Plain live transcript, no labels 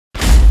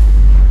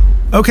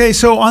Okay,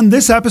 so on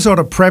this episode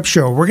of Prep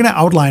Show, we're going to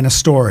outline a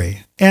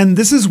story. And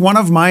this is one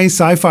of my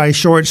sci-fi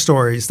short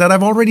stories that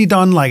I've already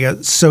done like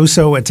a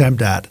so-so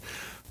attempt at.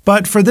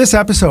 But for this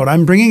episode,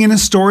 I'm bringing in a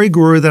story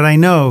guru that I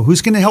know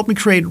who's going to help me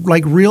create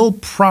like real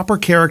proper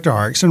character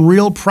arcs and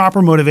real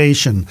proper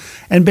motivation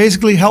and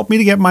basically help me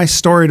to get my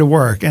story to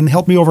work and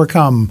help me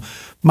overcome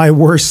my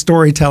worst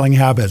storytelling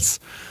habits.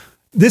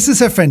 This is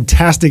a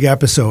fantastic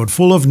episode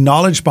full of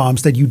knowledge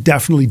bombs that you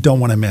definitely don't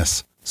want to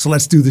miss. So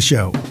let's do the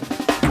show.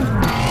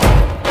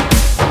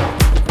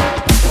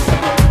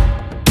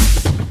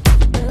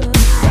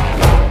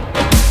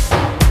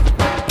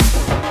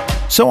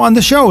 So on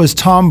the show is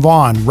Tom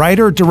Vaughan,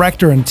 writer,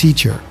 director, and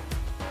teacher.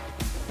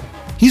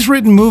 He's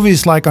written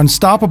movies like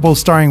Unstoppable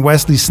starring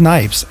Wesley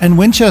Snipes and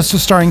Winchester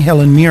starring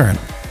Helen Mirren,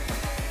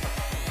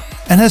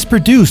 and has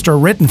produced or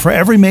written for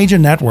every major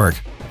network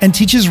and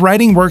teaches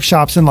writing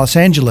workshops in Los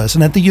Angeles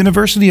and at the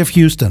University of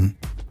Houston.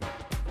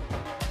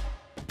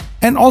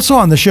 And also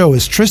on the show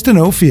is Tristan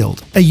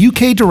Ofield, a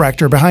UK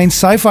director behind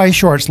sci-fi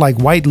shorts like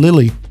White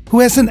Lily, who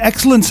has an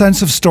excellent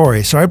sense of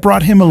story, so I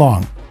brought him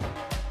along.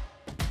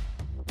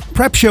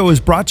 Prep Show is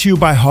brought to you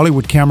by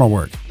Hollywood Camera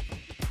Work.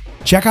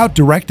 Check out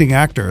Directing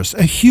Actors,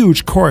 a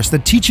huge course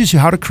that teaches you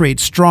how to create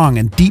strong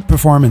and deep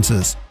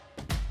performances.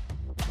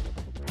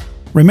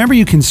 Remember,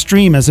 you can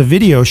stream as a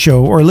video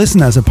show or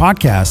listen as a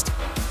podcast.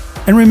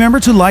 And remember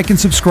to like and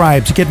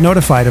subscribe to get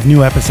notified of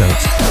new episodes.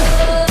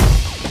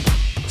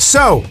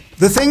 So,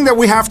 the thing that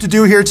we have to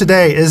do here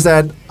today is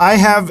that I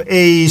have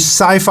a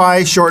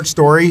sci-fi short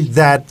story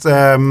that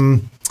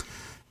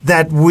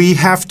we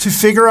have to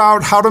figure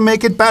out how to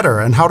make it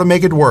better and how to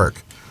make it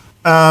work.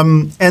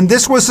 And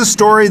this was a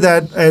story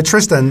that,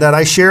 Tristan, that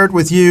I shared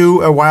with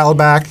you a while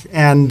back.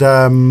 And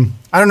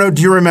I don't know,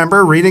 do you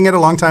remember reading it a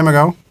long time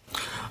ago?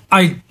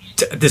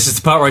 This is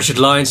the part where I should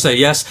lie and say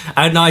yes.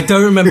 And I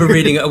don't remember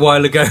reading it a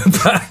while ago.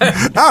 But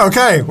oh,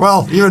 okay.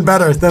 Well, even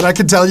better. Then I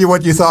can tell you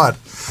what you thought.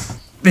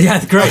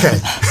 Yeah, great. Okay.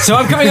 So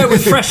I'm coming out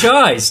with fresh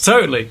eyes,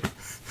 totally.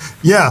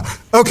 Yeah.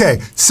 Okay.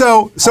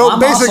 So I'm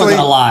basically, also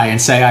gonna lie and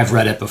say I've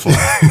read it before.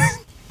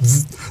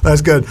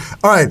 That's good.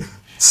 All right.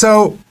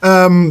 So,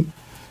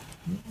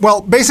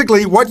 well,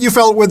 basically, what you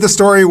felt with the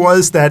story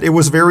was that it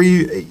was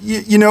very,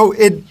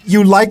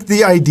 you liked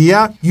the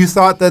idea. You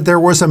thought that there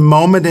was a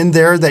moment in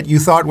there that you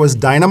thought was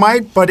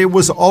dynamite, but it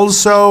was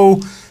also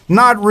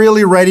not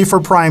really ready for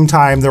prime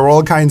time. There were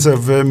all kinds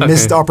of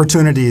missed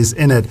opportunities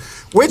in it,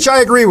 which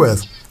I agree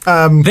with.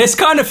 This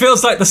kind of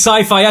feels like the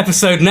sci-fi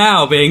episode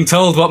now, being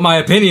told what my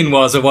opinion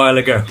was a while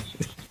ago.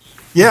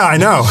 Yeah, I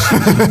know.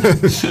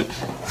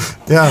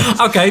 Yeah.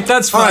 Okay,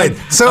 that's fine.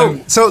 All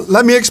right. So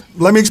let me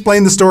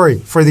explain the story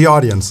for the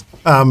audience.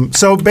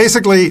 So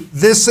basically,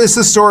 this is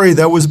a story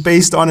that was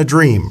based on a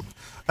dream,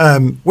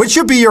 which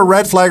should be your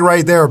red flag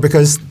right there,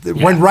 because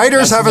when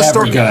writers have a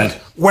story,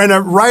 when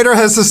a writer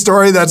has a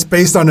story that's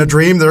based on a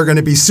dream, they're going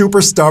to be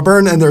super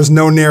stubborn and there's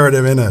no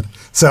narrative in it.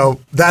 So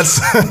that's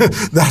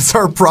that's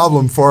our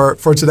problem for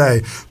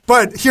today.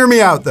 But hear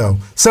me out though.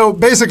 So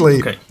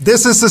basically,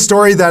 this is the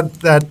story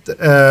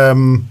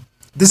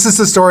this is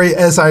the story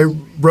as I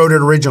wrote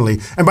it originally.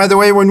 And by the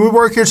way, when we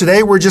work here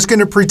today, we're just going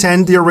to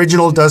pretend the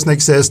original doesn't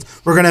exist.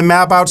 We're going to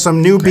map out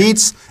some new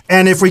beats,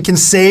 and if we can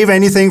save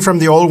anything from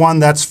the old one,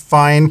 that's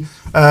fine.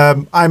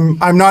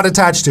 I'm not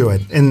attached to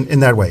it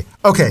in that way.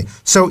 Okay,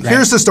 so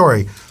here's the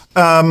story.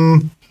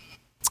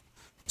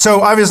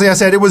 So obviously, I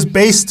said it was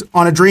based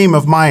on a dream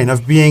of mine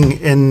of being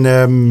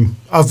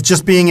of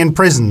just being in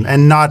prison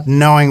and not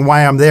knowing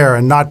why I'm there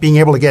and not being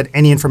able to get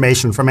any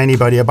information from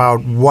anybody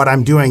about what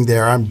I'm doing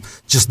there. I'm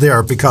just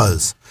there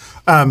because.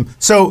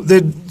 So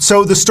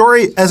the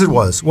story as it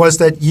was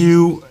that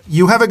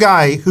you have a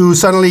guy who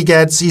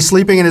he's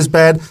sleeping in his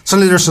bed.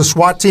 Suddenly there's a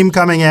SWAT team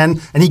coming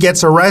in and he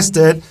gets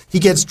arrested. He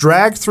gets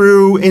dragged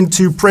through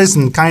into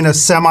prison, kind of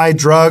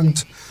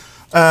semi-drugged.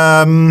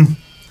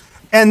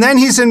 And then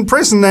he's in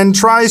prison and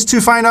tries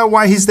to find out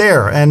why he's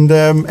there, and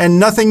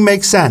nothing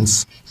makes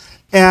sense.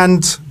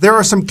 And there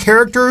are some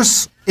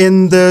characters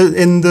in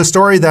the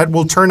story that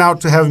will turn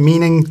out to have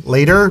meaning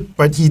later,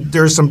 but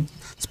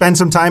spend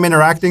some time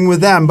interacting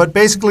with them. But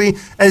basically,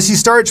 as he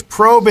starts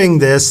probing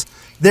this,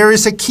 there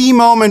is a key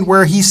moment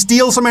where he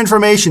steals some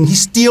information. He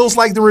steals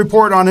like the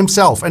report on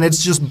himself, and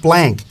it's just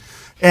blank.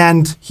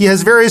 And he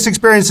has various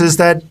experiences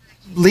that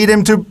lead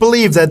him to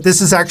believe that this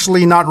is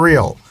actually not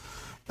real.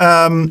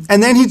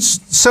 And then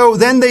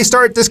they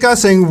start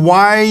discussing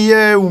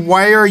why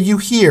are you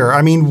here?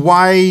 I mean,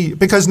 why?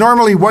 Because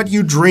normally what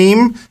you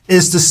dream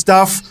is the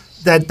stuff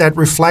that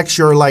reflects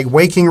your like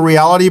waking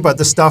reality, but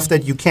the stuff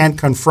that you can't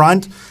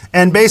confront.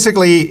 And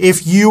basically,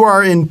 if you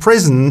are in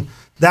prison,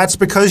 that's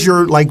because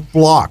you're like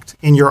blocked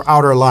in your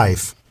outer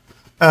life.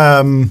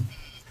 And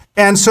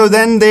so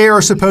then they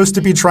are supposed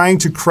to be trying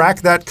to crack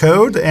that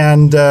code,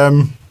 and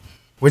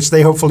which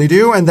they hopefully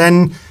do. And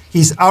then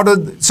he's out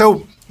of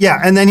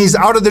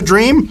the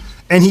dream,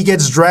 and he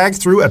gets dragged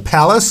through a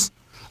palace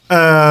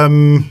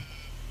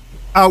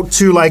out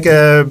to like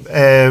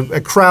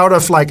a crowd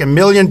of like 1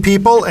 million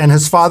people, and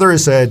his father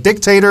is a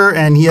dictator,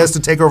 and he has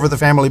to take over the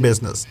family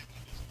business.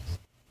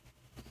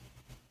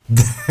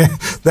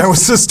 that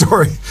was the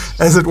story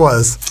as it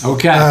was.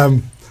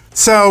 Okay.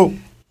 So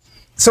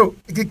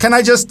can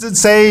I just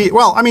say?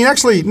 Well, I mean,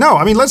 actually, no.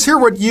 I mean, let's hear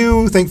what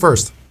you think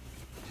first.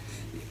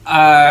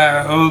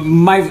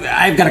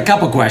 I've got a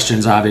couple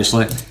questions,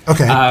 obviously.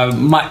 Okay.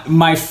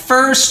 My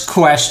first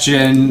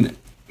question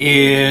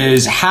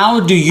is, how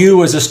do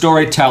you as a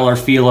storyteller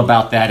feel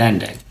about that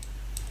ending?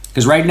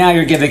 Because right now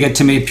you're giving it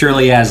to me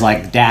purely as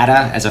like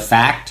data, as a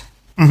fact.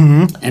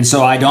 Mm-hmm. And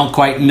so I don't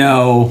quite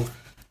know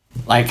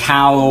like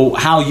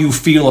how you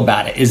feel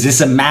about it. Is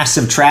this a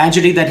massive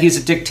tragedy that he's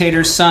a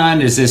dictator's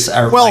son? Is this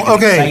a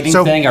exciting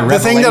thing, a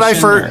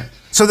revelation?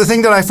 So the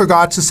thing that I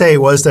forgot to say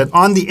was that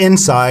on the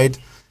inside,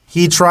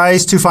 he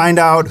tries to find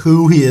out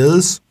who he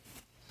is,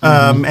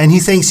 and he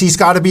thinks he's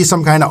got to be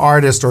some kind of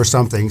artist or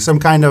something, some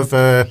kind of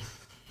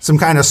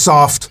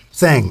soft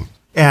thing,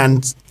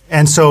 and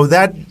so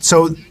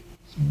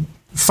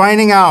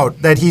finding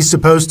out that he's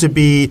supposed to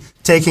be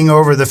taking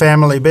over the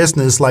family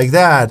business like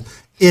that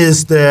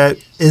is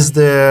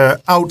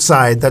the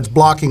outside that's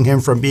blocking him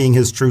from being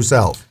his true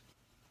self.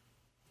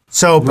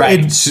 So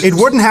it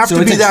wouldn't have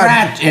to be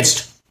that.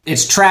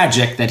 It's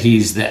tragic that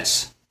he's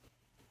this.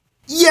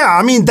 Yeah,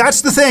 I mean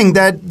that's the thing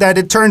that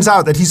it turns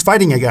out that he's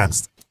fighting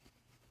against.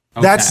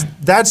 Okay.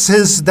 That's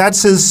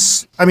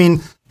his. I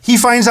mean, he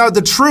finds out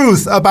the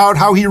truth about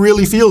how he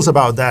really feels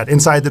about that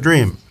inside the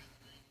dream.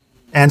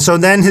 And so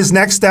then his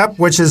next step,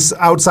 which is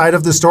outside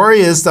of the story,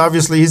 is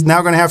obviously he's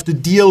now going to have to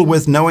deal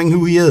with knowing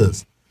who he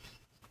is.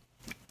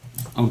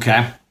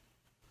 Okay.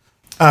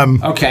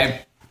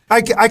 Okay.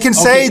 I can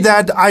say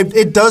that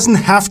it doesn't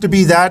have to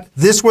be that.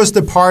 This was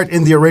the part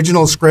in the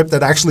original script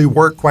that actually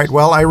worked quite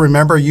well. I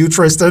remember you,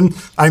 Tristan.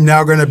 I'm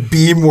now going to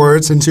beam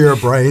words into your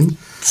brain.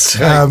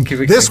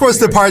 This was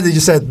the part that you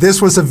said,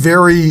 this was a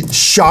very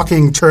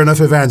shocking turn of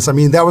events. I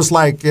mean, that was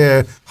like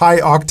high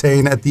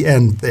octane at the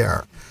end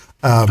there.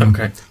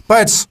 Okay.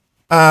 But,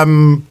 I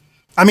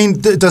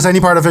mean, does any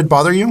part of it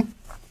bother you?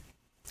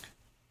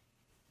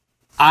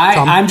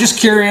 I'm just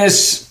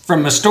curious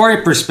from a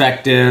story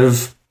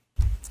perspective.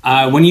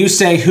 When you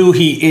say who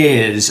he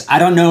is, I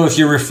don't know if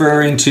you're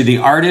referring to the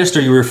artist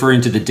or you're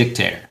referring to the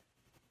dictator.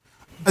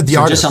 The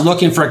artist. I'm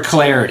looking for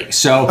clarity.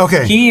 So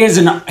he is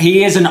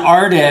an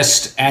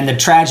artist, and the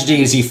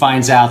tragedy is he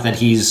finds out that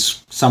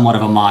he's somewhat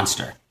of a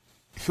monster.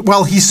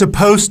 Well, he's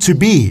supposed to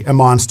be a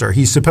monster.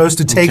 He's supposed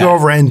to take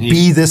over and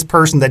be this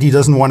person that he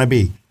doesn't want to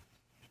be.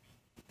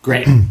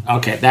 Great.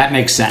 Okay, that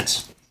makes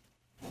sense.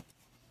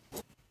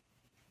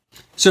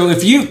 So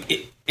if you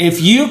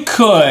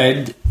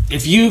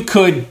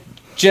could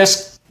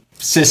just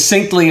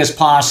succinctly as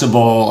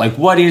possible, like,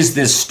 what is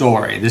this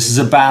story? This is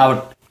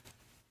about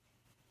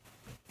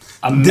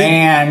a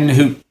man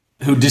who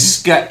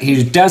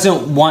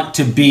doesn't want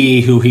to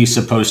be who he's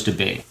supposed to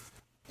be.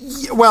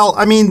 Well,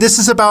 I mean, this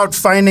is about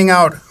finding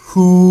out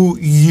who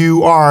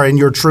you are in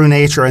your true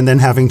nature and then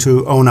having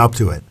to own up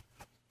to it.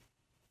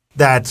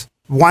 That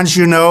once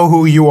you know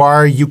who you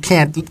are, you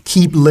can't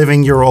keep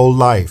living your old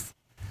life.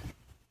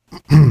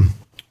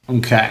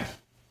 Okay.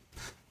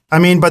 I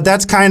mean, but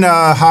that's kind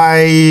of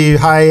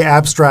high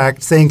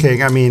abstract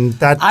thinking. I mean,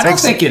 I don't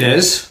think it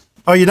is.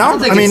 Oh, you don't? I don't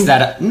think it's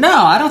that.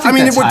 No, I don't think. I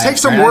mean, it would take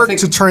some work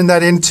to turn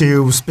that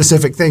into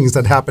specific things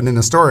that happen in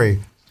a story.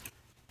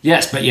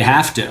 Yes, but you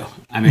have to.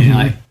 I mean,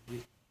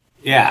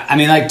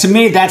 like to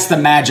me, that's the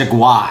magic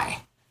why.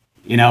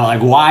 You know,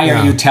 like, why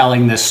are you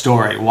telling this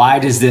story? Why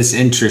does this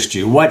interest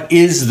you? What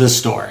is the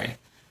story?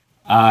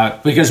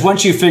 Because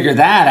once you figure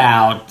that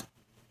out,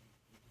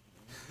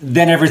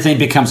 then everything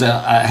becomes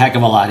a heck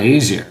of a lot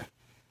easier.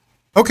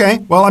 Okay.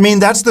 Well, I mean,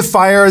 that's the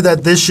fire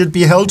that this should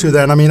be held to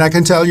then. I mean, I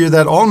can tell you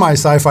that all my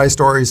sci-fi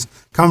stories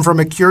come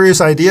from a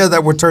curious idea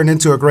that would turn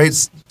into a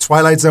great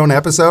Twilight Zone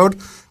episode,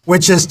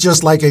 which is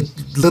just like a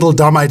little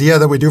dumb idea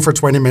that we do for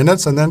 20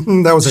 minutes. And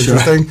then that was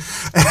interesting.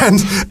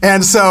 Sure.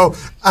 And so,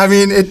 I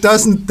mean,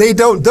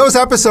 those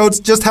episodes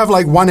just have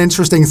like one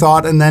interesting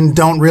thought and then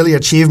don't really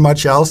achieve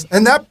much else.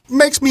 And that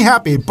makes me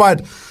happy.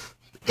 But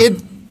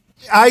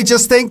I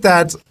just think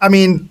that, I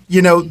mean,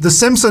 you know, The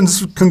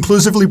Simpsons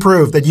conclusively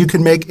proved that you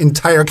can make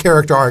entire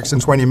character arcs in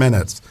 20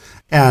 minutes.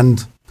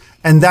 And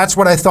that's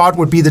what I thought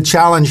would be the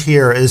challenge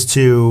here is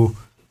to,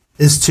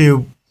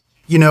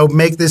 you know,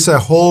 make this a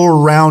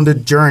whole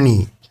rounded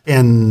journey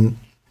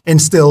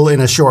still in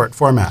a short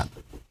format.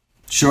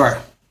 Sure.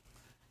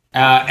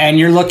 And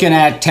you're looking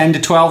at 10 to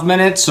 12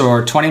 minutes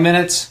or 20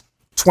 minutes?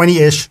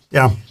 20-ish,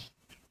 yeah.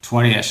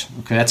 20-ish.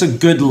 Okay, that's a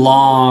good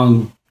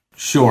long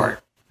short.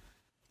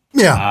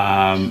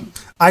 Yeah.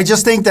 I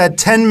just think that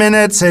 10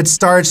 minutes, it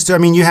starts to, I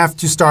mean, you have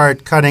to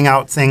start cutting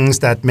out things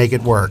that make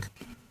it work.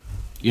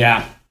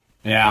 Yeah.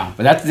 Yeah.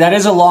 But that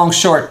is a long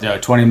short, though,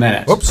 20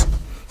 minutes. Whoops.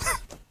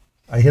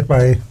 I hit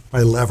my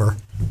lever.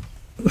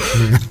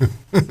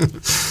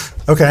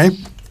 Okay.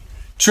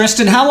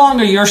 Tristan, how long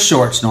are your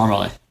shorts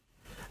normally?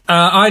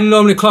 I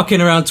normally clock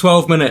in around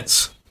 12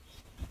 minutes.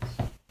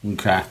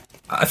 Okay.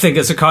 I think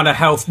it's a kind of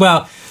health.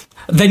 Well,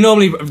 they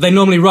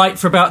normally write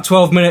for about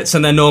 12 minutes,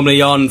 and they're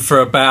normally on for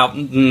about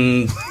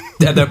they're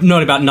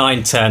normally about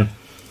 9-10.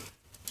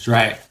 That's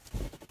right.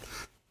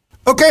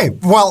 Okay. Okay,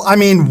 well, I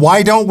mean,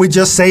 why don't we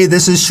just say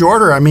this is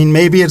shorter? I mean,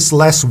 maybe it's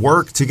less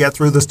work to get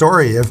through the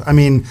story. I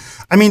mean,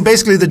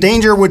 basically the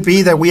danger would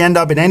be that we end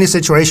up in any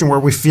situation where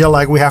we feel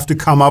like we have to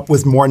come up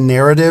with more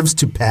narratives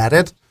to pad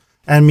it.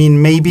 I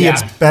mean, maybe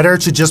it's better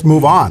to just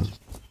move on.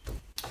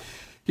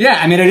 Yeah,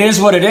 I mean, it is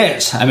what it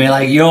is. I mean,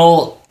 like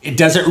it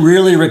doesn't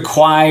really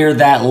require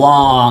that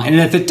long. And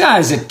if it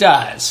does, it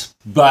does.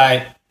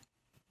 But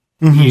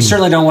you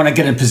certainly don't want to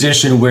get in a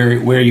position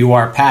where you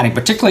are padding,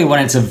 particularly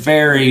when it's a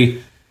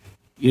very,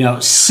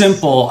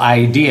 simple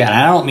idea. And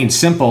I don't mean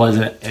simple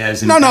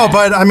as in no,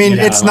 but I mean,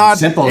 it's not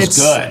simple is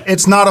good.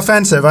 It's not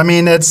offensive. I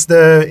mean, it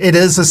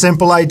is a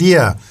simple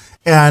idea.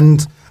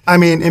 And I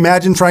mean,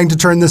 imagine trying to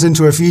turn this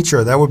into a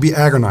feature. That would be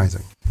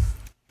agonizing.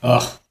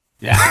 Ugh.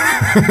 Yeah.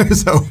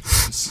 So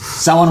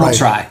someone will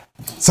try.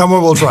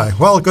 Someone will try.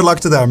 Well, good luck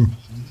to them.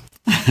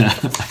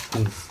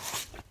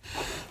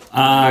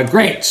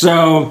 Great.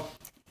 So,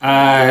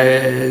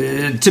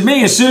 to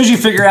me, as soon as you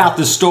figure out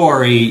the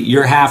story,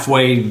 you're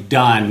halfway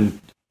done.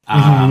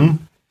 And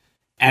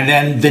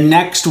then the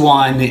next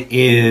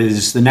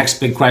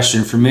big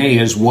question for me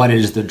is, what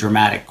is the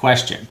dramatic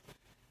question?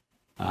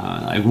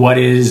 Like, what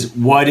is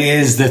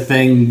the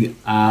thing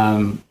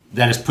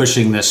that is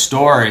pushing this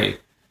story?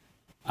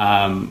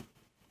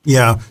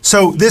 Yeah.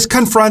 So this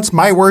confronts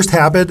my worst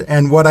habit,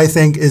 and what I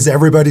think is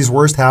everybody's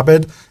worst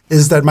habit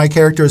is that my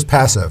character is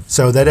passive,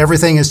 so that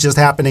everything is just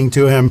happening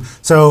to him.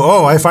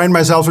 So, I find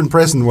myself in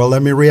prison. Well,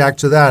 let me react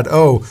to that.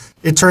 Oh,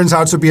 it turns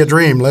out to be a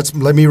dream. Let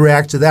me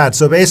react to that.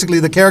 So basically,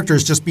 the character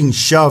is just being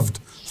shoved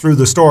through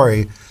the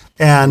story,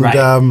 and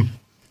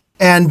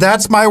and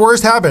that's my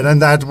worst habit,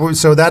 and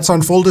that's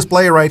on full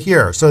display right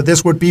here. So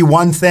this would be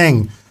one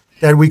thing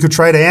that we could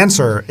try to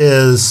answer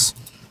is,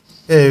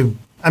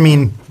 I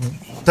mean,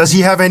 does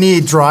he have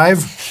any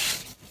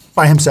drive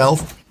by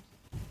himself?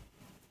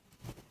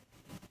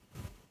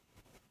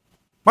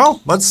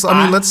 Well, let's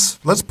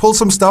pull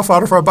some stuff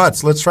out of our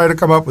butts. Let's try to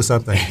come up with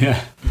something.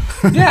 Yeah,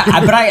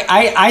 but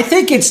I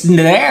think it's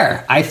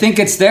there. I think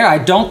it's there. I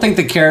don't think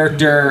the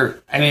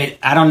character, I mean,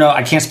 I don't know.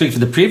 I can't speak for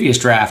the previous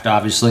draft,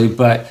 obviously,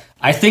 but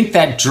I think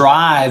that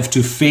drive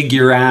to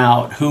figure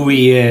out who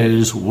he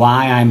is,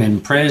 why I'm in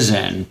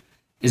prison,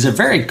 is a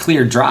very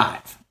clear drive.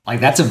 Like,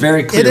 that's a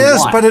very clear one. It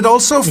is, but it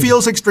also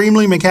feels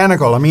extremely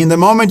mechanical. I mean, the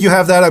moment you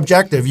have that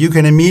objective, you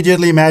can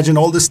immediately imagine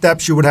all the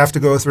steps you would have to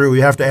go through.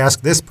 You have to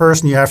ask this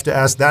person, you have to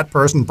ask that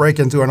person, break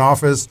into an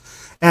office.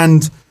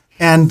 And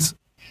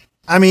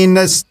I mean,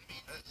 I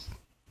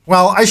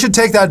should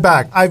take that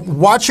back.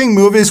 Watching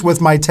movies with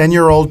my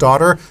 10-year-old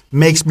daughter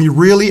makes me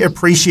really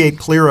appreciate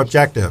clear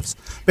objectives.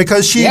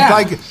 Because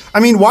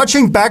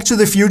watching Back to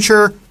the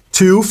Future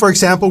 2, for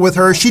example, with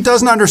her, she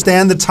doesn't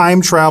understand the time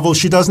travel.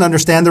 She doesn't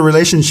understand the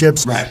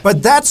relationships. Right.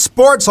 But that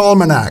sports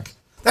almanac,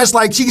 that's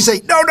like she can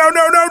say, no,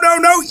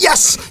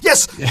 yes,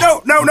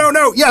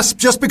 no, yes,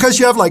 just because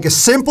you have like a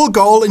simple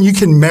goal and you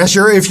can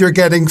measure if you're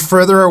getting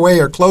further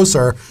away or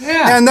closer.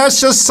 Yeah. And that's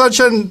just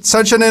such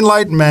an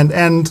enlightenment.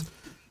 And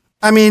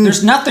I mean,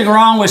 there's nothing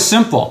wrong with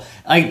simple.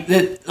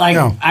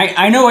 No.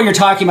 I know what you're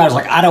talking about. Is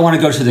like, I don't want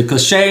to go to the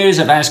cliches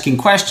of asking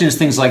questions,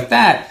 things like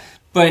that.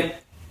 But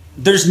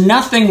there's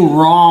nothing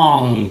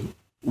wrong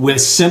with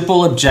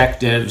simple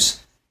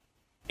objectives.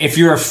 If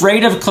you're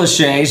afraid of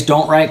cliches,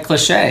 don't write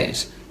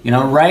cliches.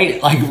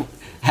 Write like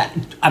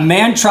a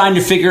man trying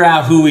to figure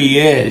out who he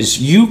is.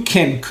 You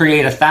can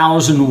create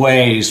 1,000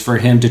 ways for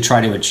him to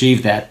try to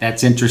achieve that.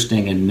 That's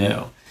interesting and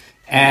new.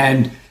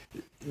 And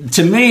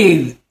to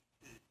me,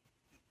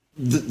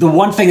 the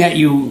one thing that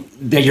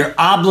you're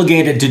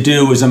obligated to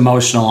do is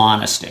emotional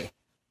honesty.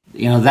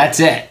 That's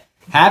it.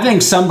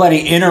 Having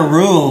somebody in a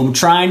room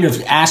trying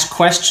to ask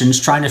questions,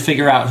 trying to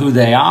figure out who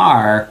they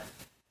are,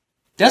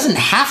 doesn't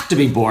have to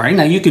be boring.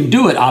 Now, you can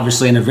do it,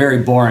 obviously, in a very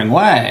boring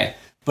way.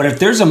 But if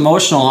there's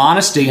emotional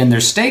honesty and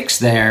there's stakes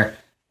there,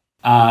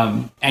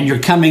 and you're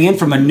coming in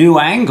from a new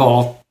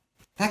angle,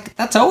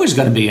 that's always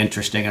going to be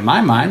interesting in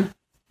my mind.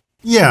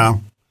 Yeah.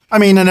 I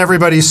mean, and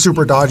everybody's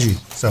super dodgy,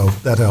 so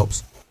that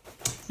helps.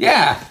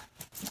 Yeah.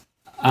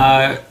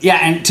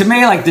 And to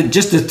me, like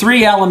just the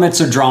three elements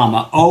of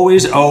drama,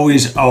 always,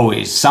 always,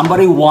 always.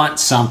 Somebody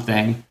wants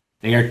something,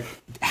 they are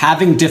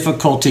having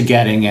difficulty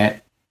getting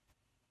it,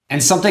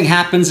 and something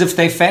happens if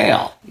they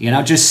fail.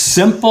 Just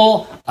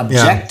simple,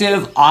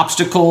 objective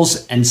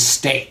obstacles and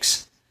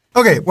stakes.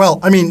 Okay, well,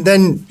 I mean,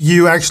 then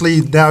you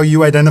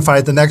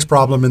identified the next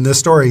problem in this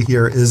story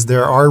here is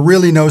there are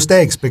really no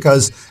stakes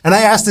because, and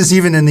I asked this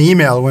even in the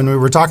email when we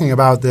were talking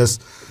about this,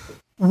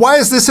 why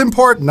is this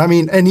important? I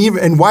mean,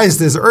 and why is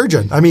this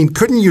urgent? I mean,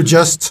 couldn't you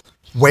just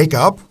wake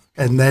up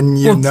and then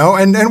know?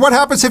 And what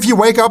happens if you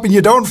wake up and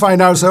you don't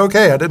find out? So,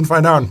 okay, I didn't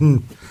find out.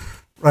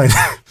 Right.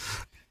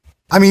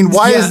 I mean,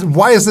 why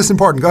is this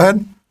important? Go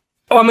ahead.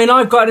 Oh, I mean,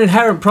 I've got an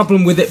inherent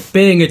problem with it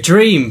being a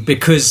dream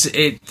because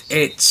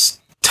it's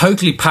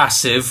totally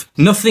passive.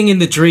 Nothing in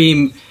the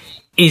dream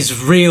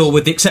is real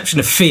with the exception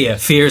of fear.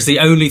 Fear is the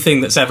only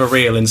thing that's ever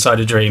real inside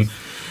a dream.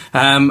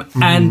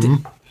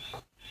 And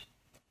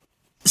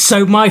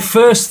so my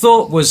first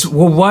thought was,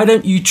 well, why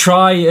don't you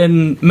try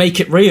and make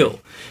it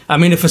real? I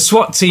mean, if a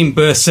SWAT team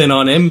bursts in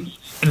on him,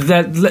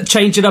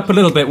 change it up a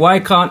little bit. Why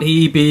can't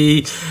he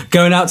be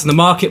going out to the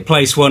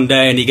marketplace one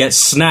day and he gets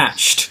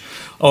snatched?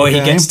 Or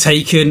he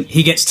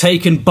gets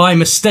taken by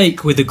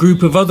mistake with a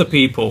group of other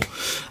people,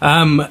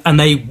 and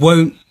they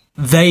won't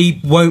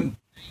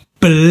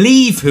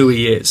believe who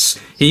he is.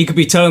 He could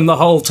be telling them the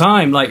whole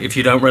time, like, if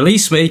you don't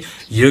release me,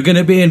 you're going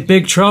to be in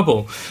big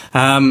trouble.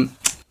 And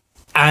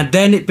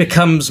then it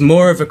becomes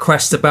more of a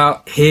quest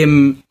about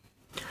him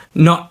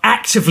not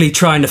actively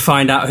trying to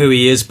find out who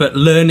he is, but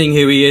learning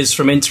who he is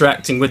from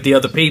interacting with the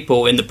other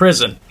people in the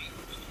prison.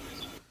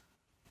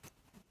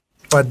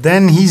 But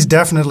then he's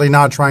definitely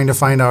not trying to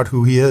find out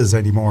who he is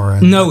anymore.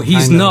 And no,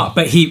 he's not.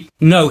 But he's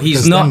not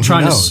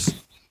trying to.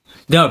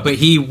 No, but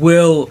he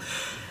will.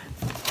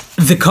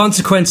 The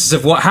consequences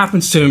of what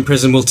happens to him in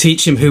prison will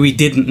teach him who he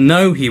didn't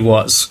know he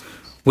was,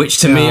 which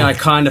to me I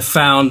kind of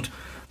found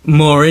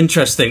more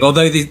interesting.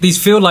 Although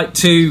these feel like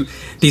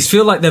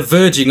they're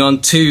verging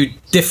on two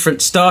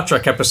different Star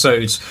Trek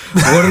episodes.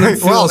 One of them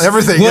feels,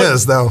 everything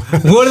is though.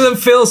 One of them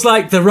feels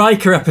like the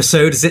Riker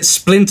episode. Is it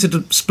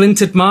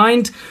Splintered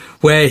Mind,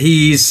 where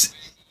he's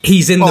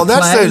in the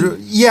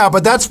play?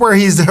 But that's where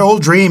the whole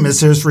dream is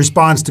his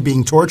response to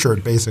being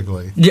tortured,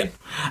 basically. Yeah,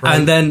 right?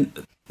 And then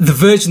the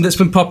version that's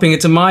been popping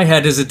into my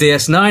head is a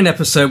DS9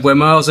 episode where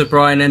Miles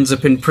O'Brien ends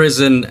up in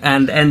prison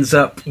and ends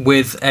up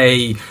with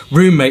a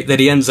roommate that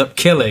he ends up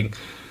killing.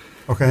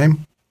 Okay.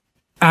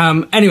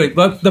 Anyway,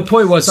 but the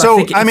point was, so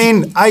I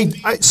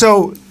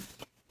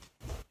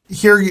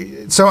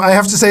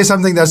have to say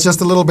something that's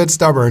just a little bit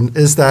stubborn.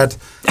 Is that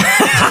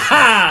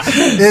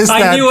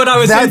I knew what I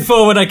was in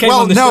for when I came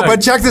on the show. Well, no,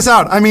 but check this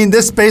out. I mean,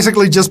 this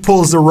basically just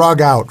pulls the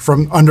rug out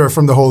from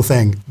the whole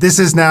thing. This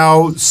is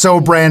now so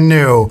brand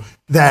new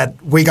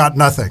that we got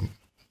nothing.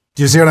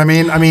 Do you see what I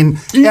mean? I mean,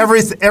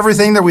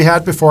 everything that we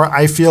had before,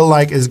 I feel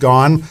like, is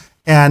gone,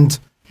 and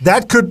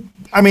that could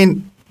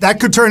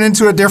turn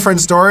into a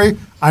different story.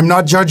 I'm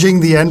not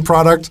judging the end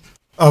product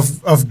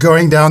of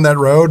going down that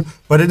road,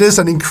 but it is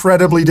an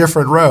incredibly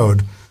different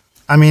road.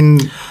 I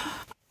mean,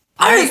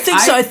 I don't think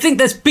so. I think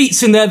there's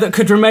beats in there that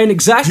could remain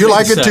exactly the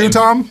same. Do you like it too,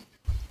 Tom?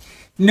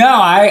 No,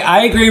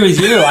 I agree with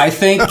you. I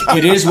think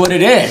it is what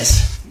it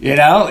is. You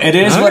know, it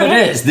is what it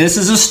is. This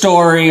is a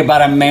story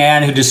about a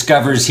man who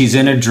discovers he's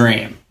in a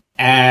dream.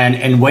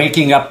 And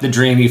waking up the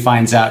dream, he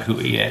finds out who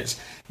he is.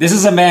 This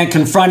is a man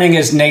confronting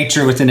his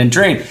nature within a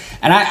dream.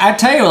 And I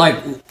tell you, like,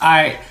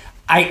 I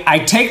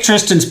take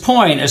Tristan's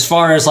point as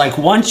far as, like,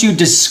 once you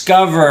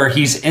discover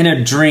he's in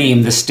a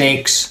dream, the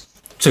stakes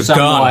somewhat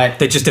gone.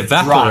 They just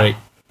evaporate.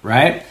 Drop,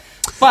 right?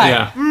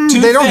 But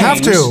they don't have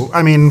to.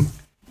 I mean,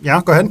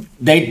 yeah, go ahead.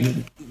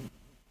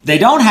 They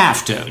don't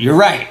have to. You're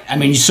right. I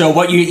mean, so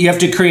what you have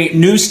to create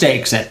new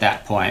stakes at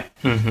that point.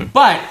 Mm-hmm.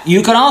 But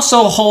you can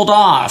also hold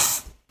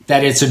off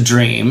that it's a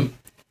dream.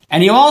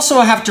 And you also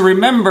have to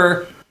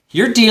remember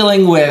you're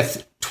dealing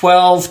with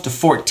 12 to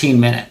 14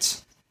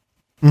 minutes.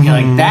 Mm-hmm. You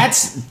know, like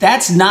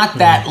that's not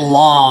that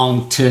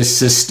long to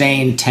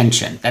sustain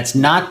tension. That's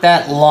not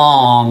that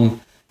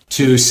long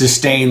to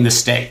sustain the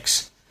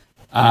stakes.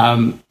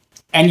 And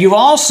you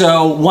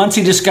also, once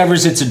he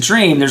discovers it's a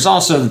dream, there's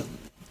also,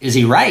 is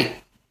he right?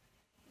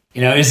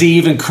 You know, is he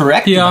even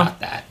correct about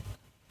that?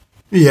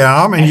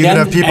 Yeah, I mean, you could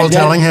have people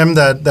telling him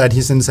that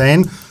he's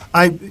insane.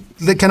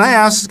 Can I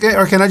ask,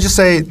 or can I just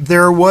say,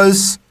 there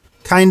was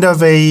kind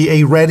of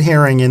a red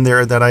herring in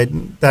there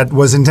that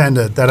was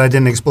intended that I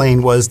didn't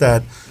explain, was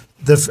that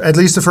at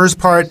least the first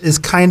part is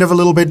kind of a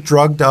little bit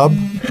drugged up.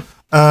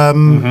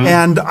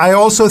 And I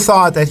also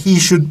thought that he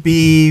should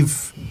be,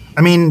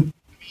 I mean,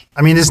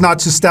 it's not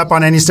to step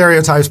on any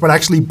stereotypes, but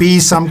actually be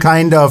some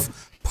kind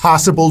of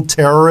possible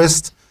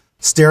terrorist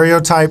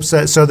stereotypes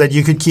so that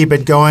you could keep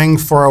it going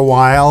for a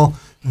while,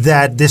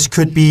 that this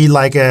could be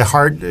like a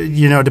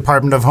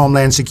Department of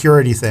Homeland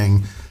Security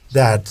thing,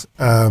 that's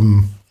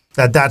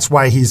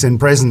why he's in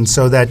prison,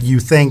 so that you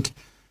think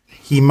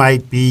he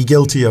might be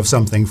guilty of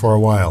something for a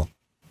while.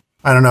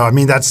 I don't know. I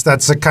mean,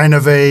 that's a kind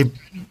of a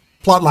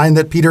plot line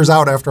that peters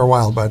out after a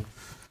while, but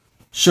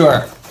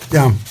sure.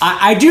 Yeah.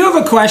 I do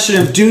have a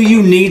question of, do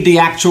you need the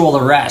actual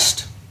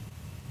arrest?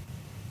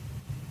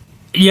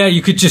 Yeah,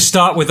 you could just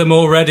start with them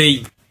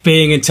already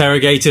being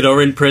interrogated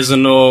or in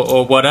prison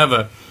or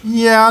whatever.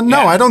 Yeah, no,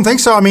 I don't think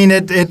so. I mean,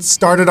 it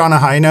started on a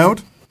high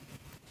note.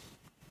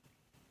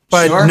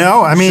 But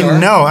no,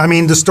 I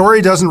mean, the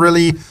story doesn't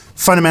really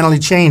fundamentally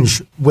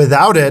change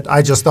without it.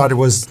 I just thought it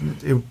would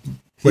have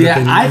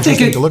been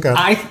interesting to look at.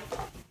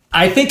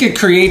 I think it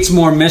creates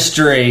more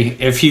mystery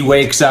if he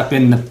wakes up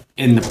in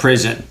the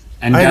prison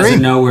and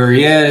doesn't know where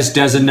he is,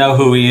 doesn't know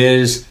who he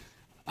is.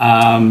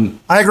 I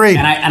agree.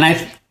 And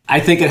I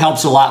think it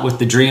helps a lot with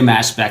the dream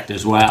aspect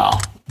as well.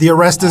 The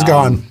arrest is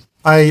gone.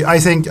 I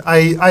think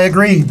I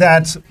agree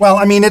that, well,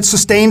 I mean, it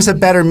sustains a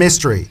better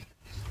mystery.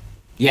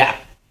 Yeah.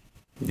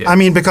 I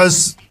mean,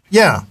 because,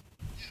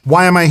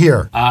 why am I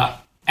here?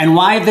 And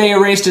why have they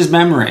erased his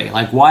memory?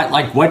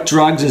 What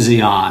drugs is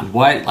he on?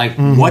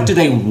 What do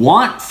they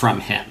want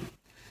from him?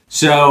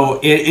 So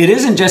it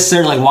isn't just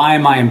sort of like, why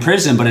am I in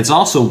prison? But it's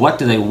also, what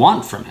do they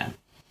want from him?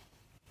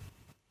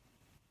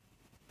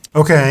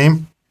 Okay.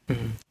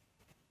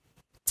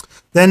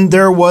 Then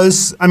there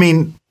was, I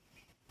mean,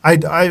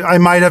 I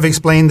might have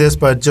explained this,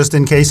 but just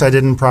in case I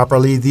didn't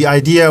properly, the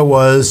idea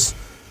was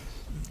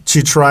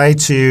to try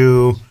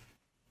to,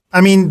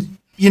 I mean,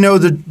 you know,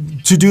 to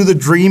do the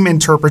dream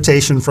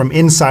interpretation from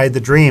inside the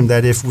dream,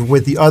 that if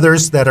with the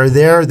others that are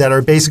there, that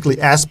are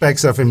basically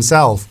aspects of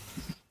himself.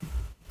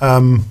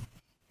 Well,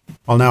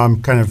 now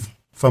I'm kind of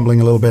fumbling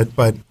a little bit,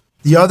 but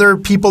the other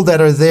people that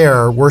are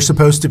there were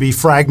supposed to be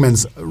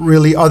fragments,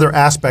 really other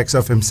aspects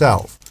of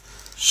himself.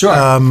 Sure.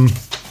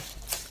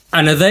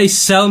 And are they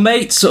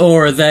cellmates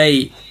or are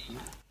they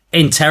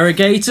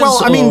interrogators?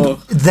 Well, I mean,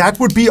 that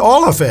would be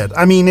all of it.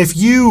 I mean, if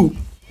you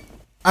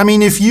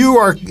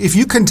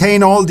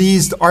contain all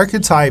these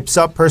archetype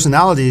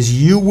sub-personalities,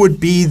 you would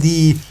be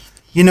the,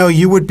 you know,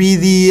 you would be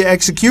the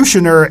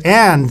executioner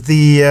and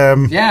the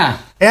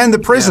and the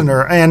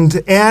prisoner and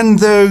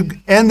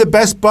the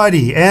best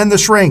buddy and the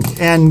shrink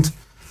and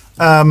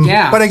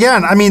But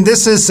again, I mean,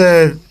 this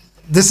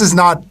is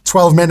not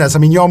 12 minutes. I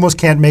mean, you almost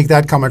can't make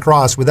that come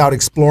across without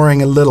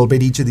exploring a little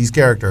bit each of these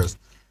characters.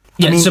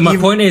 Yeah, I mean, so my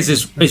point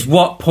is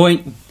what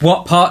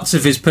parts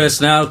of his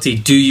personality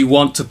do you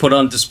want to put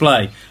on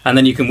display? And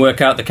then you can work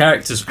out the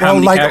characters, how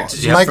many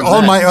characters you have from all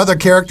there. my other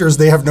characters,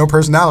 they have no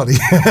personality.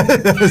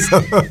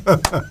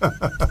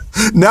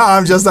 No,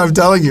 I'm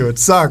telling you, it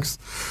sucks.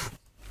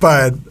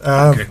 But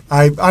okay.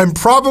 I'm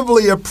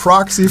probably a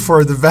proxy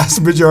for the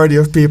vast majority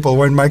of people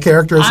when my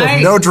characters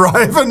have no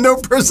drive and no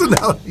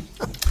personality.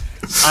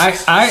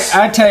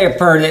 I tell you,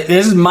 Per,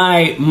 this is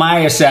my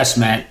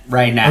assessment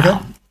right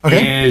now.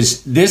 Okay.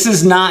 This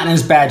is not in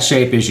as bad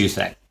shape as you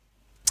think.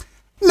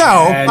 No,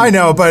 I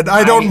know, but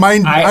I don't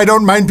mind. I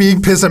don't mind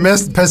being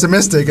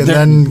pessimistic and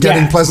then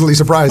getting pleasantly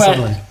surprised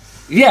suddenly.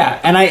 Yeah,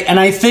 and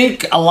I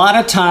think a lot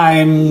of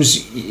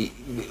times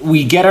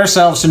we get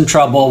ourselves in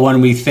trouble when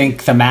we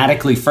think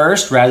thematically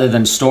first rather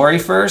than story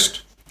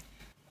first.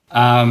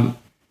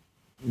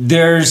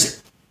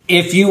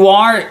 If you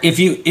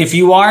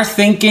are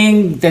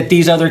thinking that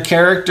these other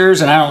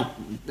characters, and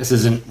this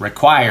isn't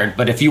required,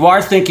 but if you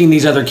are thinking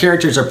these other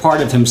characters are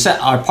part of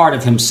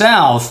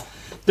himself,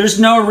 there's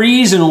no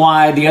reason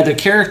why the other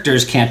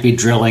characters can't be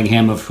drilling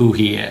him of who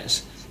he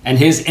is and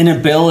his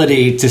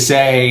inability to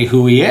say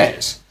who he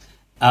is.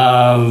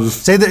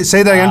 Say that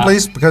again,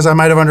 please, because I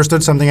might have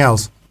understood something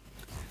else.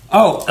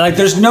 Oh, like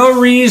there's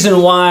no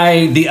reason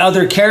why the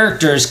other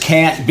characters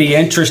can't be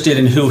interested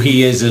in who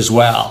he is as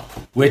well,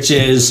 which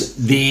is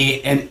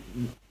the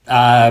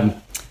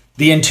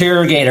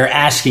interrogator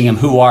asking him,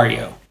 "Who are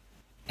you?"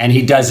 And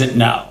he doesn't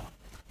know.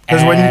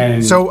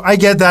 So I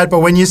get that, but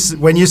when you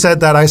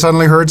said that, I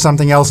suddenly heard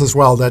something else as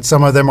well. That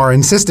some of them are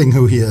insisting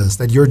who he is.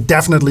 That you're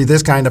definitely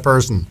this kind of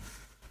person.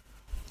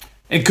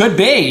 It could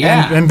be,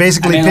 yeah. And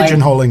basically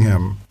pigeonholing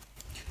him.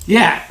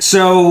 Yeah.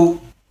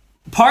 So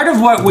part of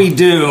what we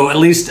do, at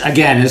least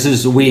again, this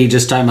is we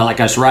just talking about like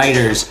us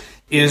writers,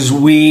 is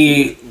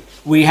we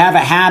have a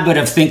habit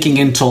of thinking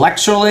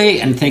intellectually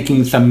and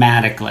thinking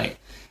thematically.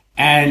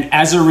 And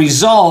as a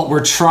result,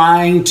 we're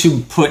trying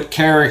to put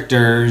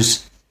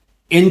characters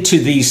into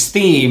these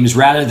themes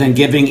rather than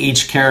giving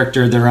each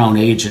character their own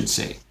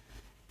agency.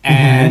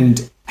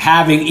 And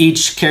having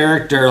each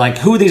character, like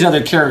who these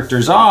other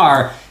characters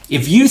are,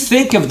 if you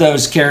think of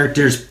those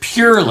characters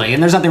purely,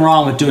 and there's nothing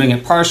wrong with doing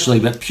it partially,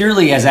 but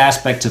purely as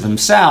aspects of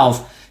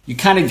himself, you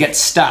kind of get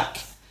stuck.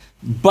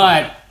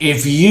 But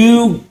if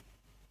you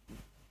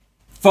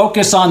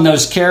focus on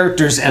those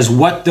characters as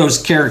what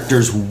those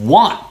characters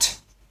want,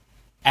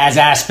 as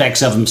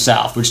aspects of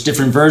himself, which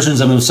different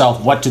versions of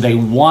himself, what do they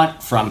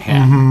want from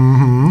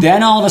him?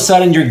 Then all of a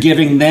sudden you're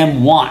giving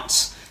them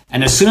wants.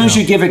 And as soon as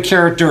you give a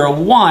character a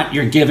want,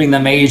 you're giving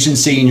them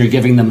agency and you're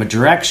giving them a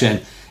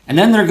direction. And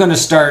then they're going to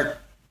start,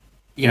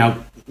 you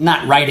know,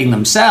 not writing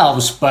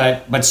themselves,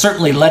 but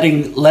certainly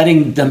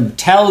letting them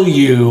tell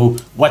you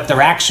what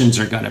their actions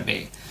are going to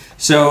be.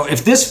 So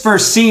if this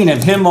first scene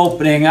of him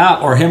opening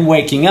up or him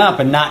waking up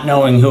and not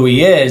knowing who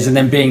he is and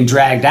then being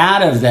dragged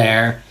out of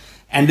there,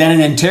 and then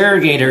an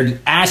interrogator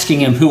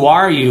asking him, "Who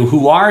are you?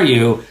 Who are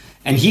you?"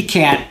 And he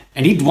can't,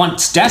 and he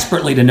wants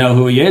desperately to know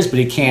who he is, but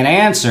he can't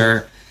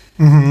answer.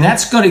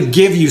 That's going to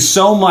give you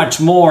so much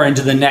more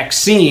into the next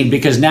scene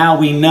because now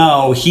we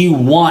know he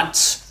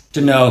wants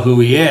to know who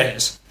he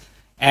is.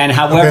 And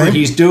however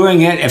he's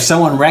doing it, if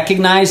someone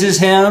recognizes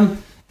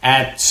him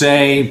at,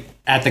 say,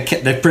 at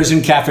the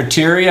prison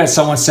cafeteria,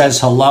 someone says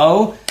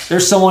hello,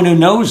 there's someone who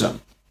knows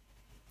him.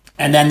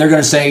 And then they're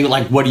going to say,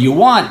 like, "What do you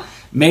want?"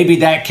 Maybe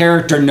that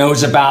character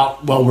knows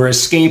about, well, we're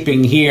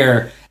escaping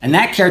here. And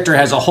that character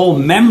has a whole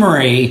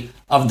memory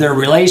of their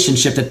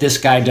relationship that this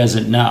guy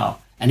doesn't know.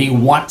 And he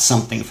wants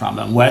something from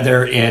him,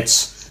 whether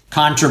it's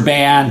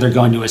contraband, they're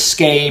going to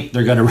escape,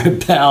 they're going to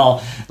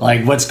rebel,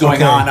 like what's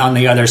going on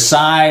the other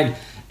side.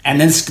 And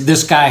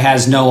this guy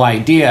has no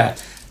idea.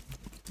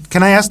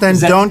 Can I ask then,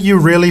 don't you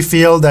really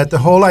feel that the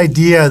whole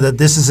idea that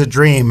this is a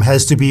dream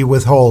has to be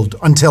withheld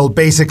until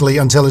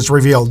it's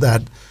revealed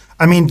that,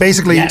 I mean,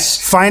 basically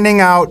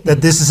finding out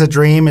that this is a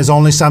dream is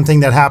only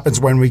something that happens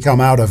when we come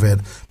out of it.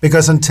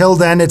 Because until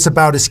then, it's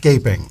about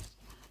escaping.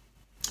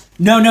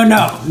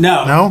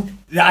 No?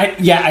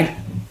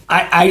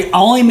 I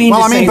only mean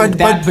to say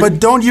but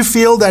don't you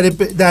feel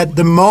that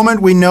the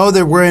moment we know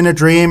that we're in a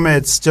dream,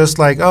 it's just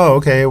like, oh,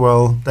 okay,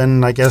 well,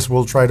 then I guess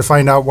we'll try to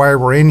find out why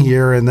we're in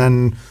here, and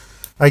then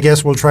I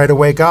guess we'll try to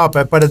wake up.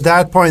 But at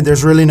that point,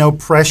 there's really no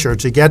pressure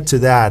to get to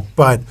that.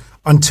 But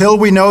until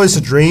we know it's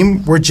a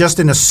dream, we're just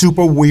in a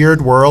super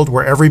weird world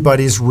where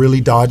everybody's really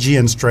dodgy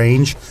and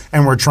strange,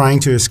 and we're trying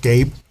to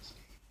escape.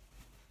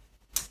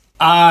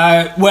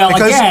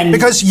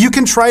 Because you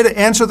can try to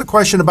answer the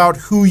question about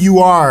who you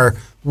are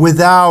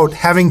without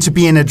having to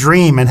be in a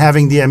dream and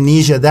having the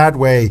amnesia that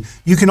way.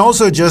 You can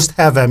also just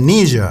have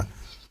amnesia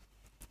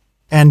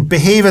and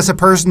behave as a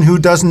person who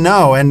doesn't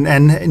know, and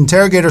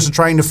interrogators are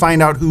trying to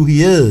find out who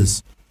he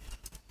is.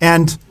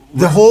 And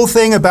the whole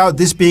thing about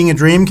this being a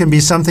dream can be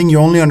something you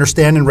only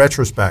understand in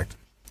retrospect.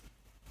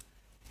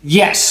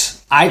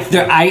 Yes,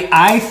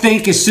 I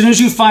think as soon as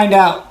you find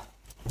out,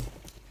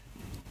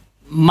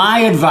 my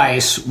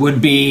advice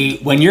would be,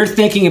 when you're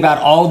thinking about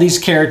all these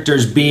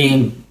characters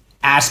being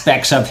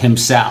aspects of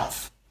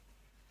himself,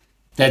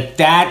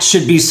 that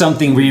should be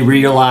something we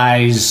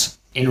realize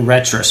in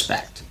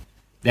retrospect,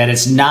 that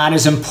it's not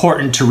as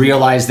important to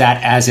realize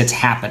that as it's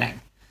happening,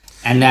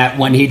 and that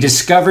when he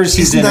discovers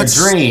he's in a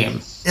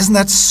dream. Isn't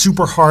that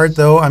super hard,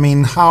 though? I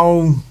mean,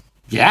 how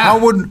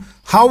would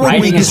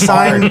we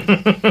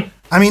design?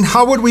 I mean,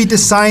 how would we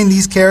design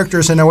these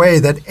characters in a way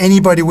that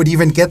anybody would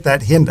even get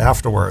that hint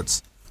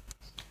afterwards?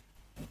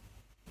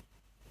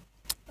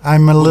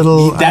 I'm a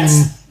little.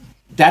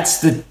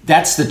 That's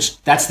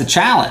the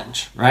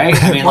challenge,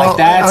 right? I mean, well,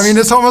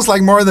 it's almost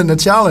like more than a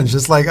challenge.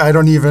 It's like I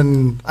don't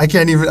even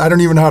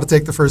know how to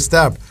take the first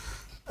step.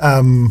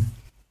 I don't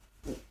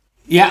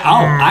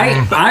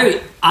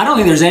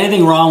think there's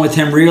anything wrong with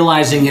him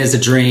realizing it's a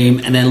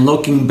dream and then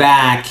looking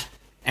back,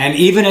 and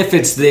even if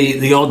it's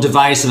the old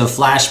device of a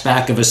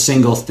flashback of a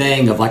single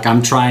thing of like,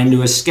 I'm trying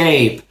to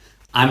escape,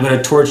 I'm going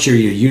to torture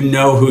you. You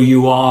know who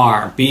you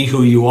are. Be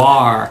who you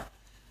are.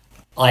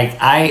 Like,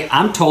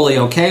 I'm totally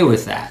okay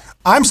with that.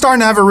 I'm starting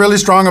to have a really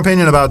strong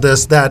opinion about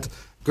this, that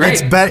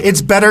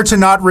it's better to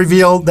not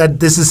reveal that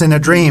this is in a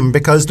dream,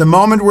 because the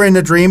moment we're in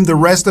a dream, the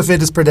rest of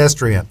it is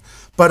pedestrian.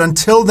 But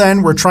until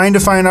then, we're trying to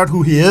find out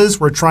who he is.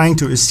 We're trying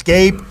to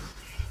escape.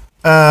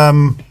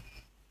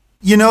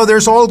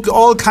 There's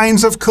all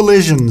kinds of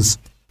collisions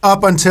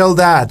up until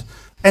that.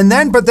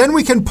 But then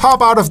we can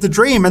pop out of the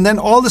dream, and then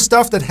all the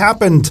stuff that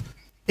happened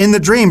in the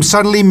dream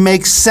suddenly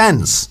makes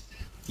sense.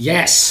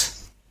 Yes.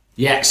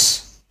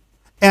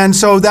 And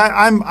so that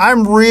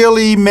I'm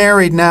really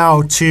married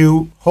now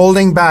to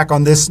holding back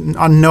on this,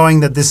 on knowing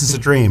that this is a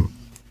dream.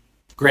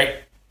 Great.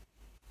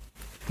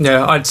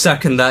 Yeah, I'd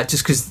second that,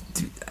 just because.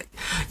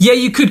 Yeah,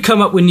 you could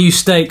come up with new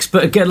stakes,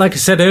 but again, like I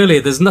said earlier,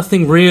 there's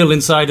nothing real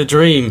inside a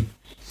dream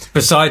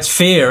besides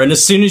fear. And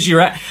as soon as you're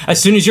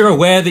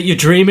aware that you're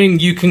dreaming,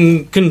 you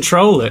can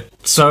control it.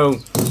 So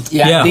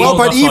yeah. Well,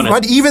 but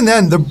even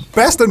then, the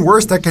best and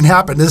worst that can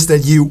happen is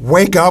that you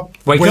wake up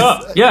with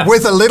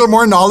a little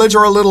more knowledge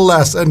or a little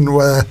less. And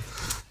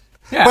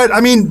but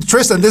I mean,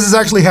 Tristan, this is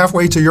actually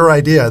halfway to your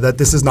idea that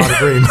this is not a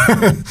dream,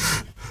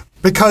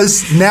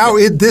 because now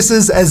this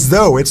is as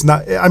though it's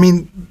not. I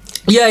mean.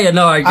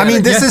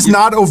 This is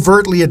not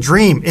overtly a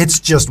dream. It's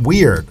just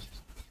weird.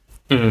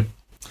 Mm-hmm.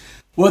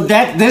 Well,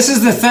 this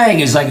is the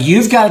thing, is like,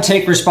 you've got to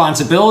take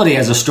responsibility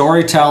as a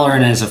storyteller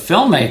and as a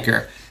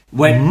filmmaker.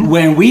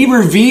 When we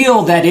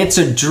reveal that it's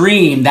a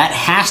dream, that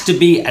has to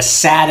be a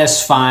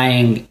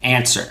satisfying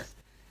answer.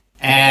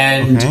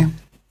 And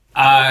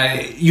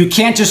you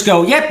can't just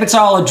go, yep, it's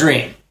all a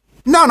dream.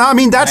 No, I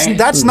mean,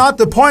 that's not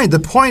the point. The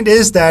point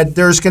is that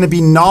there's going to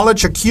be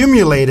knowledge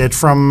accumulated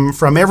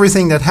from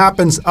everything that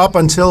happens up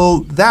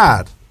until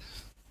that,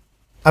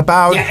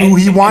 about who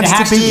he wants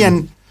to be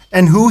and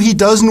who he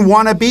doesn't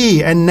want to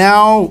be. And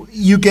now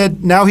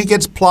he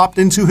gets plopped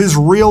into his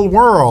real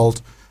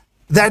world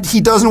that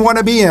he doesn't want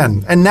to be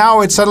in. And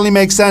now it suddenly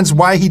makes sense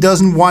why he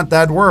doesn't want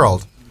that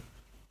world.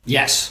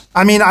 Yes.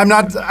 I mean,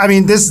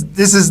 this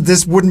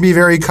wouldn't be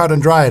very cut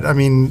and dried. I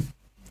mean,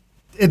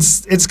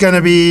 it's going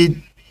to be.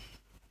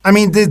 I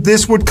mean,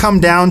 this would come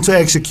down to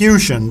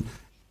execution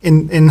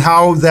in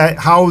how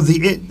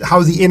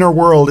the inner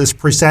world is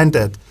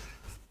presented,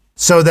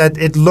 so that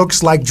it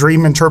looks like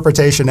dream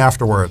interpretation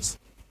afterwards.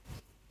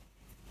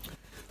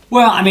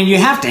 Well, I mean, you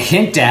have to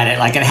hint at it.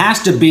 Like, it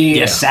has to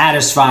be a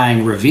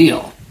satisfying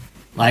reveal.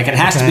 Like, it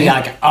has to be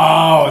like,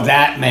 oh,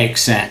 that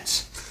makes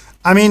sense.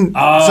 I mean,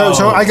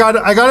 so I got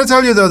to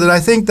tell you, though, that I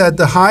think that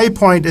the high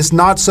point is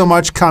not so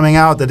much coming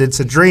out that it's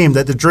a dream,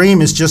 that the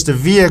dream is just a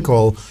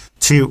vehicle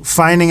to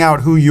finding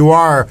out who you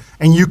are.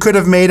 And you could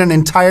have made an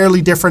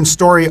entirely different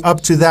story up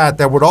to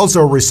that would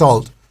also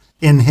result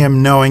in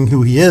him knowing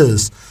who he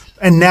is.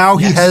 And now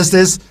he has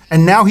this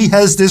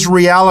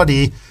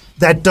reality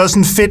that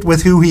doesn't fit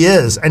with who he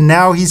is. And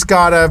now he's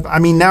got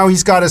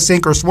to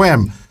sink or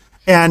swim.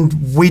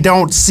 And we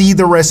don't see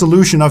the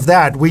resolution of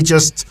that. We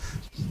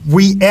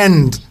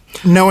end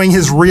knowing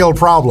his real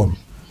problem.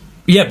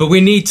 Yeah, but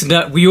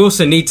we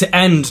also need to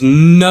end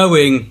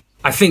knowing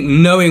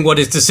what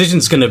his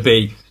decision's going to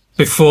be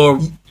before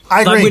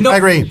I agree. Like, I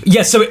agree.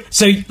 Yeah, so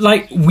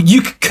like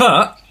you could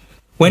cut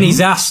when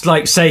he's asked,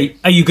 like, say,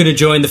 are you going to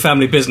join the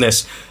family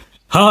business?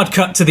 Hard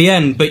cut to the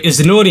end, but as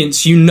an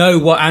audience, you know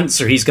what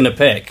answer he's going to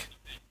pick.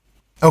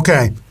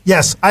 Okay.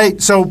 Yes.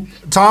 So,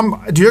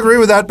 Tom, do you agree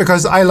with that?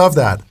 Because I love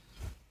that.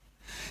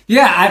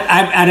 Yeah,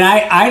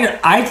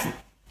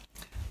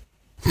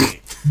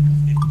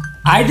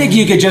 I think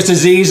you could just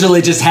as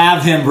easily just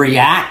have him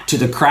react to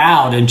the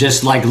crowd and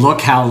just like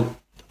look how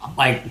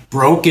like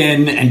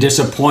broken and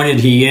disappointed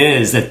he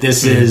is that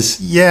this is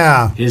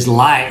his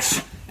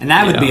life, and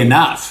that would be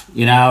enough.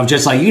 You know,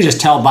 just like you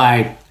just tell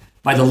by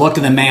the look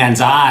in the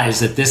man's eyes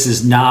that this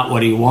is not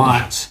what he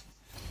wants.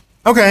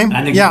 Okay.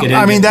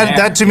 I mean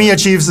that to me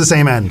achieves the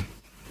same end.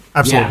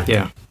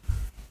 Absolutely.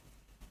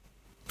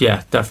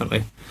 Yeah,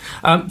 definitely.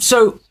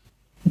 So,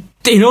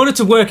 in order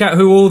to work out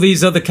who all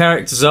these other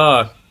characters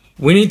are,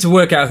 we need to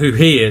work out who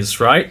he is,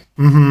 right?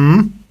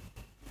 Mm-hmm.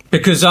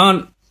 Because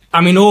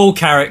all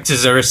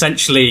characters are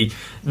essentially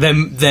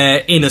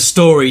they're in a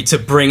story to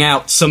bring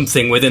out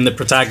something within the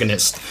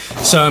protagonist.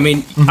 So, I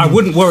mean, I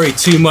wouldn't worry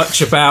too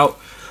much about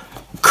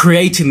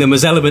creating them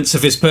as elements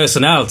of his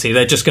personality.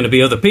 They're just going to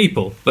be other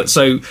people. But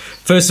so,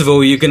 first of all,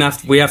 we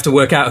have to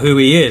work out who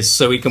he is,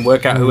 so we can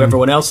work out who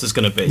everyone else is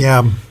going to be.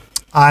 Yeah.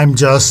 I'm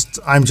just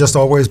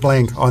always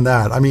blank on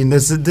that. I mean,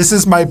 this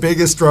is my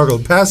biggest struggle.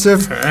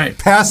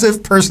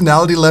 Passive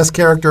personality-less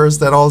characters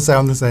that all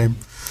sound the same.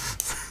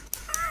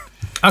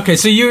 Okay,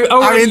 so you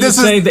already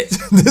say that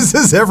this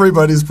is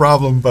everybody's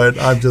problem, but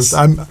I'm just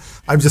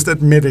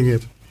admitting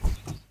it.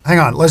 Hang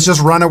on, let's just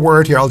run a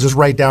word here. I'll just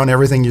write down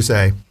everything you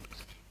say.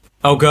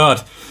 Oh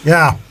God.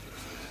 Yeah,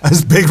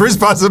 that's a big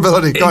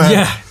responsibility. Go ahead.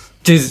 Yeah.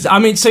 I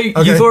mean, so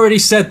you've already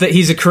said that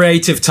he's a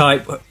creative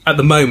type at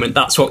the moment.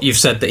 That's what you've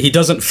said, that he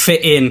doesn't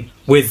fit in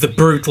with the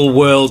brutal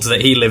world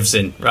that he lives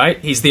in, right?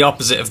 He's the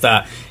opposite of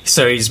that.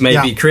 So he's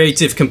maybe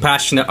creative,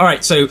 compassionate. All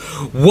right, so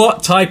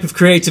what type of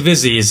creative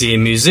is he? Is he a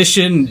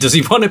musician? Does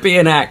he want to be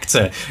an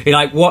actor?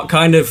 Like, what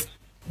kind of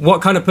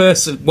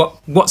person?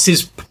 What's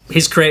his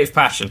creative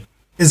passion?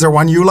 Is there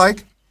one you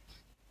like?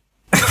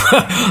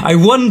 I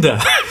wonder.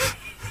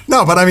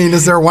 No, but I mean,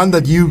 is there one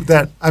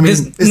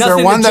is there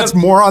one that's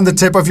more on the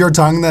tip of your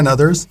tongue than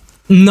others?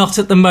 Not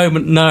at the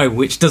moment, no,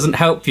 which doesn't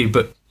help you,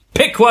 but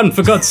pick one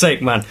for God's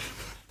sake, man.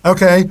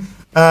 Okay.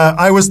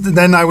 I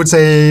would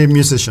say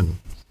musician.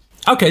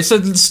 Okay, so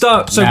let's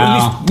start. So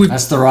no,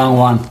 that's the wrong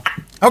one.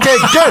 Okay,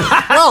 good.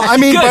 Well, I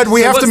mean, but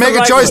we have to make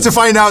a choice to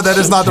find out that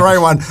it's not the right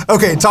one.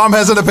 Okay, Tom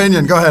has an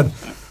opinion. Go ahead.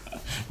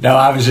 No,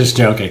 I was just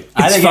joking.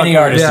 I think any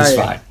artist is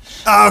fine.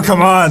 Oh,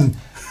 come on.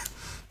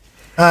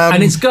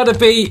 And it's got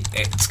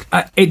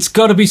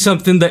to be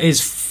something that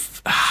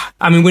is.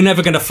 I mean, we're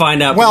never going to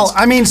find out. Well,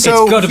 I mean,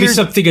 so it's got to be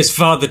something his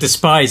father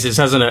despises,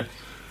 hasn't it?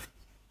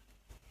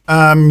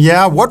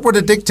 Yeah. What would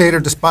a dictator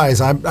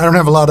despise? I don't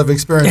have a lot of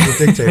experience with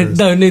dictators.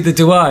 No, neither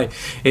do I.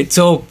 It's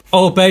all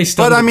based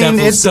on.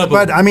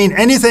 But I mean,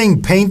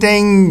 anything,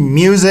 painting,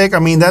 music. I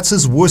mean, that's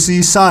his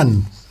wussy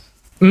son.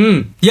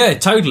 Yeah,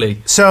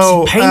 totally.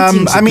 So,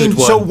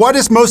 so what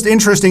is most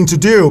interesting to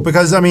do?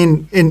 Because, I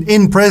mean,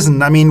 in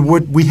prison, I mean,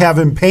 would we have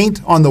him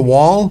paint on the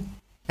wall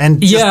and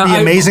just be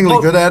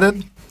amazingly good at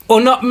it? Or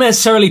not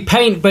necessarily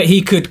paint, but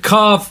he could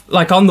carve,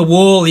 like on the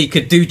wall, he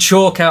could do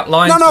chalk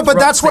outlines. No, but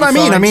that's what I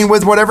mean. I mean,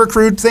 with whatever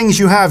crude things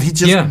you have, he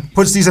just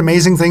puts these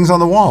amazing things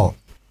on the wall.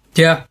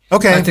 Yeah.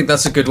 Okay. I think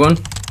that's a good one.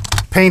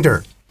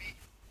 Painter.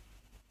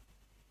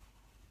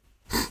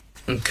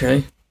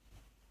 Okay.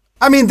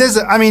 I mean,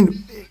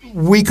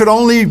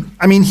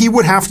 he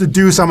would have to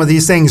do some of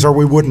these things or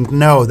we wouldn't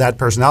know that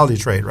personality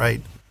trait,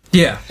 right?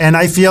 Yeah. And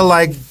I feel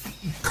like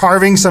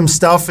carving some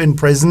stuff in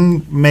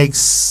prison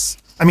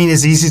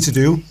is easy to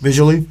do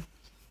visually.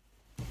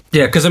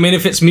 Yeah, because I mean,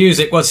 if it's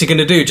music, what's he going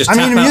to do? Just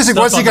music,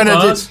 what's he going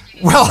to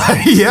do? Well,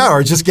 yeah,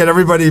 or just get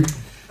everybody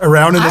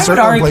around in a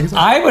certain place.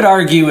 I would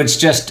argue it's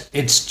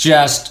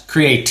just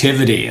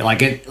creativity.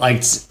 Like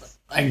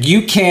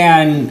you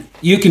can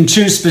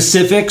choose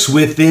specifics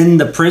within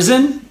the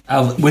prison,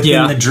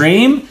 within the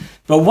dream,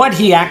 but what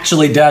he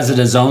actually does in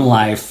his own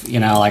life,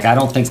 I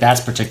don't think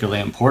that's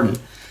particularly important.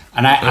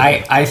 And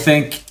I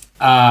think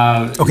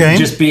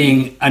just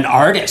being an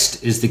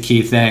artist is the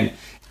key thing.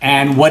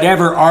 And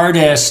whatever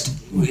artist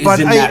is in that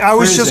prison. But I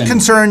was just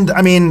concerned,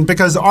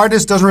 because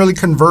artist doesn't really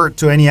convert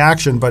to any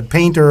action, but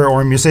painter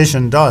or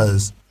musician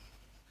does.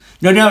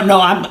 No.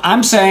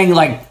 I'm saying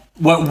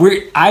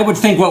I would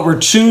think what we're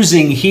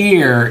choosing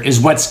here is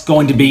what's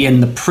going to be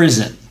in the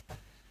prison.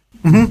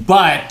 Mm-hmm.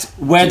 But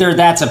whether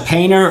that's a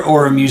painter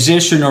or a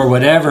musician or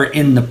whatever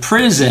in the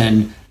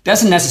prison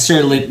doesn't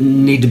necessarily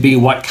need to be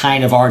what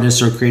kind of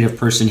artist or creative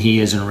person he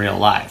is in real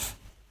life.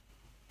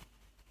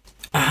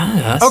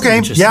 Okay,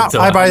 yeah,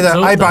 I buy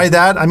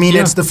that. I mean,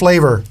 it's the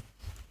flavor.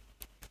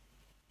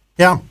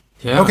 Yeah.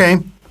 Okay.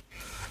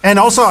 And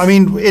also,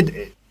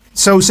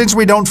 so since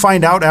we don't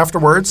find out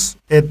afterwards,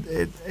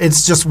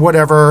 it's just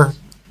whatever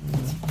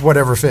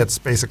fits,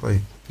 basically.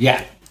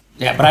 Yeah.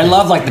 But I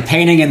love the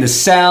painting in the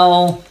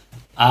cell.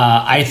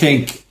 I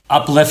think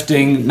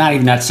uplifting, not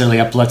even necessarily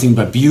uplifting,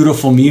 but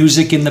beautiful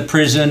music in the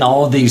prison.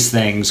 All of these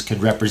things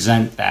could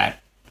represent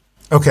that.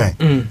 Okay,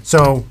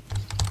 so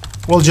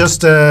we'll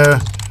just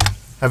have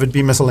it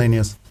be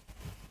miscellaneous.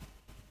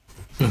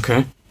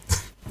 Okay.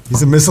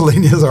 He's a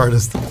miscellaneous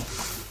artist.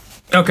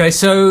 Okay,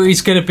 so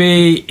he's going to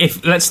be,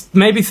 if let's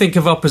maybe think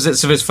of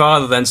opposites of his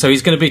father then. So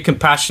he's going to be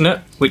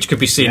compassionate, which could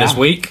be seen as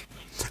weak.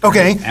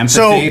 Okay, Empathy,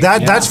 so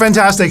that's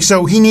fantastic.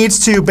 So he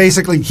needs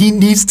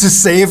to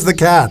save the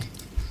cat.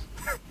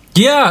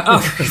 Yeah,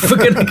 oh, we're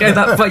going to go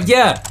that, but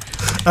yeah.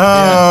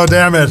 Oh,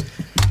 damn it.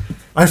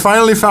 I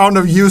finally found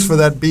a use for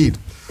that beat.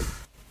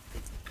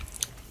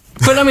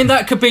 But I mean,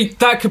 it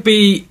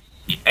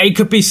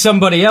could be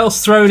somebody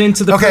else thrown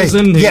into the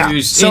prison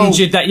who's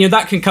injured.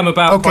 That can come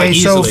about quite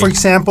easily. So for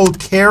example,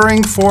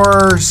 caring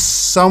for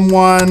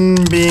someone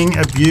being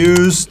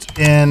abused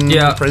in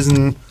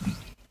prison.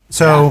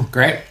 So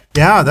great.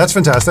 Yeah, that's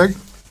fantastic.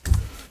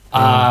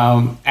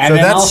 And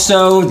then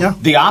also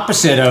the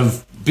opposite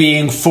of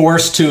being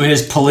forced to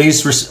his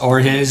police or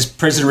his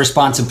prison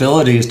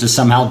responsibilities to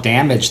somehow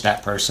damage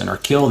that person or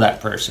kill that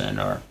person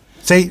or.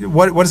 Say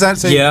what does that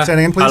say? Yeah, say it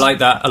again, please. I like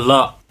that a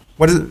lot.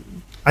 What is it?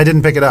 I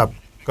didn't pick it up.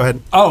 Go ahead.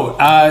 Oh,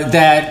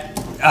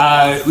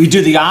 that we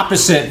do the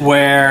opposite,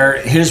 where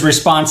his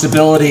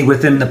responsibility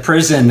within the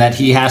prison that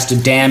he has to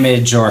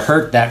damage or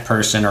hurt that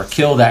person or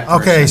kill that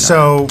person. Okay,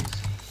 so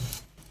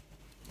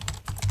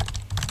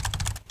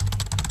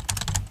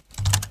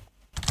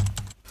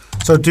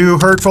do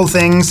hurtful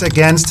things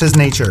against his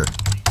nature.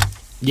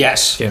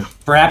 Yes. Yeah.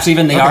 Perhaps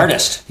even the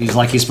artist. He's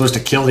supposed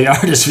to kill the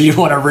artist if you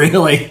want to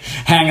really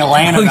hang a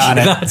lantern on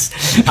it.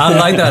 I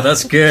like that.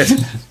 That's good.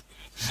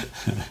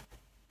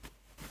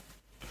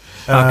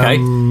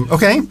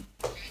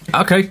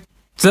 Okay.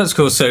 So that's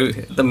cool. So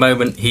at the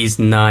moment he's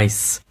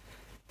nice.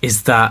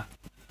 Is that?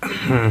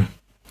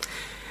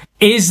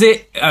 Is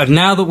it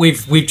now that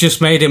we've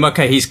just made him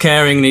he's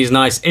caring and he's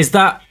nice? Is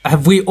that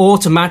have we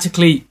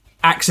automatically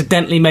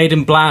accidentally made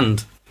him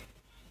bland?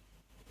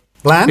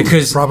 Bland?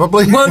 Because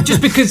probably. Well,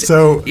 just because.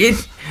 No,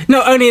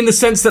 only in the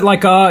sense that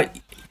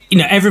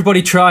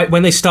everybody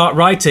when they start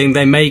writing,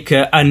 they make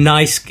a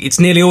nice. It's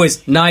nearly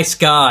always nice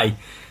guy,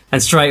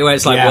 and straight away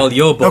it's well,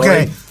 you're boring.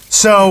 Okay,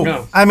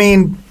 so I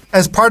mean,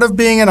 as part of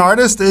being an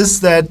artist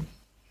is that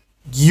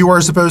you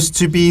are supposed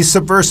to be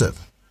subversive.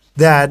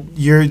 That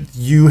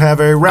you have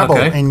a rebel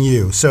in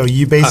you, so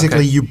you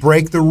basically you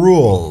break the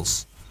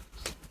rules.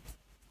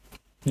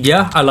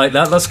 Yeah, I like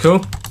that. That's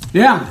cool.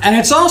 Yeah, and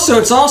it's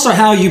also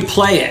how you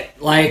play it.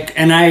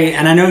 And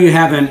I know you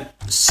haven't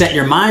set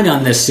your mind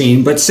on this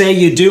scene, but say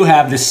you do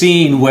have the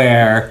scene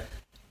where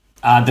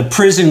the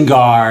prison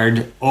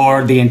guard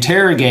or the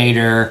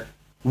interrogator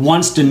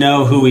wants to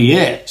know who he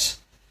is.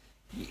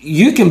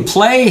 You can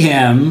play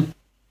him,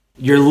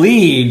 your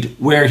lead,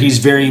 where he's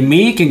very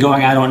meek and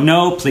going, I don't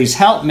know, please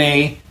help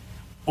me.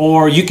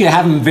 Or you can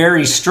have him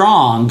very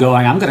strong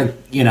going, I'm going to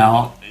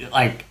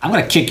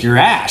kick your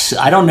ass.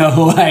 I don't know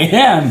who I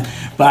am,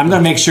 but I'm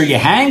going to make sure you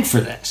hang for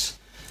this.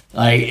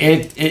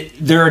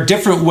 There are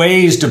different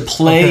ways to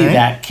play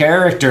that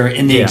character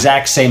in the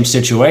exact same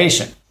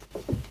situation.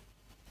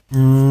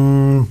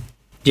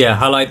 Yeah,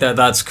 I like that.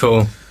 That's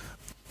cool.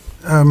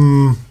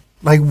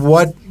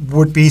 What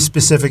would be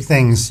specific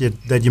things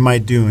that you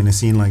might do in a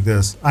scene like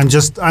this?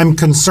 I'm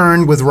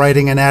concerned with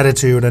writing an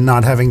attitude and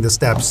not having the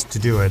steps to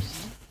do it.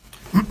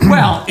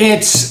 Well,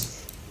 and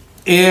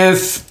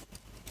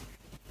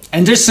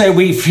just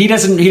say he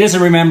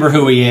doesn't remember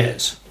who he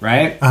is,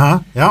 right?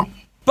 Yeah.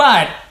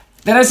 But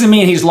that doesn't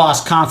mean he's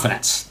lost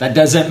confidence. That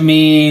doesn't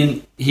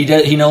mean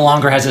he no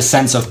longer has a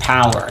sense of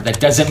power. That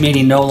doesn't mean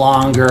he no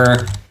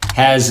longer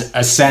has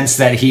a sense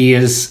that he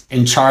is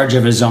in charge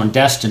of his own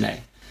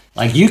destiny.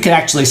 You could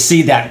actually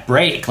see that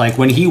break.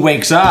 When he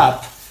wakes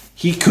up,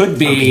 he could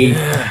be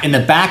in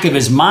the back of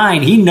his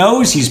mind. He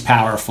knows he's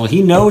powerful.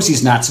 He knows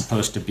he's not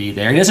supposed to be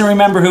there. He doesn't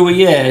remember who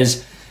he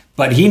is,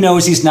 but he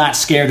knows he's not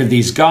scared of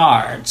these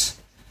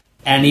guards.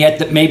 And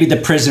yet maybe the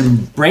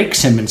prison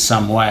breaks him in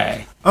some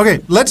way. Okay,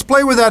 let's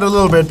play with that a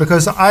little bit,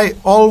 because I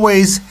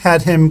always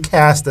had him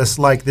cast as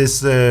this,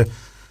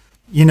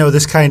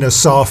 this kind of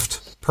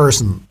soft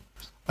person.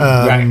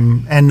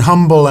 And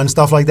humble and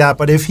stuff like that.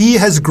 But if he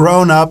has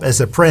grown up as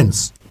a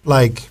prince,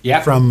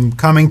 from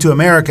coming to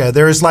America,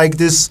 there is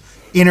this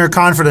inner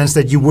confidence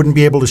that you wouldn't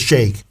be able to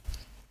shake.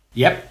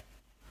 Yep.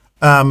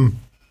 And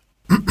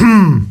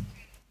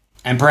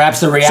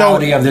perhaps the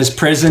reality of this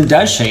prison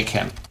does shake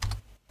him.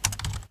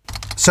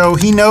 So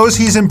he knows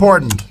he's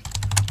important.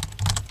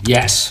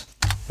 Yes.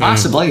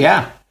 Possibly,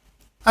 yeah.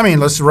 I mean,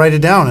 let's write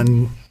it down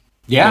and...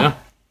 Yeah.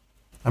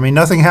 I mean,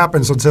 nothing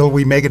happens until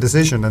we make a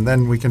decision, and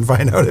then we can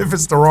find out if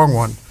it's the wrong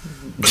one.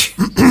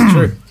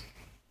 True.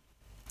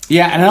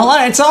 Yeah, and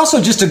it's also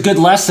just a good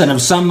lesson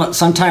of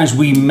sometimes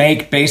we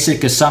make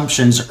basic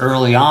assumptions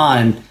early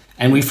on,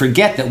 and we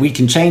forget that we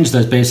can change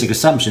those basic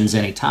assumptions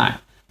anytime.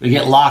 We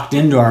get locked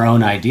into our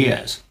own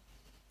ideas.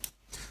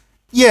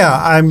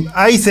 Yeah,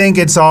 I think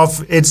it's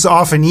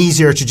often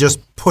easier to just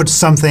put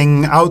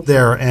something out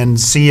there and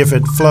see if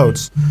it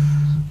floats.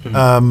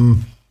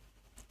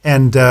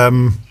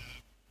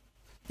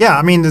 Yeah,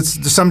 I mean,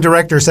 some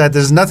director said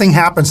nothing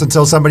happens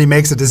until somebody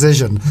makes a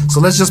decision. So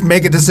let's just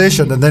make a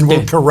decision and then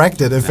we'll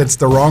correct it if it's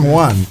the wrong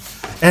one.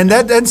 And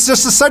that's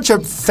just such a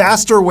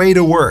faster way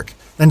to work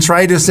than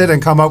try to sit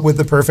and come up with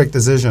the perfect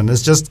decision.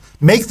 It's just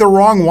make the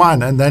wrong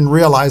one and then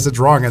realize it's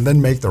wrong and then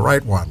make the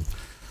right one.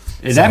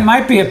 That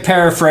might be a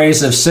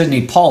paraphrase of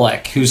Sidney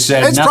Pollack, who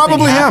said it's nothing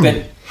probably happened.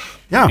 him.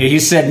 Yeah.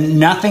 He said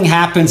nothing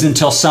happens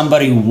until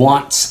somebody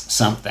wants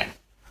something.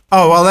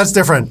 Oh, well, that's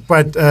different,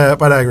 but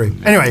I agree.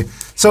 Anyway,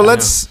 so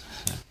let's...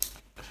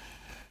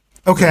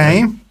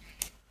 Okay.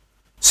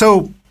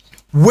 So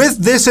with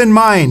this in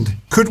mind,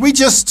 could we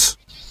just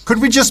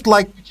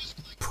like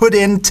put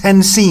in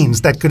 10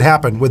 scenes that could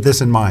happen with this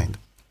in mind?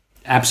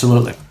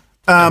 Absolutely.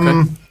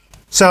 Okay.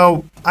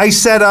 So I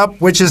set up,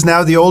 which is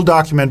now the old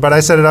document, but I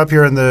set it up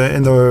here in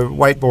the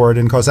whiteboard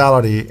in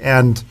Causality.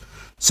 And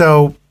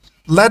so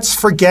let's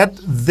forget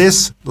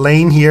this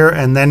lane here,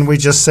 and then we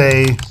just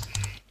say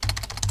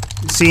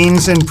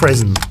scenes in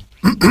prison.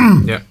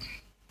 Yeah.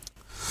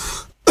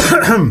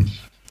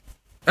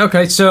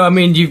 Okay, so I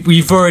mean,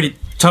 you've already,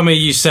 Tommy,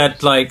 you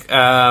said like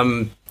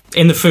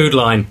in the food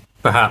line,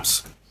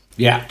 perhaps.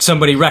 Yeah. Maybe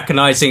somebody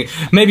recognizing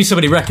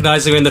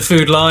him in the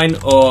food line,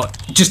 or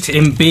just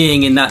him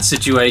being in that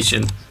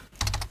situation.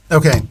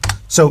 Okay.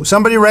 So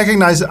somebody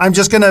recognizes. I'm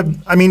just gonna.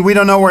 I mean, we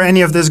don't know where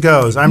any of this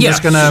goes. I'm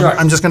just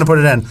gonna put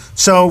it in.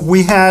 So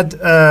we had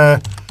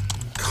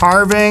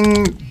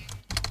carving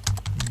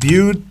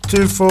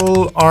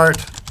beautiful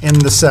art in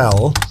the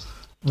cell.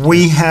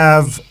 We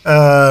have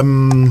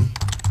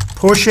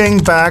pushing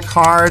back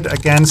hard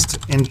against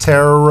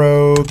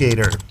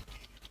interrogator.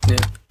 Yeah.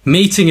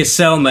 Meeting his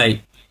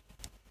cellmate.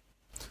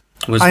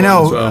 I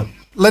know.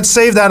 Let's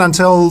save that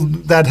until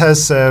that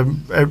has. I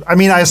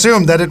mean, I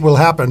assume that it will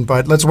happen,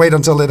 but let's wait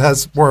until it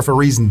has more of a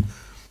reason.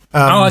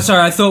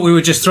 Sorry. I thought we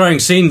were just throwing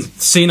scene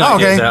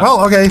ideas out.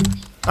 Well, okay.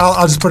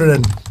 I'll just put it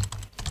in.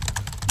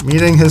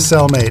 Meeting his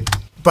cellmate.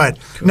 But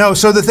no.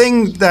 So the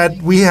thing that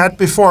we had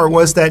before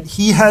was that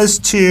he has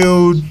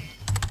to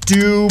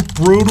do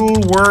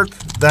brutal work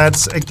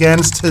that's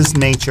against his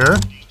nature.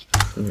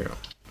 Yeah.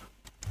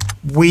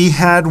 We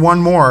had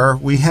one more.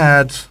 We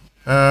had.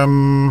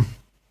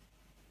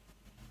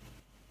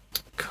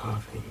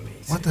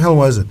 What the hell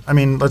was it? I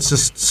mean, let's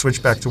just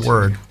switch back to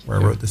Word, where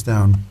I wrote this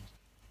down.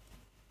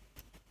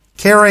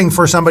 Caring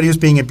for somebody who's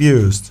being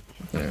abused.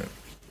 Yeah.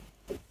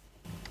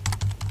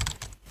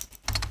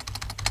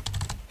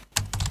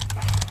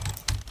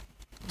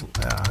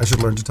 I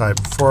should learn to type.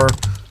 For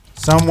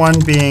someone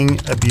being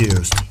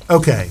abused.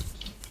 Okay.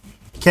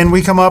 Can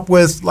we come up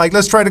with, like,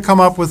 let's try to come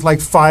up with,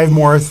 like, 5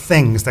 more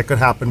things that could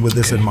happen with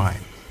this in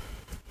mind.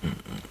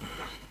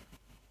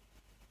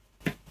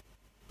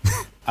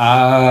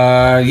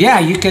 Yeah,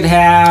 you could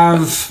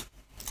have...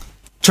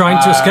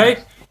 Trying to escape?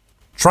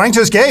 Trying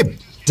to escape.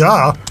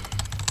 Duh.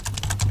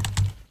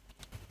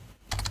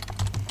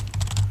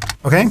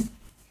 Okay.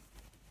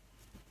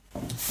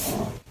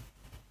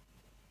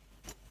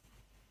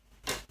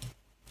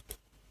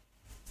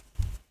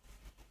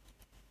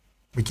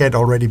 We can't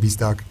already be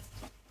stuck.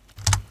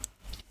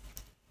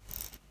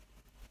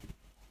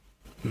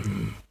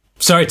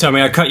 Sorry,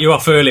 Tommy, I cut you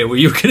off earlier. Were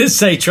you going to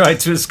say try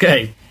to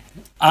escape?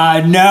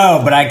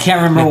 No, but I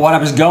can't remember what I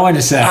was going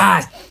to say.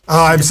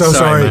 Oh, I'm so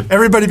sorry. Man.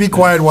 Everybody be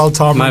quiet while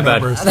Tom My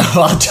remembers. bad.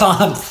 Well,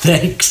 Tom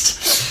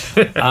thinks.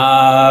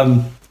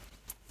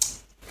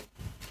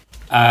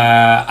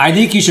 I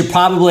think you should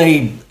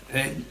probably,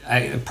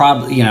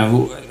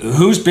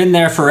 who's been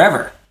there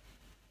forever?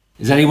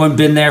 Has anyone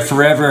been there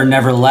forever and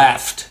never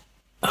left?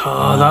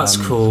 Oh, that's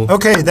cool.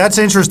 Okay, that's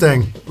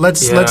interesting.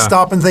 Let's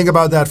stop and think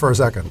about that for a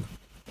second.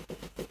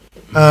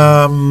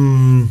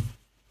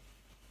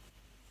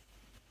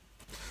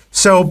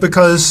 So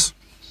because,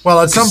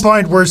 well, at some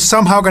point we're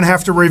somehow going to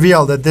have to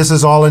reveal that this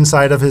is all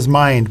inside of his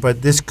mind,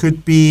 but this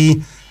could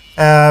be,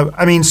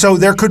 so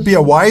there could be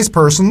a wise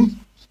person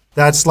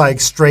that's like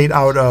straight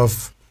out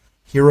of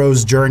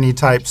hero's journey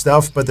type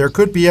stuff, but there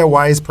could be a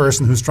wise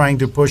person who's trying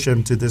to push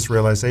him to this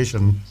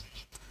realization.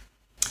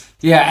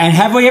 Yeah, and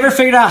have we ever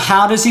figured out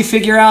how does he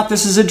figure out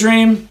this is a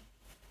dream?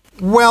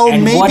 Well,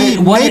 And maybe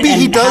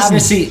he how does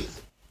doesn't. he?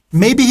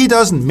 Maybe he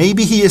doesn't.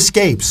 Maybe he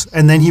escapes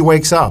and then he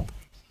wakes up.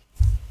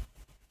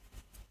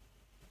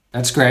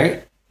 That's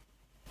great.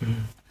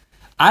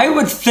 I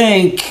would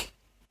think,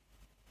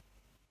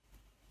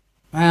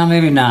 well,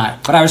 maybe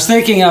not. But I was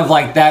thinking of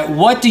like that,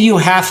 what do you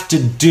have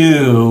to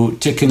do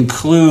to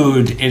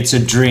conclude it's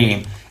a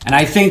dream? And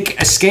I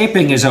think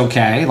escaping is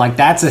okay. Like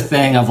that's a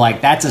thing of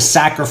like, that's a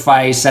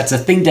sacrifice. That's a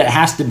thing that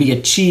has to be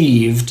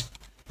achieved.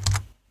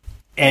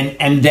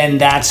 And then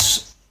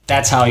that's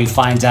how he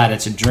finds out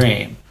it's a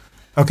dream.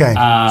 Okay.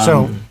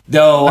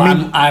 Though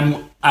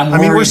I'm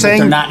worried we're saying,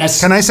 that they're not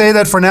necessarily. can I say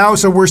that for now?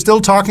 So we're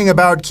still talking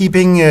about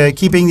keeping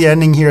the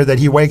ending here that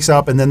he wakes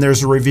up and then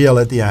there's a reveal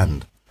at the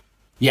end.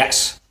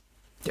 Yes.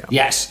 Yeah.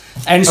 Yes.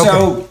 And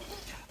so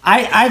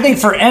I think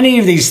for any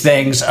of these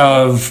things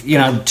of,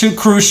 2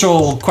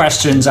 crucial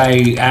questions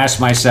I ask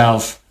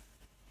myself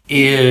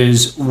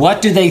is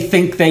what do they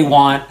think they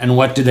want and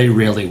what do they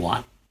really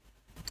want?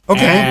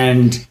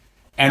 Okay.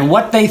 And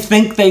what they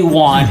think they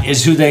want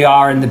is who they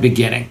are in the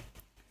beginning.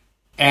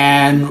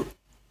 And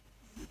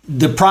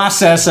the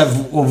process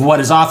of what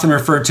is often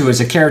referred to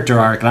as a character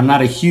arc, and I'm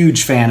not a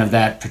huge fan of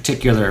that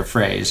particular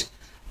phrase,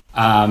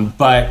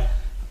 but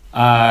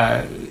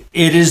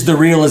it is the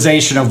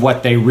realization of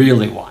what they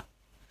really want.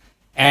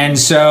 And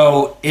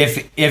so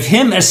if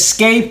him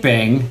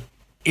escaping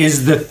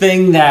is the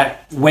thing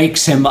that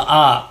wakes him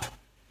up,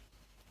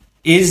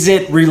 is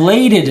it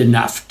related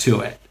enough to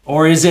it?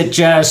 Or is it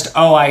just,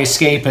 oh, I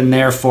escape and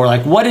therefore,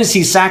 like, what does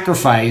he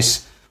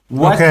sacrifice?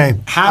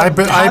 How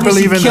does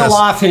he kill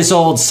off his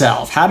old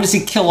self? How does he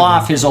kill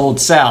off his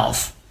old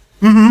self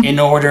in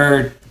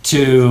order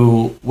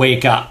to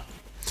wake up?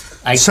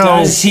 Like,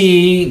 does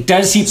he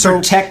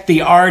protect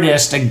the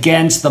artist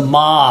against the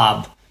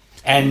mob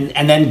and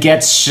then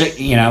gets,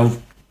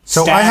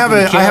 So I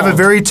have a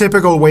very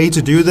typical way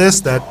to do this,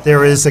 that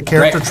there is a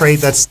character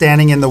trait that's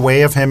standing in the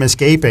way of him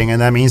escaping,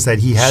 and that means that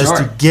he has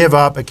to give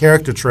up a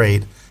character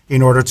trait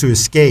in order to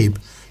escape.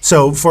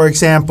 So, for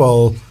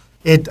example,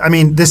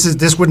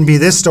 this wouldn't be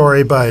this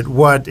story, but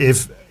what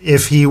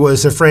if he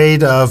was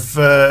afraid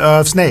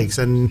of snakes,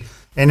 and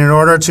in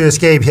order to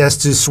escape, he has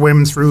to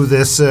swim through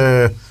this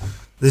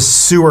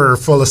sewer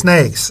full of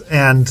snakes.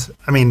 And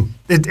I mean,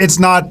 it's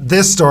not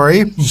this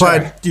story,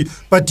 but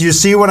do you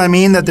see what I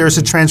mean? That there's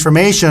a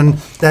transformation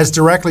that's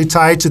directly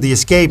tied to the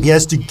escape. He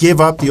has to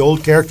give up the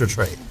old character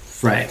trait.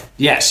 Right.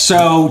 Yes.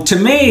 So to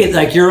me,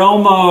 like, you're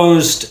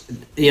almost,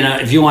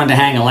 if you wanted to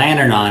hang a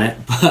lantern on it,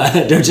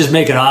 but don't just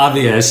make it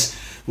obvious,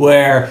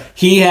 where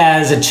he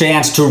has a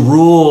chance to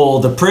rule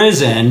the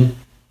prison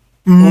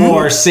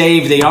or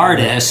save the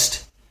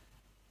artist,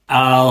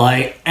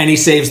 and he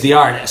saves the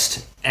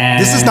artist.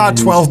 And this is not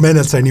 12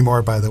 minutes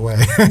anymore, by the way.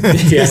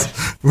 Yeah.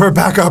 We're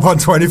back up on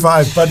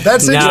 25, but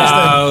that's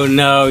interesting.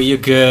 No, you're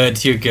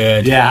good. You're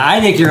good. Yeah,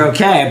 I think you're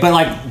okay.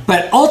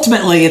 But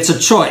ultimately, it's a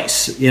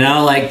choice,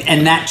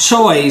 and that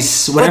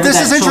choice, whatever that choice is. But this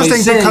is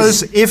interesting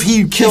because if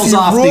he kills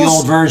off the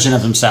old version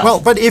of himself. Well,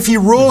 but if he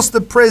rules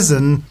the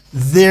prison,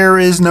 there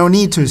is no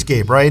need to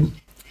escape, right?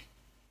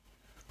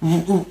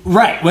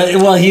 Right.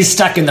 Well, he's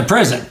stuck in the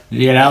prison,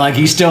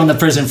 he's still in the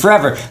prison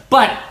forever.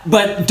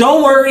 But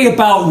don't worry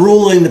about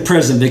ruling the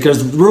prison,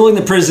 because ruling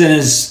the prison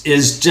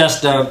is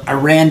just a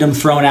random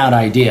thrown out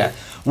idea.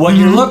 What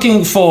you're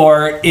looking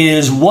for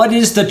is, what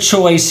is the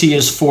choice he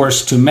is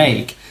forced to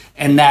make?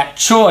 And that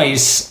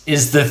choice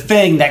is the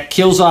thing that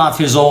kills off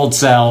his old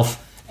self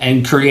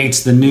and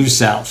creates the new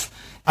self.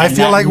 I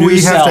feel like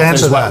we have to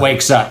answer that. What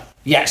wakes up.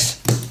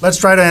 Yes. Let's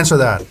try to answer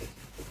that.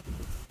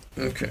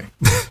 Okay. ...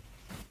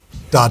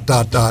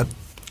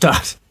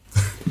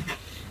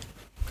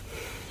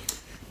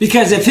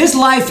 Because if his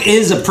life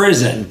is a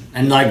prison,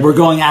 and like we're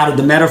going out of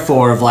the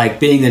metaphor of like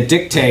being a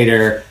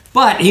dictator,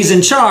 but he's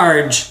in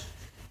charge,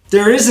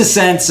 there is a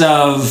sense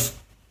of,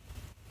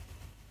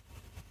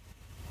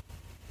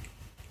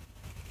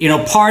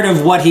 part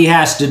of what he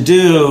has to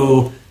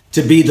do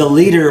to be the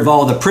leader of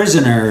all the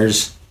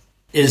prisoners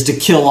is to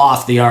kill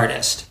off the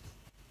artist,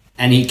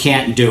 and he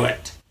can't do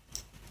it.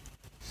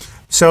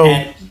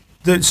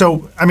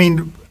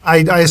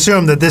 I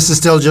assume that this is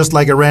still just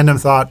like a random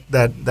thought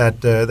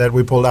that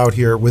we pulled out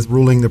here with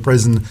ruling the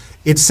prison.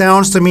 It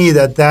sounds to me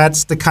that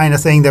that's the kind of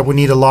thing that would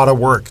need a lot of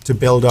work to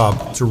build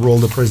up to rule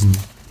the prison.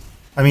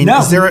 I mean,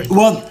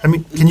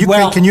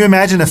 can you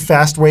imagine a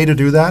fast way to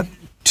do that?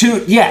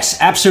 Yes,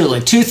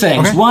 absolutely. Two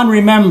things. Okay. One,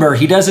 remember,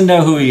 he doesn't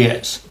know who he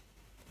is.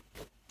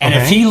 And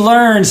if he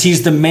learns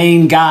he's the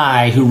main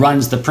guy who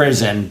runs the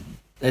prison,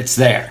 it's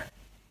there,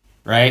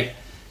 right?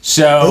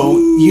 So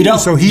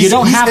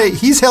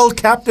he's held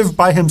captive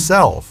by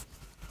himself.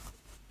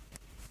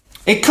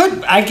 It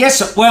could, I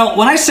guess. Well,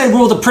 when I say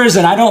rule the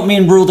prison, I don't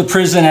mean rule the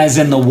prison as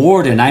in the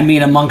warden. I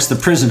mean amongst the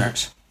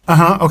prisoners.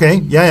 Okay.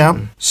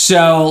 Yeah.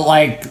 So,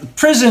 like,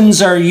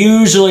 prisons are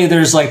usually,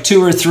 there's like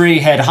 2 or 3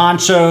 head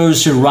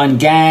honchos who run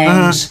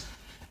gangs.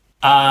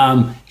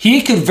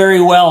 He could very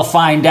well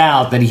find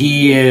out that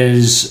he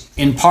is,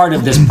 in part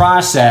of this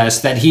process,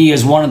 that he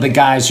is one of the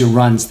guys who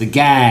runs the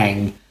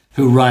gang,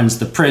 who runs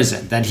the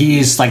prison, that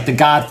he's like the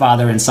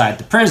godfather inside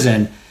the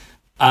prison.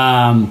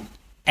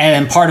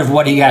 And part of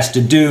what he has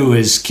to do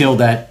is kill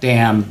that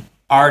damn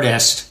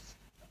artist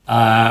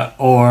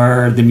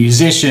or the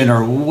musician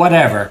or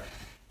whatever.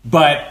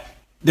 But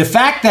the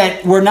fact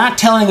that we're not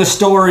telling a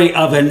story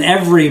of an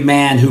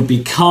everyman who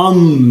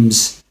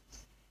becomes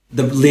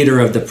the leader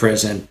of the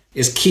prison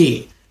is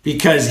key,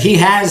 because he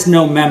has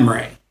no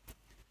memory.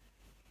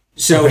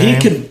 So he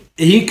could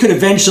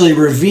eventually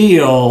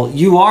reveal,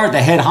 you are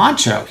the head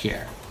honcho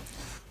here.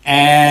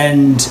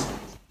 And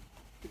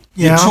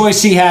the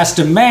choice he has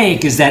to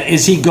make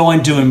is he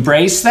going to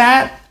embrace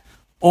that?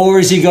 Or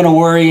is he going to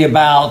worry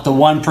about the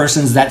one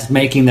person that's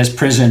making this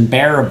prison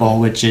bearable,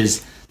 which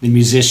is the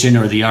musician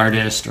or the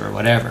artist or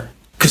whatever?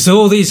 Because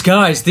all these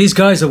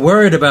guys are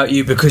worried about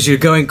you because you're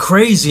going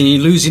crazy and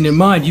you're losing your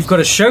mind. You've got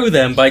to show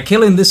them by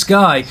killing this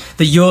guy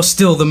that you're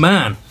still the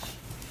man.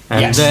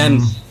 And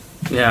then,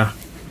 yeah.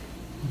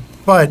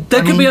 But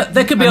there could be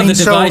other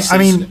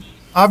devices.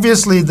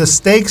 obviously the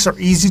stakes are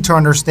easy to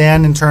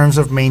understand in terms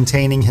of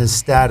maintaining his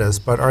status,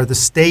 but are the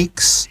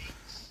stakes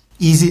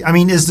easy? I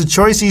mean, is the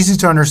choice easy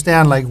to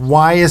understand? Like,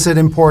 why is it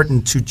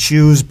important to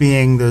choose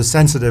being the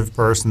sensitive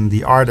person,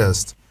 the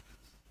artist?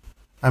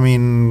 I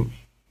mean,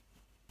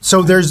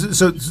 I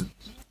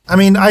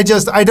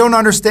don't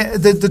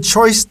understand. The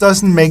choice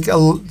doesn't make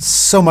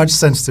so much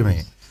sense to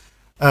me.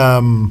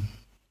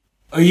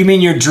 Oh, you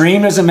mean your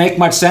dream doesn't make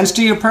much sense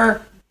to you,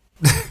 Per?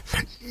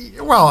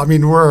 Well, I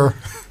mean,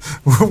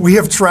 we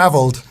have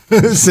traveled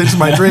since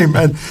my dream,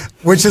 and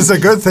which is a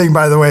good thing,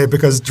 by the way,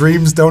 because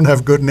dreams don't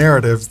have good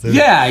narratives.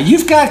 Yeah,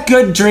 you've got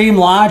good dream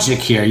logic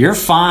here. You're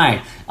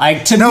fine.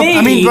 Like, to me,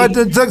 I mean, but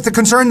the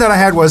concern that I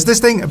had was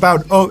this thing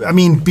about,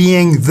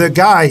 being the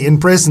guy in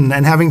prison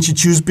and having to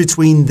choose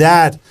between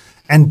that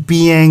and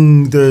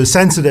being the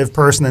sensitive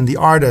person and the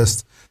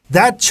artist.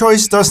 That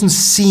choice doesn't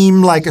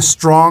seem like a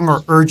strong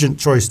or urgent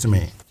choice to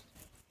me.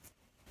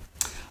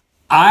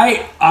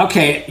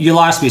 Okay, you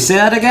lost me. Say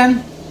that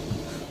again?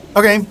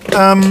 Okay,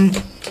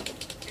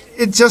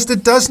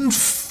 it doesn't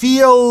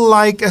feel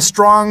like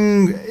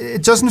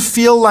it doesn't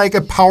feel like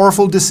a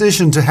powerful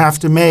decision to have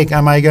to make.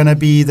 Am I going to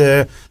be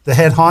the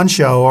head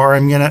honcho, or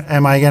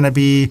am I going to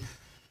be,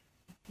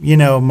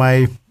 am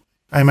I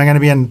going to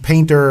be a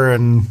painter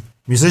and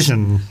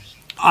musician?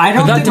 I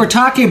don't think we're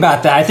talking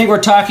about that. I think we're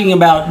talking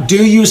about,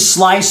 do you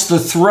slice the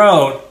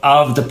throat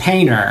of the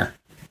painter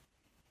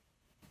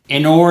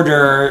in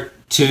order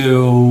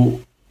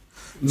to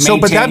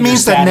maintain but that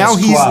means that now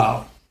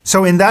quo?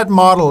 So in that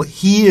model,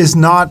 he is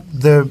not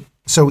the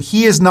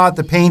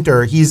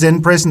painter. He's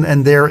in prison,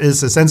 and there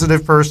is a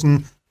sensitive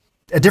person,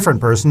 a different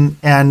person,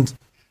 and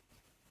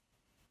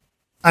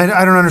I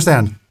don't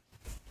understand.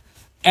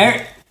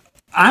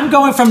 I'm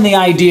going from the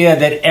idea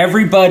that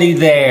everybody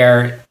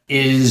there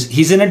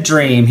he's in a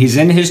dream. He's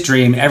in his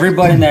dream.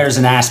 Everybody in there is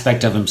an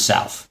aspect of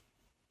himself.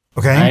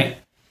 Okay. Right?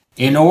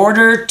 In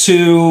order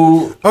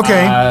to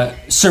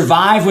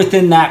survive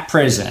within that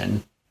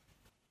prison,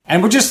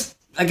 and we're just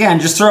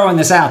throwing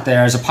this out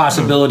there as a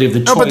possibility of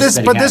the choice.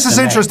 But this is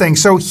interesting.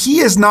 So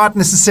he is not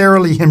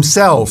necessarily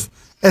himself.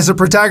 As a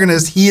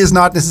protagonist, he is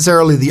not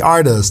necessarily the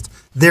artist.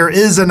 There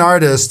is an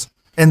artist,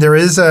 and there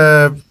is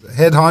a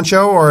head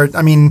honcho, or,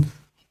 I mean...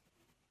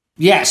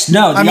 Yes,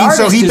 no, the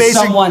artist is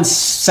someone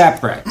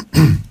separate.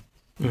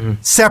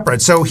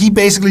 Separate. So he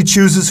basically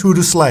chooses who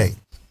to slay.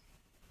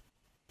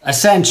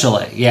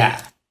 Essentially, yeah.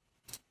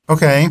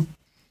 Okay.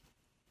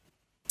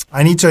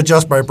 I need to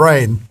adjust my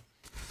brain.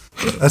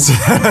 That's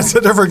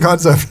a different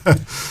concept.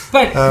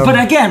 But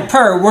again,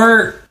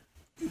 we're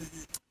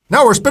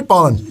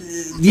spitballing.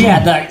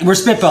 Yeah, we're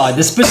spitballing.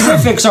 The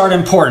specifics aren't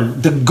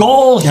important. The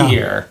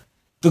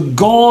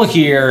goal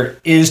here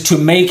is to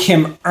make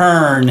him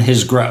earn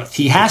his growth.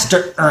 He has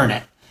to earn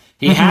it.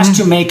 He has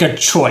to make a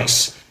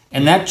choice,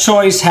 and that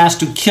choice has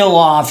to kill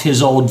off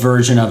his old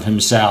version of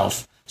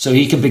himself so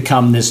he can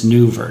become this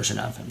new version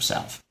of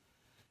himself.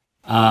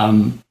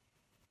 And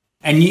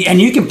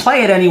you can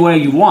play it any way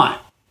you want.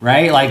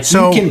 Right? Like,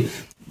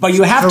 but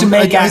you have to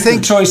make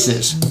active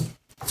choices.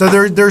 So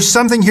there's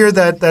something here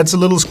that's a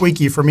little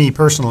squeaky for me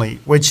personally,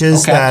 which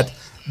is that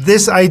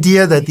this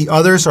idea that the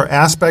others are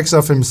aspects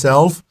of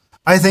himself,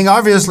 I think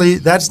obviously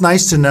that's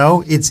nice to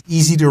know. It's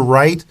easy to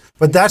write,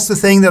 but that's the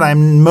thing that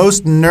I'm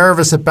most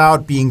nervous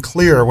about being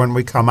clear when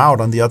we come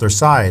out on the other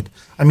side.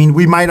 I mean,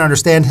 we might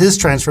understand his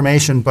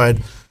transformation, but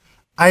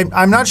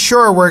I'm not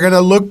sure we're going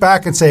to look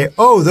back and say,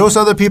 oh, those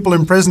other people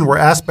in prison were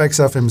aspects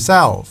of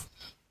himself.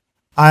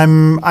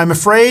 I'm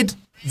afraid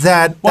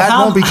that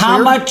won't be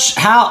clear.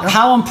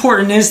 How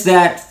important is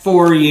that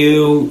for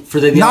you, for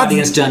the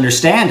audience to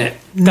understand it?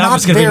 That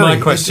was going to be my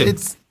question.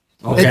 It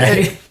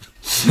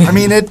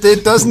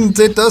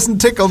doesn't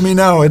tickle me.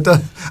 No, it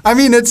does. I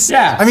mean,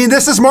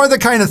 this is more the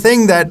kind of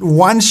thing that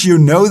once you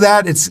know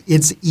that,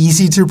 it's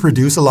easy to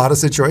produce a lot of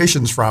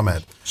situations from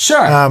it.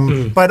 Sure.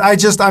 But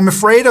I'm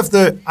afraid of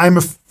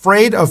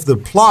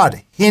the plot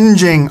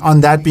hinging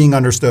on that being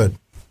understood.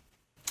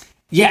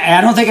 Yeah,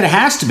 I don't think it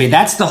has to be.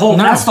 That's the whole.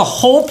 No. That's the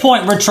whole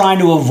point we're trying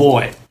to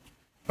avoid.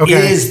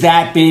 Is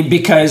that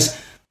because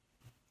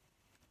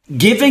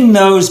giving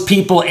those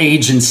people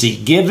agency,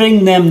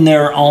 giving them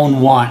their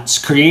own wants,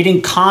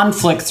 creating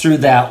conflict through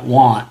that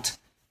want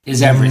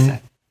is everything,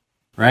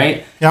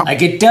 right? Yep.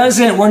 Like, it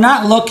doesn't. We're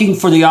not looking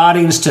for the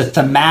audience to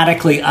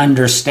thematically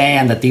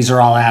understand that these are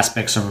all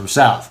aspects of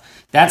himself.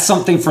 That's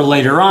something for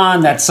later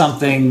on. That's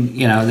something,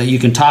 that you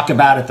can talk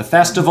about at the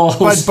festivals.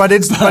 But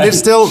it's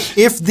still,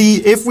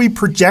 if we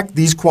project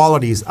these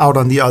qualities out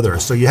on the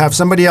others, so you have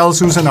somebody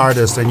else who's an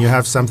artist, and you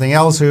have somebing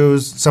else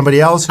who's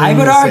somebody else who. I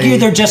would argue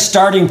they're just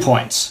starting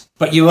points,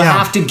 but you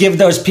have to give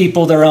those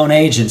people their own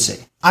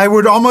agency. I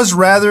would almost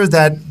rather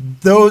that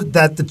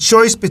the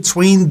choice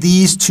between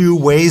these two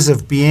ways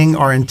of being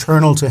are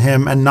internal to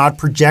him and not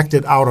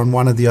projected out on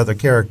one of the other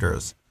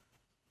characters.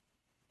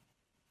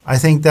 I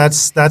think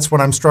that's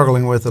what I'm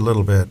struggling with a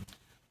little bit.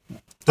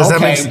 Does that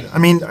make sense? I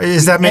mean,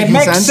 is that making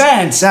sense? It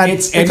makes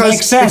sense. It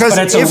makes sense, but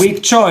it's a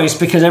weak choice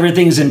because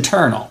everything's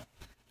internal.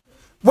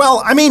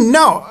 Well, I mean,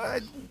 no.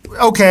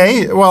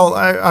 Okay, well,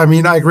 I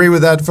mean, I agree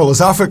with that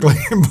philosophically,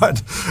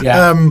 but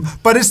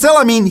it's still,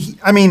 I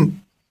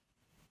mean,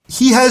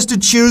 he has to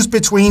choose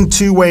between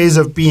two ways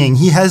of being.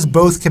 He has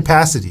both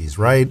capacities,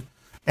 right?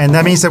 And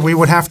that means that we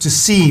would have to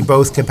see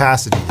both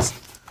capacities.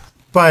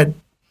 But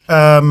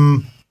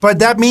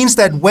that means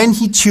that when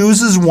he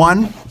chooses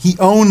one, he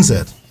owns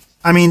it.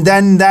 I mean,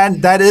 then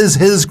that is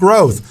his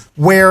growth.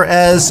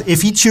 Whereas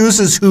if he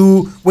chooses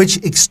which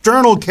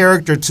external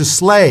character to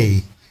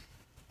slay,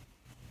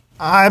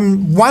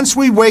 once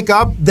we wake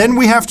up, then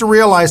we have to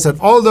realize that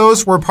all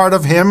those were part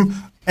of him,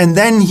 and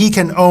then he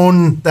can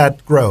own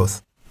that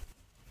growth.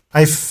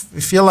 I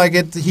feel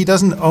like he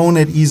doesn't own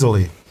it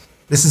easily.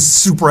 This is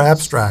super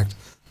abstract.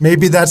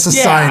 Maybe that's a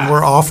sign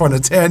we're off on a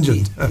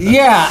tangent.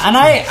 Yeah, and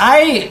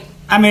I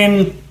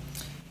mean,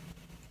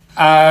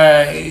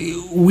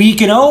 we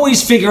can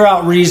always figure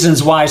out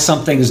reasons why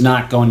something's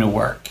not going to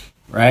work,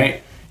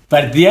 right?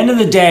 But at the end of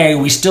the day,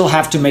 we still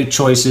have to make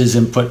choices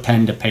and put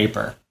pen to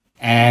paper.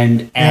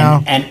 In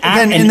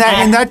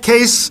that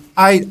case,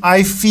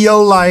 I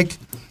feel like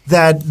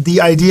that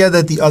the idea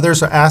that the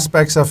others are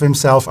aspects of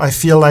himself, I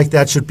feel like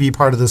that should be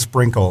part of the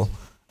sprinkle.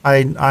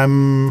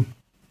 I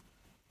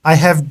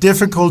have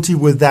difficulty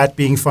with that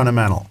being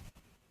fundamental.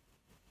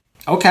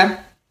 Okay.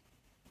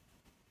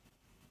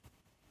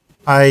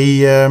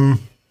 I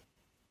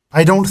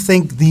don't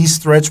think these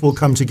threads will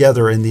come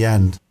together in the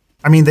end.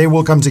 I mean, they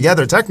will come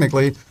together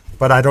technically,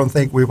 but I don't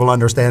think we will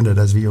understand it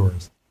as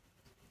viewers.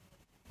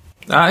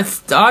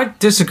 I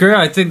disagree.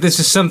 I think this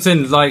is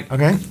something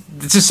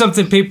this is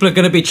something people are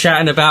going to be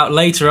chatting about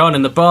later on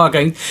in the bar.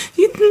 Going,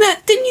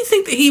 didn't you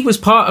think that he was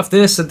part of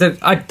this? And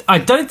that I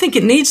don't think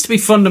it needs to be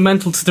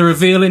fundamental to the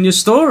reveal in your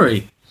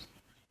story.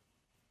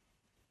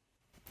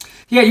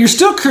 Yeah, you're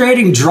still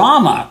creating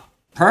drama.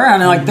 I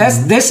mean, like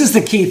this is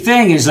the key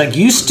thing. Is like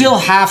you still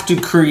have to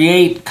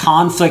create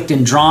conflict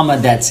and drama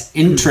that's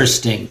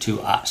interesting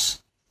to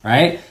us,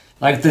 right?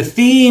 Like the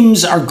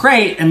themes are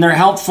great and they're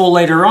helpful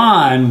later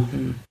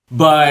on.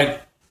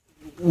 But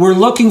we're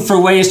looking for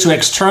ways to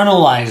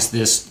externalize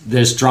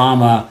this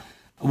drama.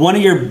 One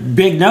of your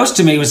big notes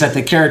to me was that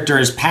the character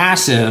is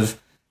passive,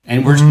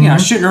 and we're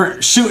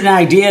shooting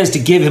ideas to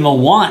give him a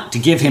want, to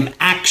give him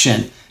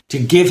action, to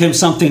give him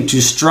something to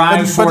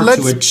strive for,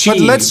 to achieve.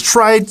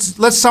 But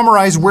let's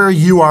summarize where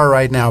you are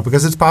right now,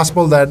 because it's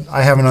possible that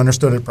I haven't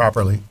understood it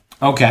properly.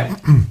 Okay.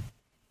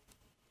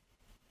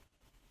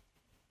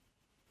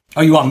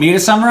 Oh, you want me to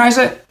summarize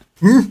it?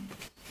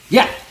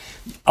 Yeah.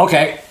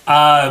 Okay.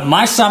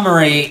 My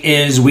summary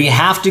is we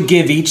have to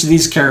give each of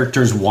these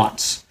characters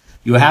wants.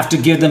 You have to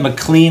give them a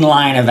clean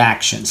line of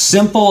action.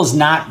 Simple is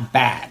not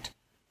bad.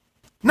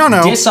 No.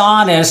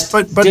 Dishonest.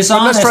 But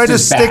let's try to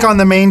stick on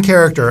the main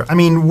character. I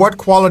mean, what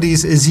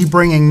qualities is he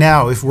bringing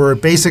now? If we're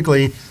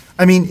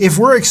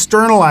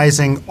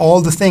externalizing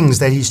all the things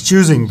that he's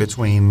choosing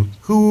between,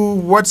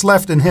 what's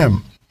left in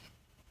him?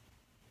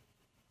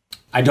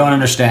 I don't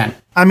understand.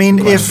 I mean,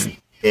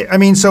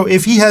 so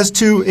if he has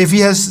two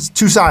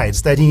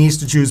sides that he needs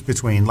to choose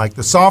between, like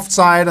the soft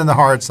side and the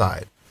hard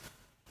side,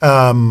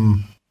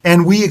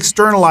 and we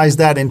externalize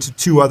that into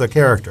two other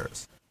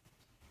characters.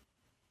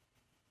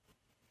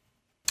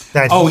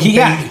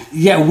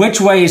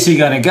 Which way is he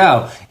going to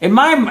go? In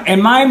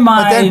my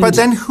mind, but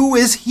then who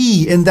is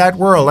he in that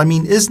world? I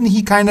mean, isn't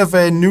he kind of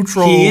a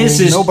neutral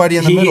nobody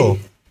in the middle?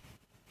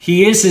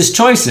 He is his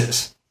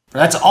choices.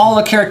 That's all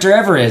a character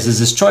ever is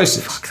his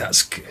choices. Fuck,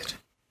 that's good.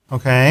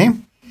 Okay.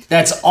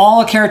 That's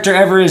all a character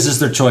ever is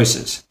their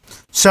choices.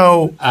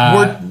 So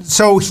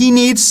we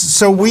need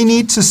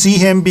to see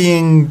him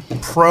being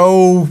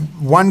pro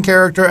one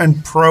character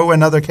and pro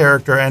another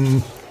character,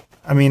 and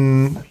I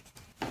mean,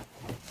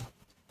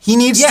 he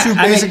needs to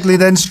basically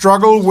then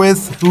struggle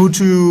with who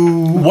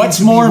to.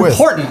 What's more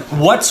important?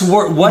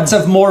 What's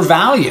of more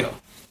value?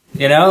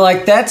 You know,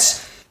 like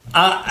that's.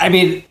 I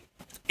mean,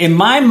 in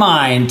my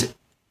mind.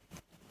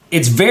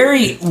 It's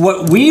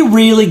what we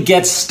really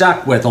get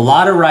stuck with. A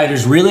lot of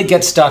writers really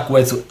get stuck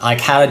with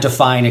like how to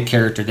define a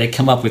character. They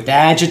come up with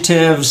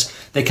adjectives.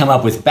 They come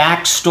up with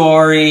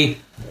backstory.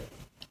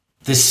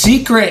 The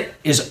secret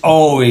is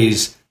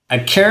always a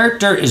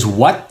character is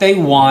what they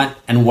want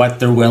and what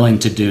they're willing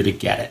to do to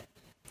get it.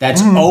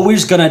 That's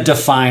always going to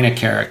define a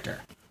character.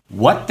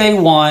 What they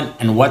want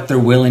and what they're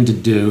willing to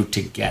do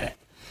to get it.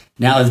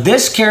 Now, if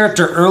this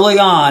character early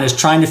on is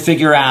trying to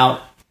figure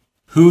out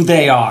who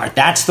they are.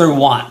 That's their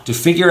want, to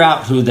figure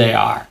out who they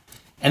are.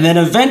 And then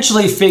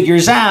eventually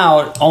figures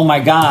out, oh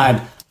my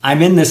God,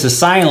 I'm in this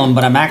asylum,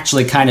 but I'm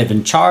actually kind of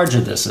in charge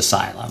of this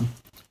asylum,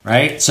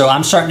 right? So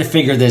I'm starting to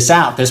figure this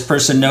out. This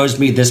person knows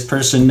me. This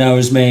person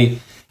knows me.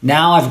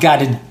 Now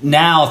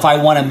if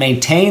I want to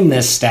maintain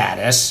this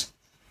status,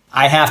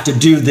 I have to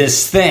do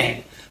this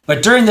thing.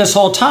 But during this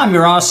whole time,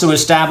 you're also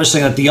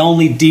establishing that the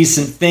only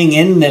decent thing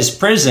in this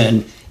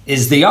prison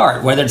is the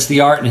art, whether it's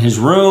the art in his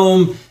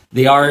room,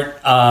 the art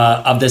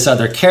of this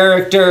other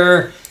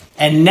character.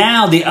 And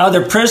now the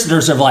other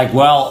prisoners are like,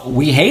 well,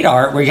 we hate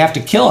art. We have to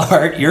kill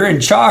art. You're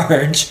in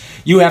charge.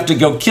 You have to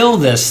go kill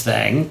this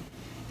thing.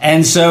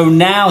 And so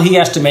now he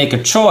has to make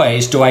a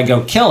choice. Do I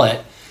go kill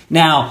it?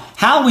 Now,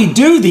 how we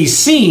do these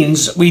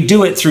scenes, we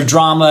do it through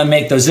drama and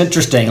make those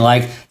interesting.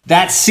 Like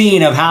that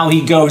scene of how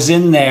he goes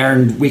in there,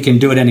 and we can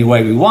do it any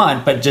way we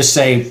want, but just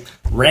say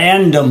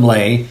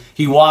randomly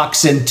he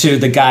walks into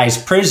the guy's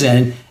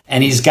prison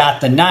and he's got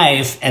the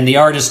knife and the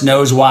artist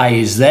knows why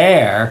he's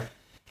there.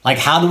 Like,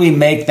 how do we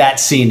make that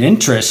scene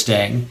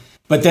interesting?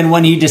 But then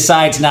when he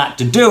decides not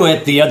to do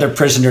it, the other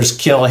prisoners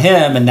kill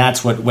him, and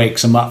that's what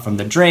wakes him up from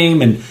the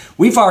dream. And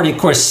we've already, of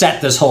course,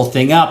 set this whole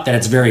thing up that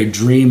it's very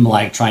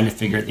dreamlike, trying to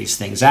figure these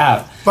things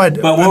out.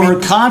 But what we're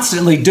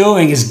constantly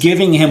doing is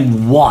giving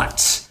him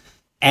wants.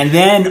 And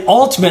then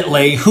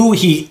ultimately who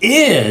he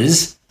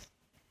is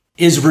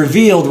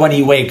revealed when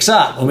he wakes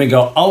up. When we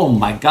go, oh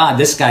my God,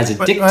 this guy's a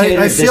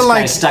dictator. This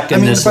guy's stuck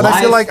in this life. But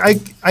I feel like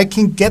I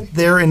can get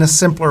there in a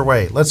simpler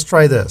way. Let's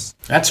try this.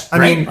 That's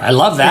great. I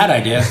love that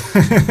idea.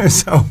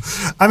 So,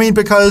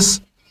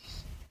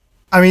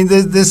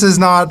 this is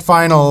not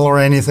final or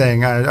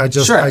anything. I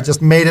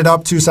just made it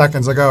up 2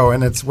 seconds ago,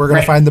 and we're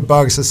going to find the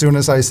bugs as soon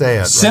as I say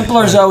it.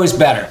 Simpler is always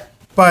better.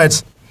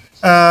 But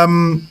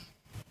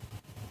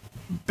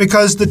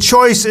because the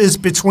choice is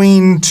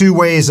between two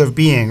ways of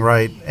being,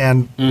 right?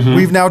 And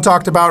we've now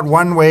talked about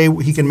one way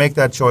he can make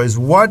that choice.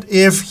 What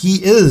if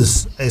he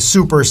is a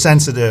super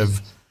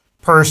sensitive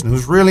person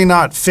who's really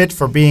not fit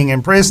for being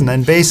in prison,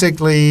 and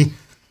basically,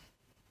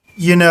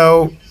 in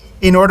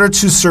order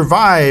to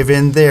survive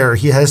in there,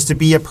 he has to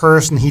be a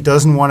person he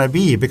doesn't want to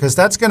be, because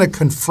that's going to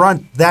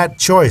confront that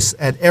choice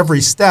at every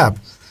step.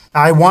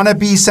 I want to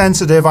be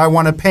sensitive, I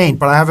want to paint,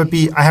 but I have to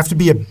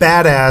be a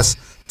badass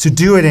to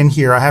do it in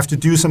here. I have to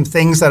do some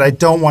things that I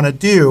don't want to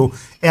do.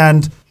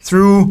 And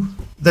through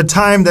the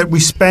time that we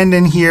spend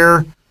in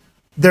here,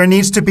 there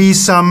needs to be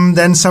some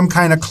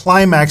kind of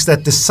climax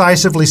that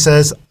decisively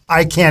says,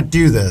 I can't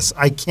do this.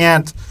 I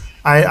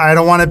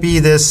don't want to be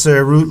this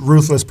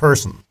ruthless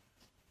person.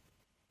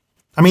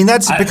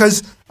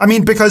 Because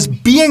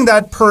being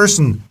that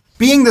person,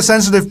 being the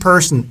sensitive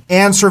person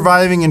and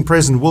surviving in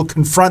prison will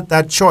confront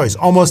that choice,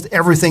 almost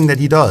everything that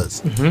he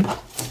does.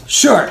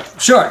 Sure.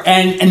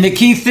 And the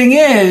key thing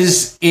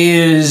is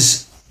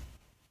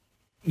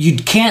you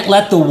can't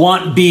let the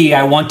want be,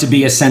 I want to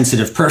be a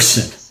sensitive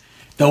person.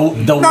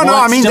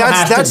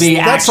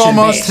 That's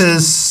almost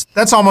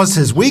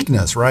his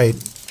weakness, right?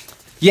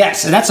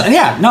 Yes,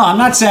 I'm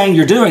not saying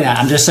you're doing that.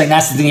 I'm just saying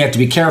that's the thing you have to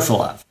be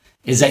careful of,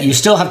 is that you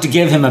still have to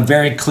give him a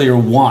very clear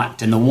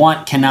want, and the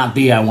want cannot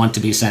be, I want to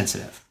be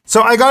sensitive.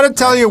 So I got to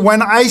tell you,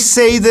 when I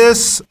say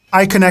this,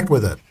 I connect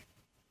with it.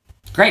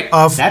 Great.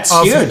 That's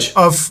huge.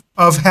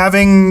 Of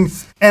having,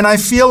 and I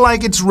feel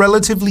like it's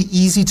relatively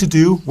easy to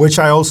do, which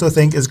I also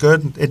think is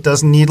good. It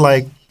doesn't need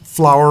like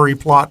flowery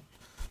plot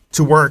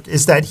to work.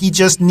 Is that he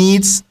just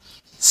needs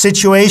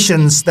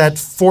situations that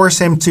force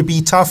him to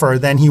be tougher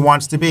than he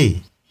wants to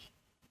be.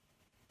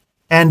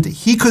 And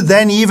he could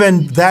then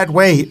even that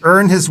way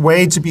earn his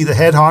way to be the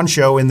head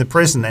honcho in the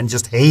prison and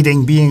just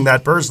hating being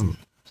that person.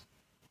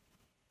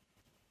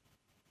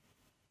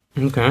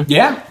 Okay.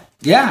 Yeah.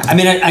 I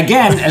mean,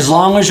 again, as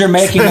long as you're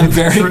making them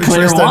very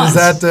clear Tristan, wants.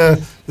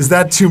 Is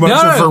that too much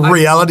of a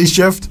reality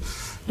shift?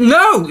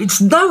 No,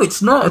 it's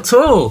not at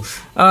all.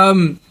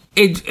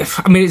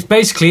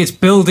 It's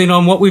building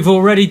on what we've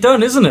already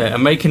done, isn't it?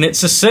 And making it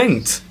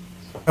succinct.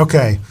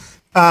 Okay.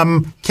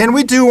 Can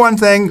we do one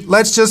thing?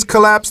 Let's just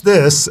collapse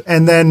this,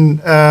 and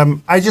then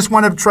I just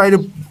want to try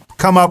to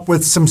come up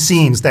with some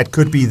scenes that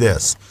could be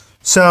this.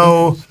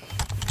 So,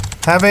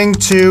 having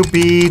to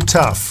be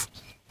tough.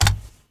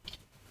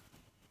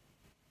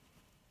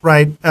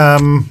 Right.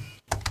 And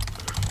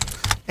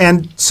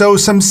so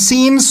some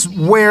scenes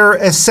where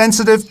a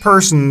sensitive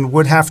person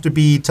would have to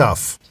be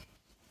tough.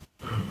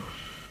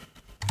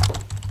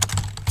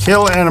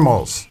 Kill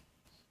animals.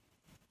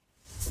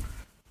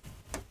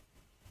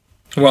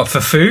 What,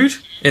 for food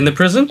in the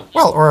prison?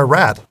 Well, or a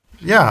rat.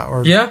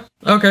 Yeah. Yeah.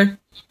 Okay.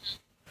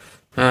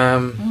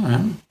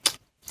 Well,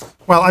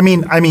 I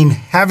mean,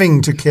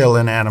 having to kill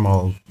an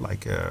animal,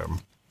 like.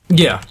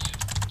 Yeah.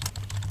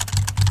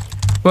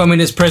 Well, I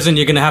mean, as prison,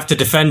 you're going to have to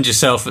defend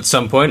yourself at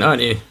some point,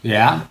 aren't you?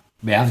 Yeah.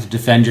 You have to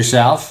defend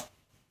yourself.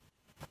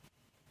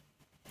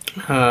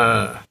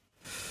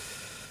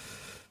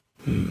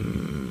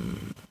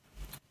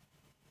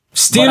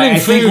 Stealing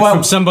food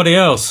from somebody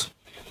else.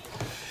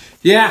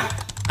 Yeah.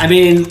 I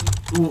mean,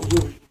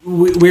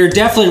 we're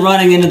definitely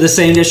running into the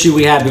same issue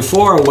we had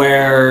before,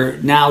 where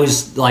now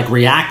he's like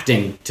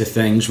reacting to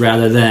things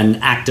rather than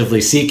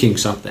actively seeking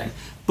something.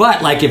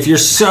 But like if you're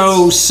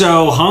so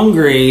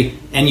hungry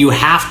and you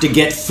have to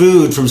get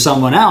food from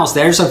someone else,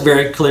 there's a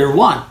very clear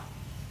one.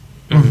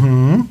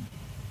 Mm-hmm.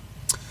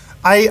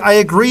 I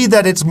agree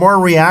that it's more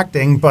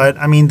reacting, but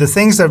I mean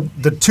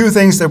the two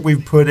things that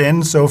we've put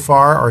in so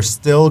far are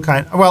still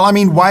kind of, well, I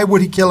mean, why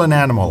would he kill an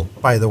animal,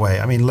 by the way?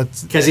 I mean,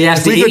 because he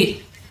has to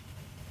eat.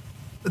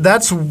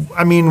 That's,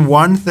 I mean,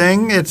 one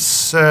thing.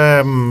 It's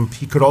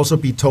he could also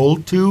be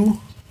told to.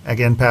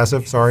 Again,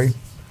 passive, sorry.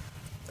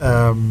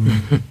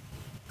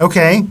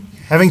 Okay,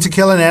 having to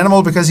kill an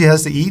animal because he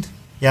has to eat.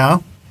 Yeah.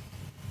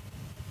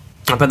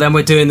 But then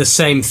we're doing the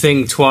same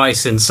thing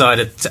twice inside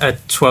a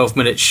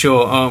 12-minute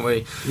short, aren't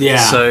we? Yeah.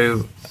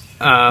 So,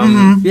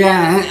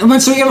 yeah.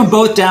 And so we have them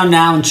both down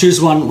now and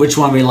choose which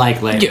one we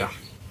like later.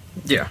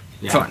 Yeah.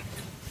 Fine.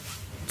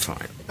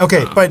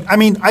 Okay, but I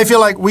mean, I feel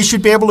like we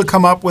should be able to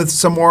come up with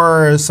some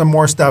more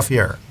stuff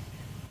here.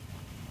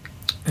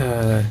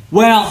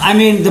 Well, I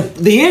mean,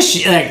 the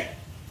issue, like,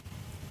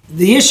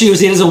 the issue is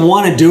he doesn't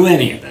want to do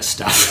any of this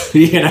stuff.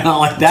 You know,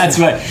 like that's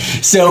what.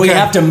 So we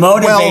have to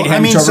motivate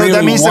him to so really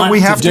that means want that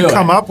we have to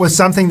come up with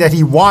something that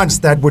he wants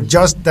that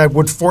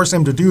would force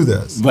him to do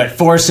this. But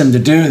force him to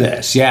do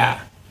this,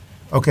 yeah.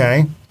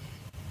 Okay.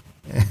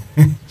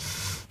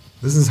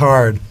 This is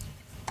hard.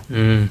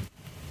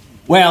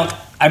 Well,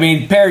 I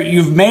mean, Per,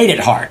 you've made it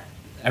hard.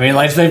 I mean,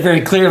 let's be very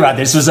clear about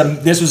this.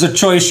 This was a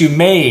choice you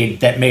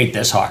made that made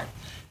this hard.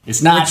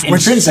 It's not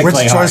intrinsically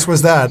hard. Which choice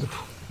was that?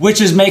 Which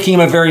is making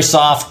him a very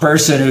soft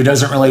person who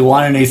doesn't really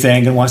want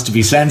anything and wants to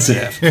be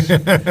sensitive.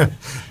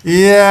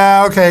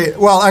 Yeah, okay.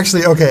 Well,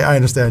 actually, okay, I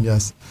understand,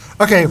 yes.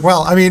 Okay,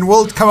 well, I mean,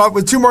 we'll come up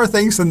with 2 more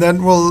things and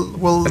then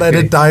we'll let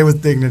it die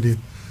with dignity.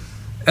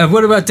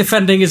 What about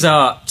defending his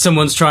art?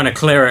 Someone's trying to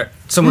clear it.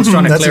 Someone's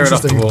trying to clear it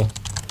off the wall.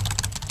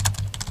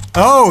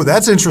 Oh,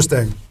 that's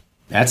interesting.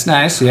 That's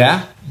nice,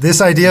 yeah.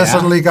 This idea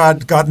suddenly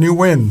got new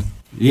wind.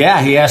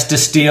 Yeah, he has to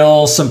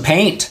steal some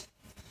paint.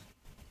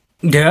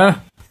 Yeah.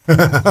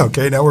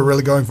 Okay, now we're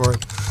really going for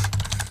it.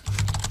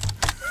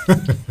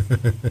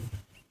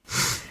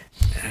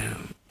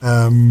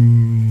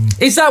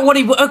 Is that what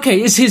he...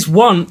 Okay, is his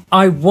want,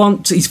 I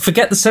want to...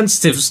 Forget the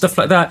sensitive stuff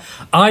like that.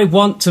 I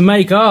want to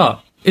make art.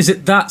 Is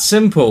it that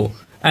simple?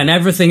 And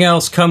everything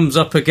else comes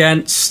up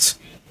against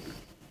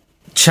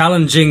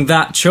challenging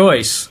that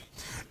choice.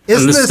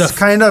 Isn't this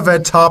kind of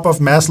at top of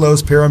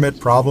Maslow's pyramid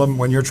problem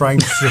when you're trying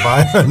to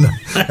survive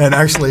and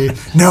actually,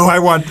 no, I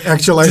want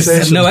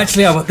actualization. No,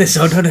 actually, I want this.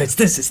 Oh, no, it's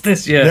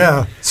this, yeah.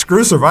 Yeah,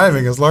 screw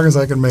surviving as long as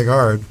I can make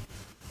art.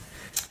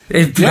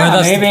 That's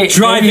the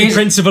driving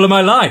principle of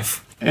my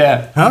life.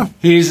 Yeah. Huh?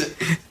 It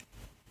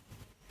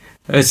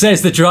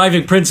says the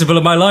driving principle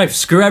of my life.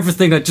 Screw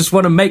everything, I just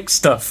want to make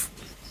stuff.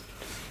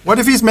 What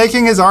if he's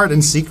making his art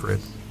in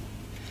secret?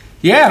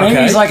 Yeah,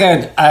 maybe he's like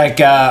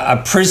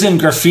a prison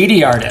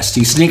graffiti artist.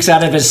 He sneaks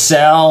out of his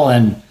cell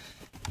and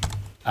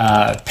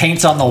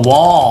paints on the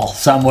wall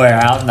somewhere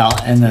out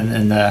in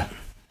the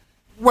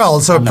well,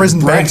 so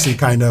prison Banksy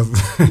kind of.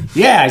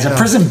 Yeah, he's a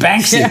prison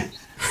Banksy. Yeah.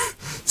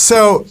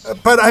 So,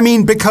 but I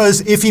mean,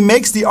 because if he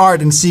makes the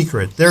art in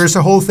secret, there's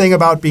a whole thing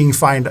about being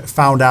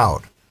found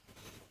out.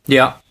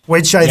 Yeah.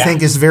 Which I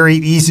think is very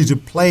easy to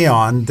play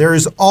on. There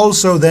is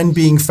also then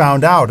being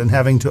found out and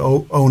having to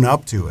own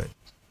up to it.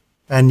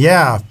 And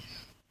yeah,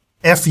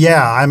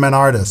 I'm an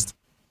artist.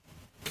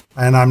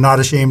 And I'm not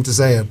ashamed to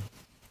say it.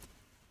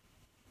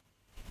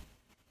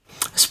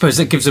 I suppose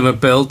it gives him a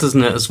build,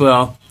 doesn't it, as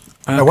well?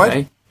 Okay. A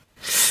what?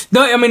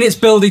 No, I mean, it's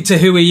building to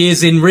who he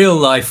is in real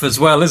life as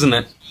well, isn't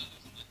it?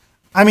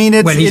 I mean,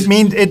 it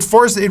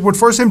would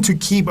force him to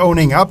keep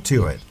owning up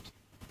to it.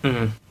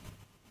 Mm-hmm.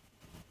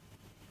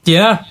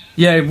 Yeah,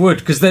 it would,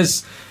 because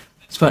there's...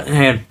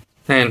 Hang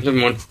on, never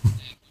mind.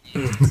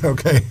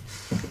 Okay.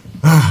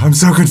 I'm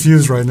so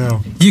confused right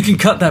now. You can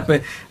cut that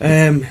bit.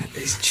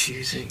 He's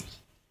choosing.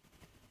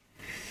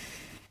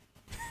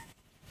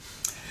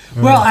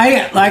 Well,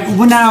 I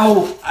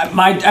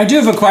do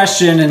have a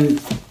question, and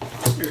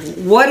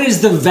what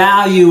is the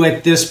value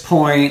at this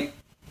point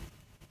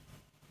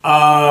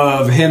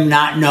of him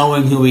not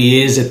knowing who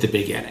he is at the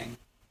beginning?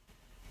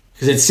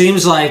 Because it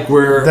seems like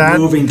we're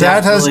moving.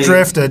 That has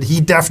drifted.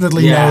 He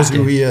definitely knows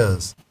who he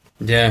is.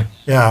 Yeah.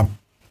 Yeah.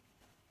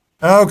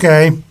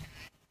 Okay.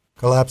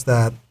 Collapse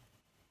that.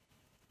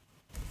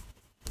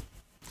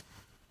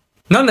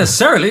 Not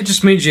necessarily. It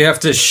just means you have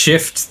to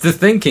shift the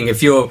thinking.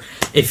 If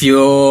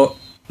you're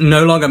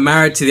no longer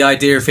married to the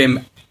idea of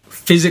him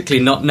physically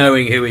not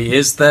knowing who he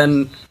is,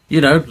 then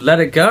let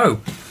it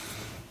go.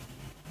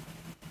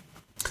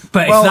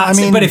 But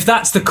if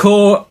that's the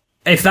core.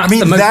 If that's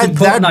the most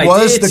important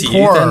idea to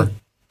you, then...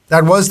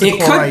 That was the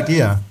core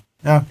idea.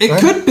 Yeah, it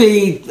could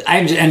be,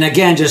 and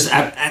again,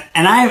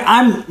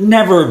 I'm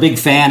never a big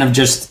fan of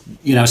just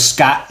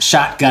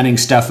shotgunning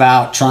stuff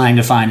out, trying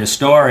to find a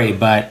story.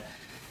 But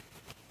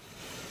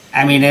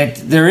I mean,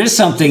 there is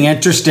something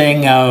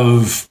interesting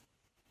of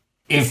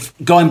if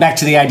going back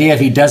to the idea if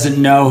he doesn't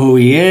know who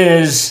he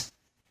is.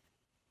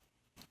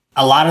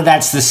 A lot of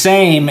that's the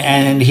same,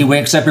 and he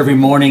wakes up every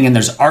morning and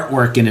there's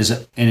artwork in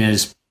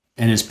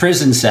his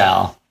prison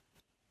cell,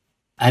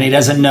 and he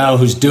doesn't know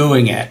who's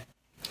doing it,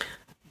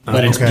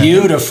 but it's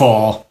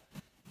beautiful.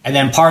 And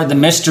then part of the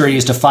mystery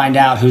is to find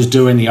out who's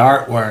doing the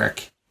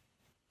artwork,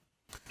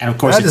 and of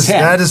course it's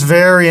him. That is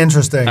very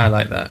interesting. I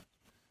like that.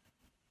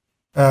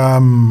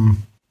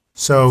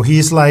 So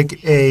he's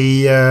like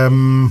a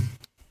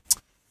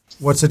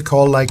what's it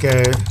called? Like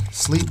a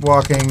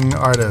sleepwalking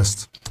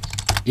artist.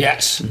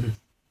 Yes. Mm-hmm.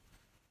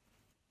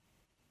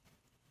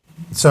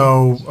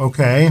 So,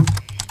 okay.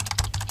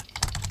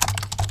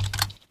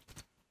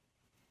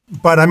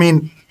 But I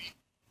mean,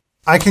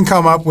 I can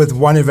come up with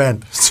one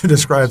event to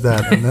describe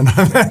that, and then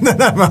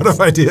I'm out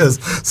of ideas.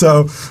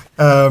 So,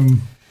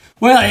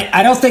 well,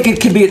 I don't think it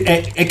can be.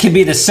 It can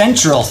be the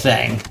central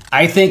thing.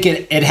 I think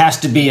it has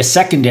to be a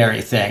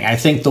secondary thing. I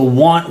think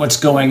what's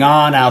going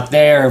on out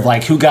there of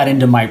like who got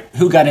into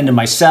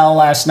my cell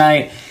last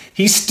night.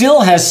 He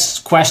still has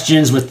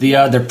questions with the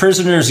other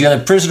prisoners. The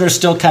other prisoners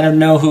still kind of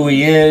know who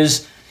he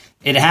is.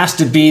 It has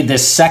to be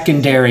this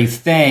secondary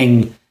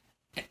thing,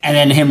 and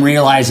then him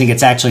realizing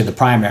it's actually the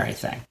primary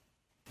thing.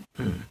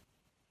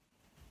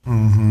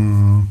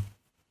 Mm-hmm.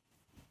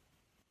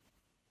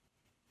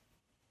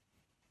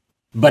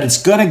 But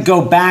it's going to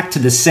go back to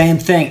the same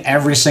thing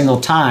every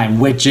single time,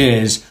 which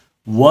is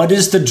what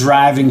is the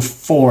driving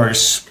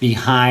force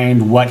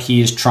behind what he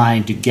is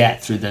trying to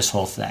get through this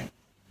whole thing?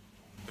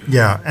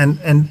 Yeah,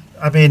 and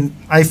I mean,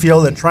 I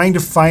feel that trying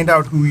to find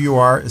out who you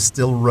are is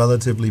still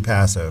relatively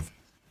passive.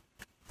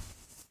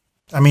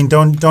 I mean,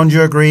 don't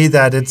you agree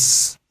that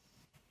it's?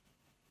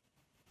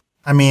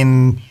 I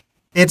mean,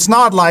 it's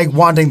not like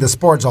wanting the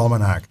sports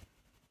almanac.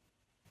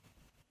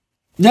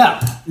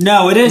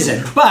 No, it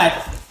isn't.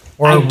 But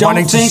or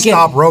wanting to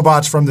stop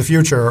robots from the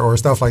future or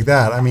stuff like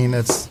that. I mean,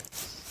 it's.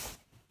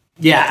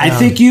 Yeah, I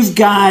think you've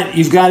got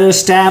to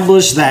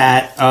establish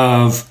that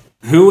of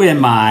who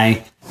am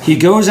I. He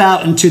goes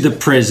out into the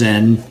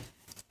prison.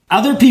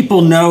 Other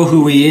people know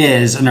who he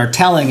is and are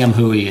telling him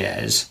who he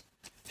is.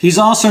 He's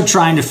also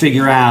trying to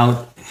figure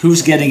out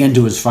who's getting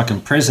into his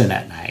fucking prison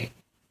at night.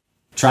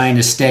 Trying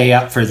to stay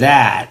up for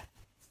that.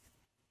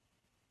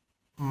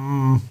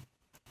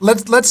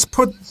 Let's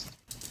put...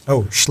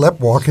 Oh,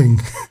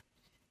 schleppwalking.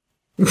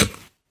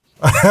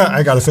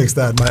 I gotta fix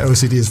that. My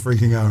OCD is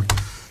freaking out.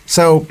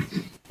 So,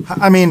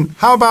 I mean,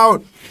 how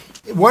about...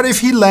 What if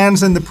he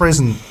lands in the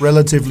prison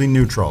relatively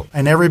neutral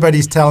and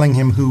everybody's telling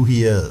him who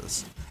he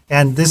is?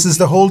 And this is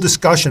the whole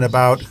discussion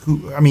about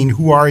who. I mean,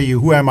 who are you?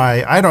 Who am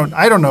I? I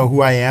don't know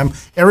who I am.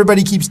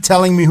 Everybody keeps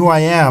telling me who I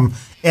am,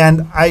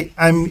 and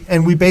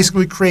and we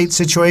basically create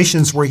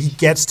situations where he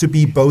gets to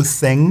be both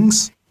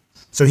things.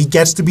 So he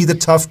gets to be the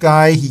tough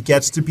guy, he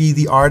gets to be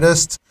the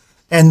artist,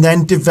 and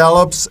then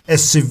develops a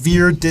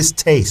severe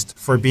distaste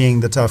for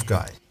being the tough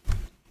guy.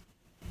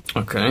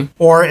 Okay.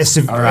 Or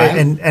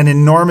an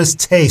enormous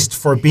taste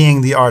for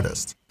being the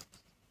artist.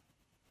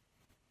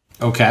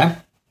 Okay.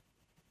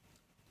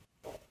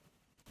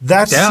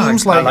 That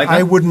seems like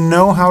I would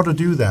know how to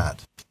do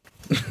that.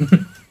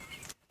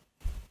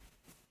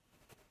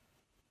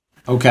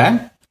 Okay.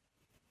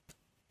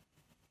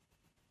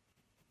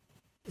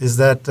 Is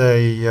that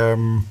a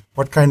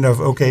what kind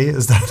of okay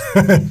is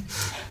that?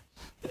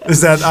 Is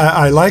that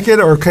I like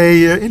it or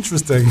okay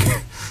interesting?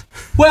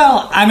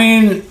 Well, I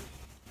mean,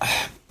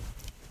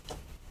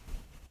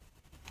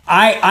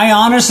 I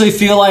honestly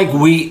feel like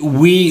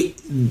we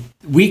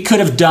could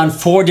have done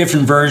 4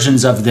 different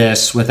versions of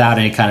this without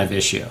any kind of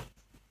issue,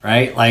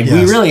 right? Like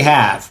we really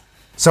have.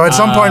 So at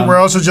some point we're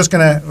also just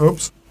gonna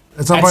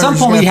At some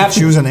point we have to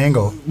choose an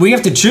angle. We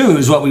have to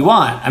choose what we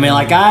want. I mean,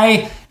 like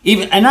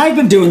and I've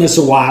been doing this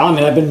a while. I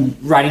mean, I've been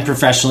writing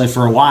professionally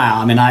for a while.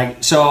 I mean,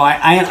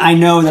 I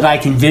know that I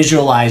can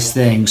visualize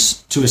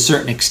things to a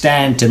certain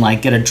extent and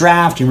like get a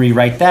draft and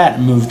rewrite that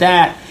and move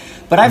that.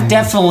 But I've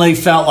definitely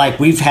felt like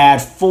we've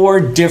had 4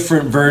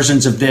 different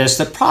versions of this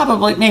that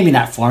probably, maybe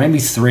not 4, maybe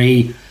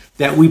 3,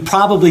 that we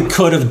probably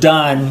could have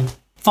done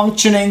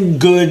functioning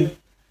good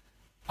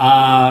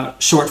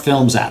short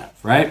films out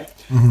of, right?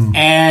 Mm-hmm.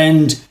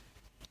 And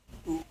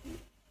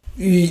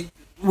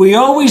we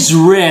always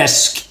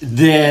risk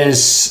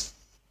this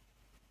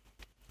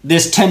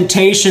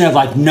temptation of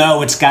like,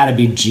 no, it's got to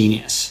be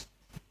genius.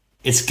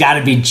 It's got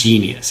to be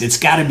genius. It's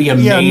got to be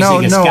amazing. Yeah,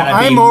 it's got to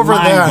be I'm over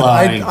that.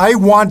 I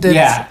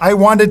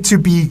want it to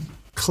be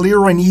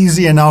clear and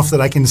easy enough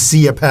that I can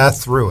see a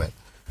path through it.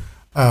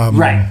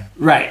 Right.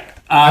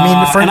 I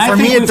mean, for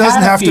me, it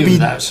doesn't have to be.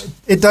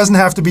 It doesn't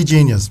have to be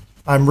genius.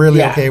 I'm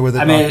really okay with it.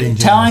 I mean,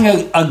 telling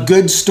a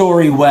good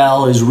story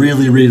well is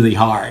really, really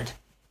hard.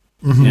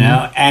 Mm-hmm. You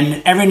know,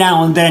 and every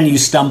now and then you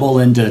stumble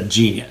into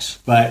genius,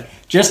 but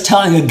just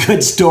telling a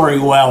good story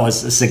well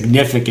is a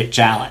significant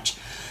challenge.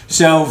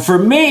 So for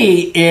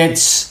me,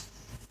 it's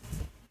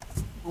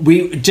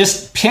we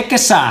just pick a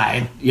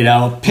side, you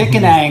know, pick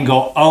an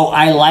angle. Oh,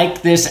 I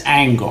like this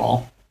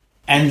angle,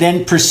 and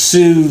then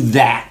pursue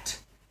that.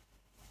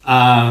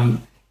 And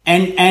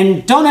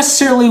don't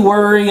necessarily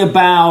worry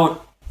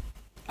about,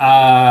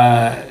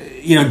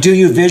 do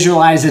you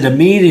visualize it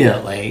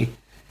immediately?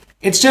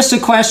 It's just a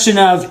question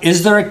of,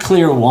 is there a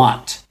clear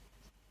want?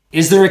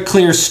 Is there a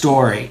clear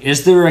story?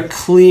 Is there a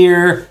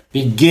clear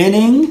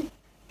beginning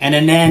and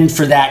an end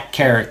for that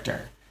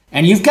character?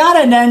 And you've got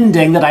an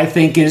ending that I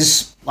think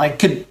is like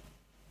could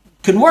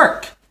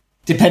work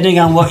depending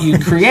on what you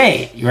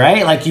create,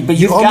 right? Like but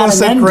you've got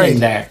an ending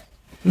there.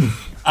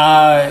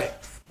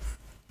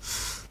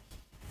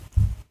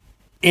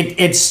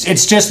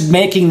 It's just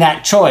making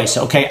that choice.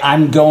 Okay,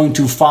 I'm going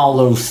to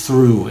follow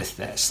through with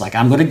this. Like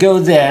I'm going to go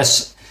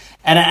this.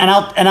 And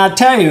I'll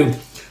tell you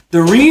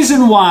the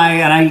reason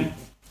why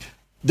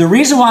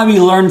we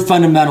learn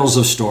fundamentals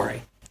of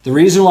story The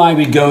reason why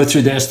we go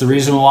through this, the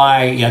reason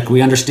why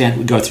we understand,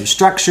 we go through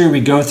structure,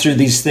 we go through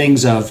these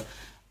things of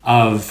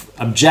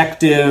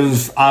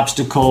objective,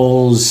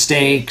 obstacles,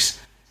 stakes.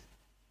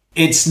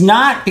 It's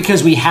not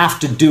because we have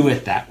to do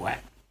it that way.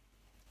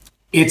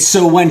 It's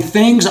so when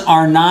things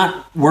are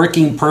not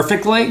working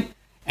perfectly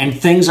and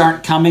things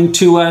aren't coming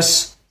to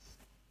us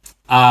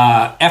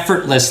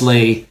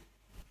effortlessly,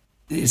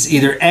 it's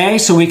either A,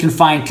 so we can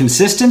find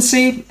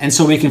consistency, and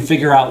so we can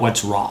figure out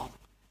what's wrong.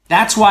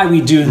 That's why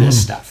we do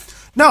this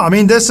stuff. No, I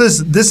mean, this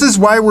is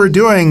why we're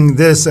doing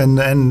this,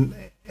 and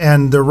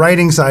the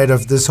writing side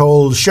of this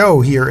whole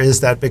show here is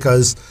that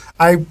because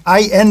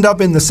I end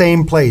up in the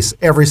same place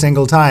every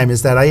single time,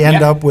 is that I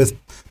end up with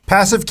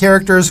passive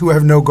characters who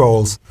have no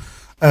goals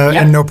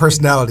and no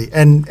personality.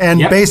 And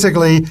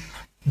basically,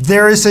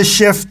 there is a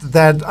shift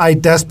that I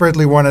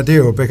desperately want to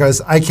do because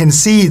I can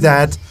see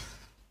that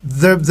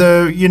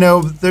the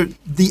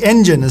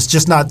engine is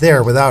just not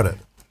there without it.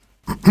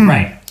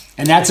 Right.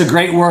 And that's a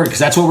great word because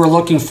that's what we're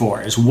looking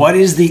for is what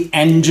is the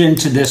engine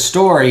to this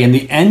story? And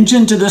the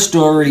engine to the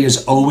story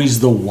is always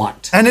the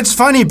want. And it's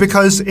funny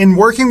because in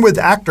working with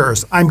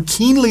actors, I'm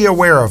keenly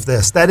aware of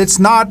this, that it's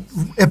not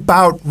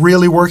about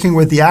really working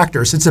with the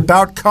actors. It's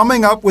about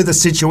coming up with a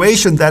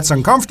situation that's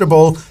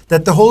uncomfortable,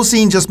 that the whole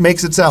scene just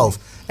makes itself.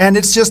 And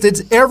it's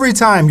every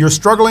time you're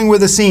struggling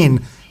with a scene,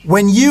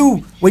 when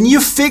you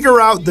figure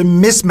out the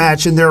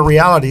mismatch in their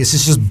realities,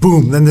 it's just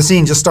boom, then the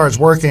scene just starts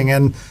working.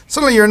 And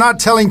suddenly you're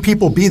not telling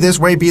people, be this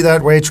way, be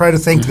that way, try to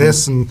think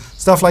this and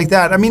stuff like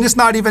that. I mean, it's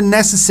not even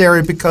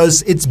necessary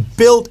because it's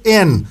built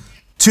in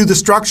to the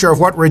structure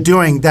of what we're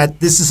doing that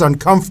this is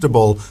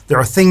uncomfortable. There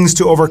are things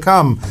to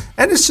overcome.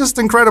 And it's just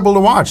incredible to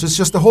watch. It's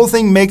just the whole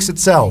thing makes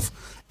itself.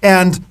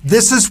 And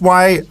this is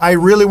why I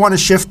really want to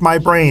shift my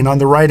brain on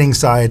the writing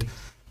side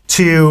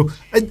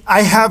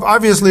I have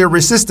obviously a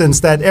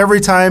resistance that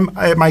every time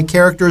my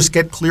characters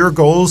get clear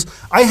goals,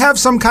 I have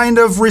some kind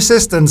of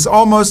resistance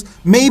almost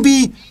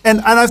maybe,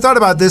 and I've thought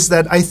about this,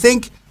 that I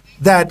think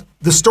that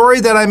the story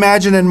that I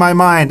imagine in my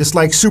mind is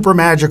like super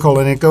magical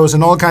and it goes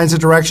in all kinds of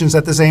directions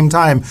at the same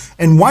time.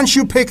 And once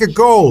you pick a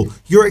goal,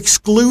 you're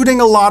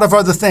excluding a lot of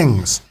other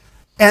things.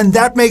 And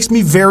that makes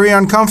me very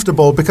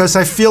uncomfortable because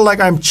I feel like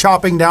I'm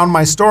chopping down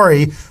my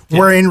story,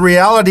 where in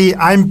reality,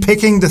 I'm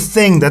picking the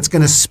thing that's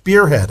going to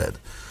spearhead it.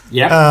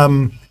 Yeah.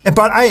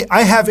 But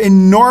I have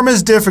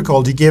enormous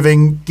difficulty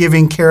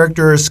giving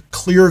characters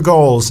clear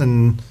goals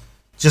and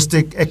just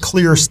a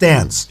clear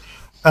stance.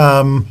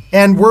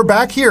 And we're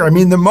back here. I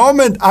mean, the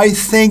moment I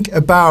think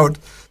about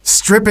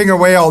stripping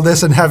away all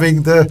this and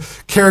having the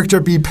character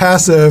be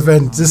passive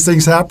and this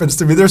thing happens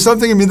to me, there's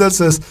something in me that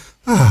says,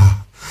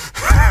 ah.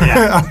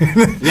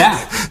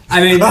 I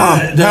mean,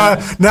 now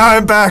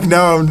I'm back.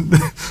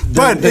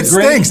 But it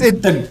stinks.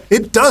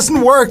 It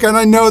doesn't work, and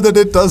I know that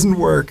it doesn't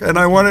work, and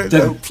I want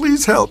to.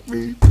 Please help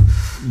me.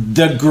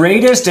 The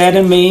greatest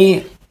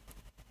enemy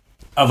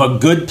of a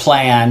good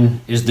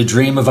plan is the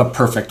dream of a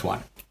perfect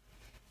one.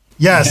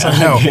 Yes, I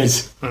know.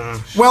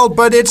 Well,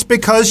 but it's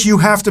because you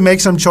have to make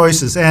some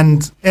choices,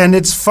 and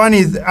it's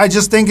funny. I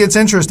just think it's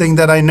interesting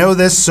that I know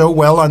this so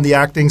well on the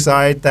acting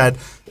side that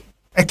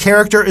a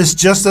character is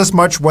just as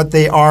much what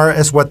they are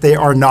as what they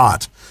are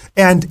not.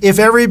 And if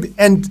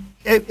everybody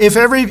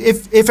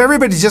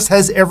just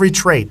has every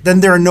trait, then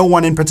there are no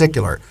one in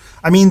particular.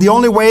 I mean, the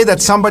only way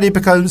that somebody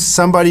becomes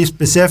somebody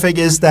specific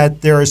is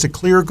that there is a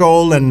clear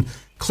goal and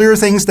clear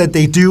things that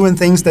they do and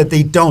things that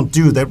they don't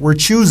do that we're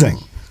choosing.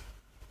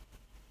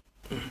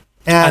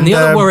 And the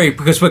other worry,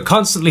 because we're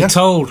constantly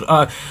told,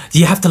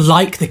 you have to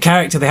like the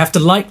character, they have to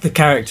like the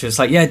character. It's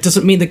like, it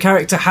doesn't mean the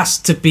character has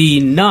to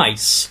be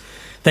nice.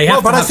 They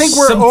have to have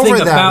something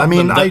about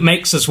them that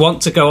makes us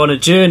want to go on a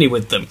journey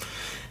with them.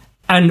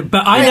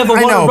 But I never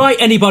want to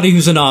write anybody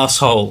who's an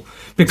asshole,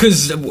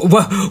 because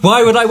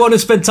why would I want to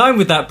spend time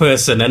with that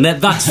person? And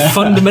that's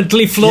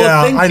fundamentally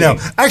flawed thinking. I know.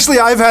 Actually,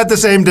 I've had the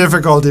same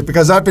difficulty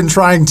because I've been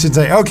trying to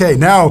say, okay,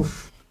 now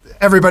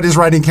everybody's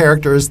writing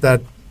characters that,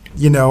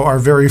 are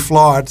very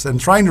flawed. And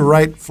trying to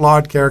write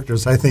flawed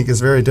characters, I think, is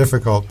very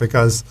difficult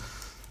because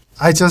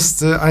I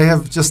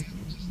have just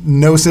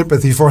no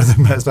sympathy for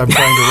them as I'm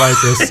trying to write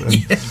this,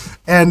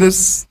 and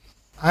it's,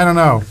 I don't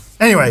know.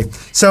 Anyway,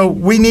 so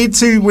we need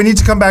to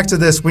come back to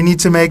this. We need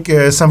to make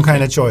some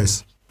kind of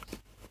choice.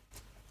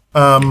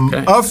 So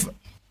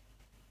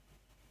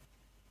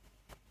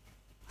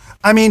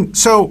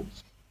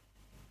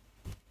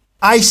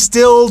I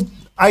still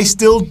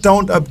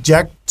don't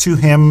object to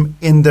him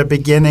in the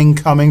beginning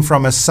coming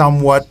from a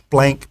somewhat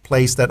blank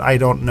place that I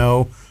don't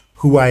know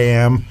who I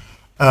am.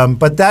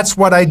 But that's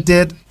what I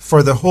did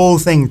for the whole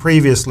thing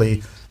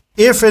previously.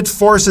 If it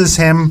forces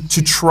him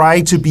to try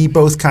to be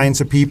both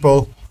kinds of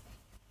people,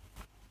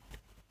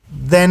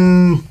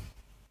 then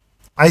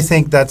I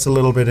think that's a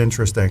little bit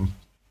interesting.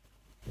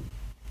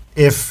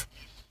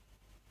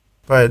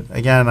 But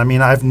again, I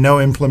mean, I have no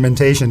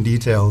implementation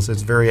details.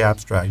 It's very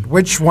abstract.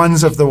 Which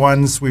ones of the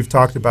ones we've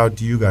talked about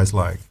do you guys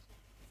like?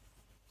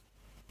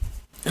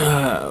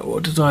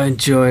 What did I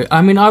enjoy?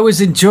 I mean, I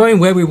was enjoying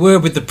where we were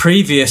with the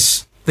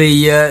previous,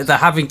 the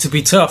having to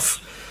be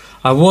tough.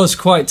 I was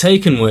quite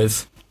taken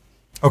with.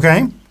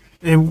 Okay.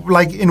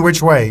 In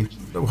which way?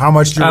 How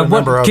much do you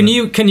remember of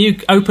it? Can you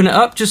open it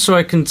up just so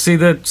I can see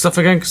the stuff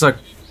again? Because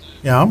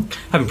I'm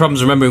having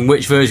problems remembering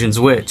which version's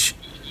which.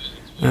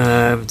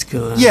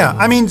 Yeah,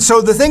 I mean,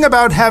 so the thing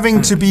about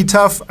having to be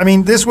tough, I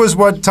mean, this was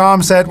what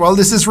Tom said. Well,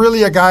 this is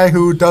really a guy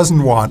who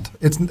doesn't want.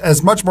 It's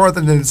as much more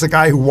than it's a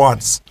guy who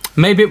wants.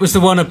 Maybe it was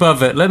the one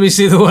above it. Let me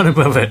see the one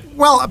above it.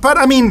 Well, but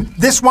I mean,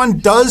 this one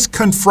does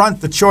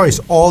confront the choice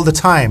all the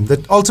time.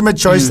 The ultimate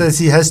choice that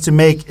he has to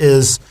make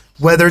is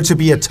whether to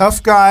be a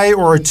tough guy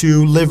or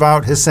to live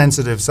out his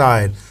sensitive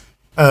side.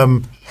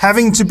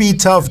 Having to be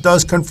tough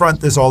does confront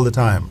this all the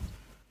time.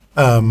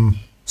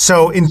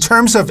 So in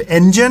terms of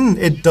engine,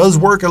 it does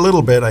work a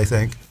little bit, I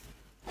think.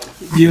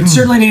 You'd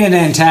certainly need an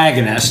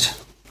antagonist.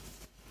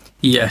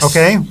 Yes.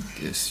 Okay.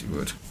 Yes, you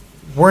would.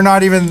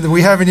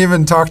 We haven't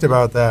even talked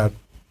about that.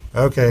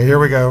 Okay, here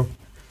we go.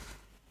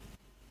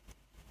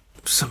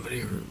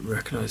 Somebody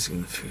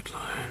recognizing the food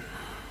line.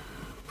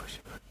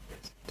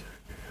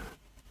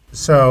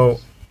 So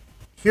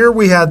here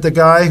we had the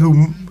guy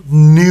who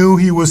knew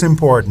he was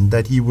important,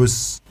 that he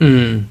was...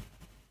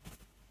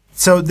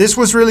 So this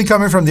was really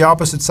coming from the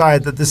opposite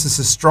side, that this is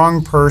a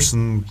strong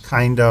person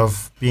kind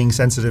of being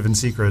sensitive in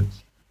secret.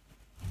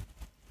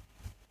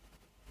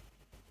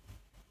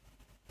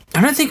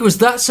 I don't think it was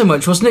that so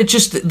much, wasn't it?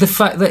 Just the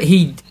fact that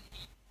he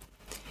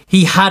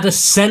had a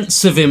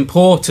sense of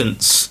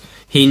importance.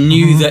 He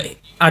knew that...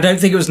 I don't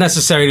think it was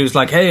necessary. He was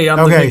like, hey, I'm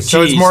the big cheese.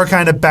 So it's more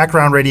kind of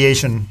background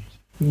radiation.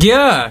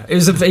 Yeah, it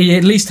was. He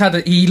at least had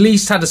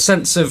a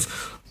sense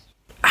of,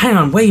 hang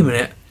on, wait a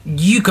minute,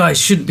 you guys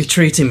shouldn't be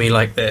treating me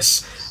like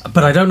this.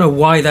 But I don't know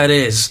why that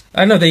is.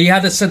 I know that he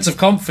had a sense of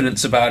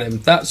confidence about him.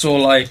 That's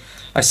all I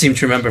seem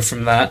to remember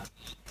from that.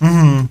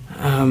 But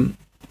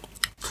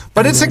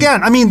it's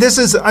again, this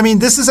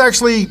is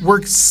actually,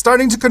 we're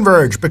starting to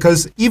converge,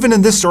 because even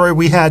in this story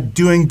we had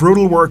doing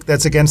brutal work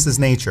that's against his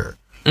nature.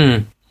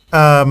 And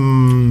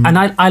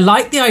I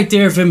like the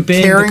idea of him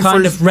being the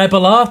kind of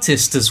rebel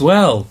artist as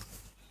well.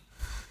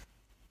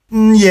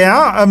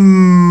 Yeah,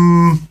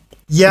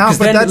 because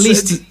but then that's at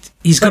least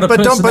he's got a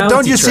personality but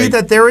don't you see trait.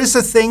 that there is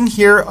a thing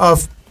here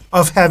of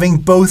having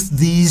both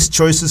these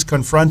choices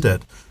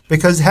confronted?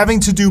 Because having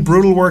to do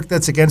brutal work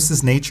that's against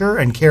his nature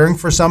and caring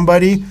for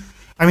somebody,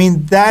 I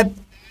mean, that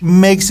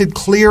makes it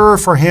clearer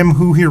for him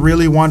who he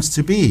really wants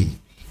to be.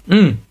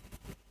 Yeah,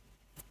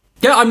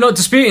 I'm not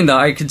disputing that.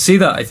 I can see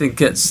that. I think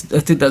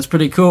that's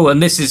pretty cool.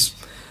 And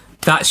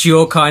that's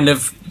your kind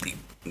of,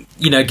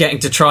 getting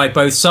to try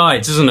both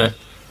sides, isn't it?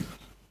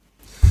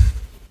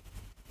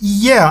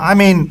 Yeah, I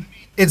mean,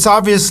 it's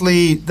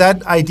obviously,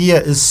 that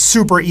idea is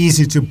super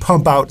easy to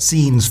pump out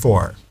scenes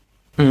for.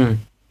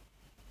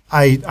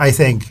 I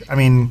think. I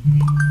mean,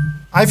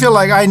 I feel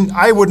like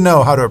I would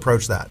know how to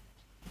approach that.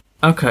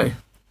 Okay.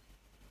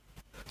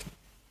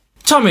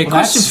 Tommy,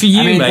 question for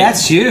you, mate.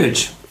 That's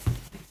huge.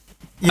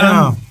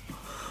 Yeah.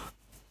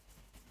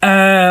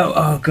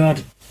 Oh,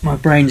 God. My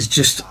brain's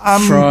just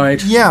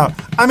fried. Yeah.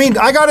 I mean,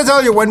 I got to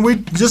tell you,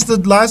 just the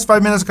last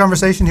 5 minutes of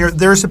conversation here,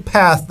 there's a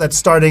path that's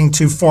starting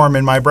to form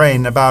in my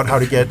brain about how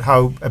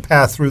a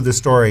path through the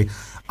story.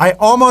 I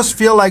almost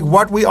feel like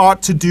what we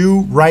ought to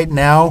do right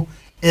now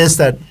is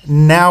that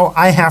now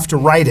I have to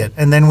write it,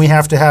 and then we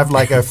have to have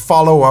like a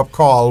follow-up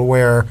call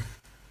where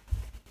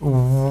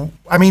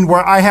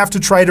I have to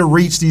try to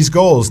reach these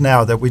goals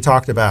now that we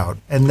talked about.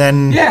 And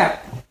then... Yeah.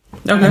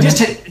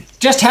 Okay.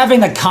 Just having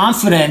the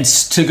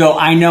confidence to go,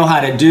 I know how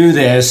to do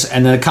this,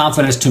 and the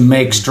confidence to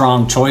make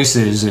strong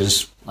choices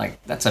is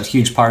like, that's a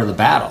huge part of the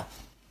battle.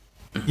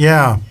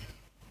 Yeah.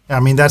 I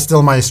mean, that's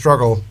still my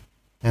struggle,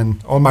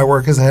 and all my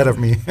work is ahead of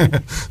me.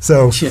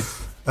 So,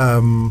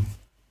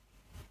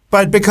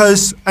 but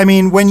because, I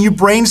mean, when you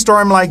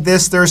brainstorm like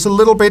this, there's a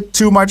little bit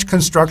too much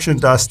construction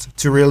dust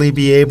to really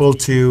be able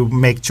to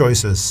make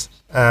choices.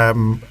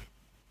 And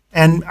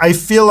I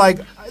feel like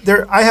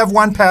I have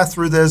one path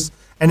through this,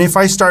 and if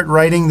I start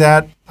writing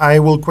that, I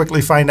will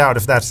quickly find out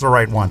if that's the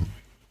right one.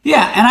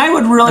 Yeah, and I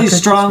would really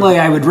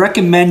I would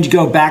recommend you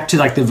go back to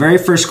like the very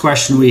first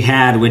question we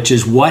had, which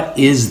is, what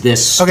is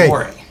this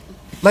story? Okay,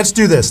 let's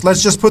do this.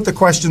 Let's just put the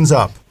questions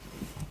up.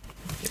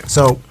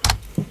 So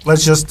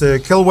let's just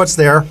kill what's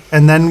there,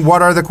 and then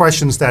what are the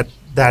questions that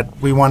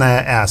we want to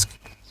ask?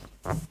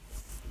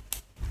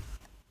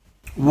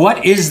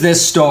 What is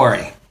this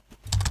story?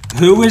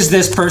 Who is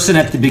this person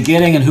at the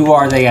beginning, and who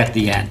are they at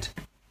the end?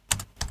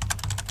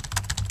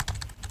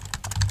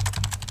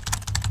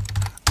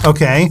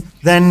 Okay,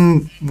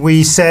 then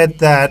we said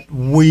that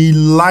we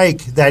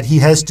like that he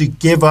has to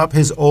give up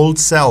his old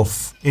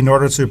self in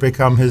order to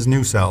become his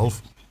new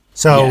self.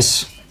 So,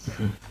 yes.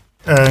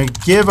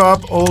 Give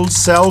up old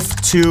self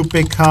to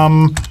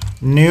become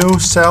new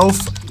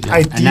self. Yeah.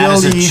 Ideally, and that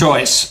is a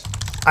choice.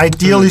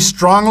 Ideally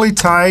strongly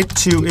tied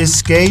to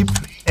escape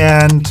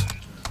and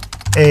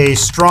a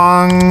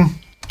strong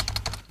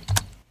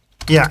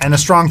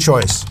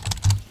choice.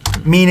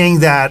 Meaning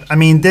that, I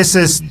mean, this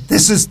is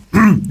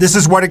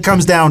what it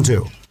comes down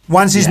to.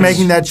 Once he's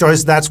making that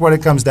choice, that's what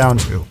it comes down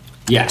to.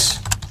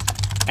 Yes.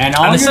 And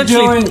all you're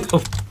doing...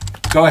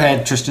 Go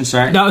ahead, Tristan.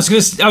 Sorry. No, I was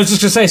just going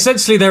to say,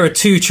 essentially, there are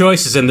two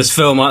choices in this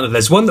film, aren't there?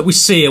 There's one that we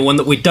see and one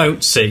that we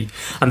don't see.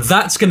 And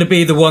that's going to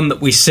be the one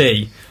that we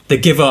see, the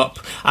give up.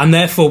 And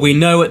therefore, we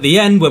know at the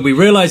end, when we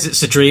realise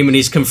it's a dream and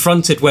he's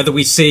confronted, whether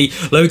we see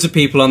loads of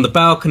people on the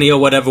balcony or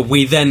whatever,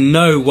 we then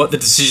know what the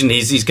decision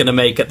is he's going to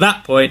make at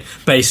that point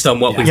based on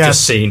what we've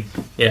just seen.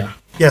 Yeah.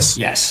 Yes.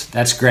 Yes,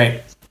 that's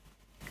great.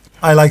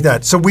 I like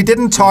that. So we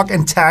didn't talk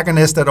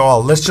antagonist at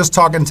all. Let's just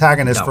talk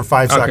antagonist for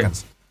 5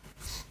 seconds.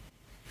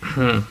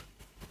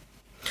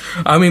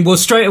 I mean, well,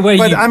 straight away.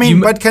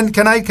 But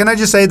can I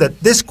just say that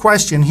this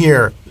question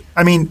here?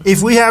 I mean,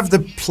 if we have the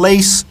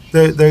place,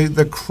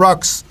 the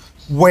crux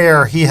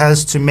where he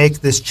has to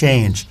make this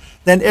change,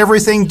 then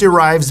everything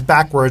derives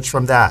backwards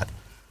from that.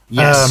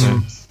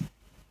 Yes.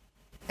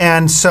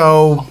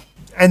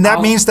 And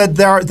that means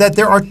that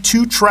there are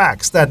two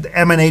tracks that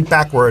emanate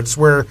backwards,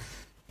 where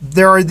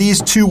there are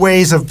these two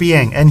ways of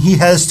being, and he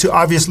has to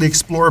obviously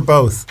explore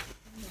both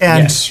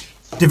and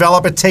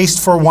develop a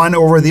taste for one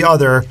over the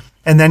other,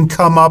 and then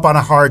come up on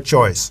a hard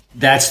choice.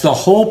 That's the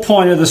whole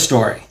point of the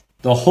story.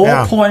 The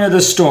whole point of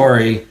the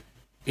story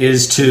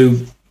is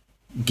to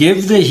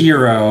give the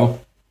hero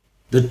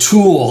the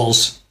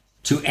tools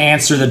to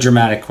answer the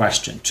dramatic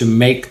question, to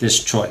make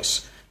this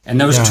choice. And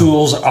those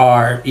tools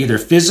are either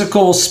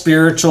physical,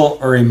 spiritual,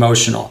 or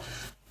emotional.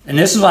 And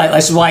this is why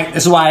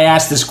I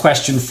asked this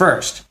question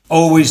first,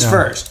 always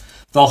first.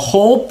 The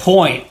whole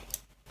point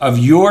of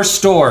your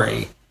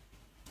story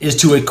is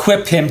to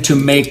equip him to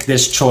make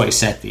this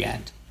choice at the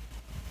end.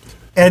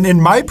 And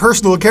in my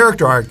personal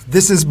character arc,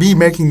 this is me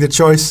making the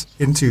choice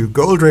into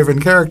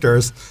goal-driven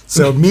characters.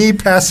 So me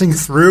passing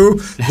through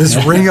this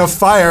ring of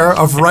fire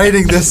of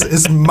writing this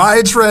is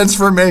my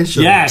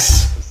transformation.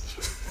 Yes.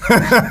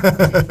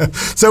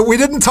 So we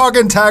didn't talk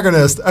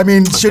antagonist. I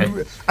mean, so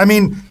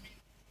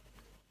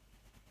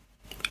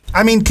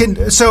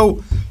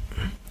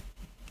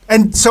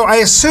I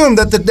assume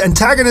that the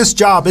antagonist's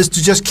job is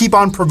to just keep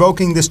on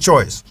provoking this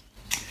choice.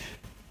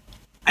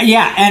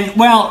 Yeah, and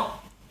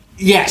well,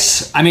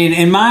 yes. I mean,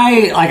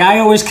 I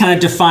always kind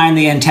of define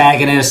the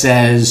antagonist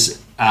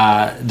as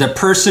the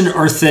person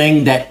or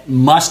thing that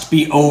must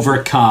be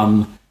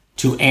overcome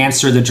to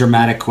answer the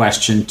dramatic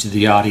question to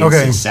the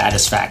audience's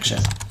satisfaction.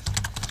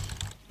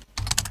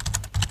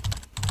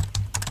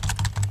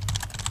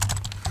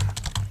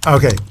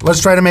 Okay,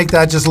 let's try to make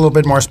that just a little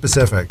bit more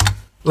specific.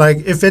 Like,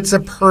 if it's a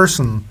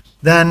person,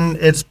 then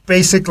it's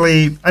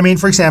basically, I mean,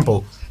 for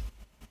example,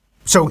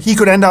 so he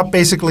could end up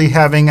basically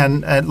having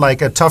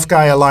a tough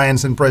guy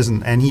alliance in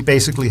prison, and he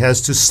basically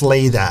has to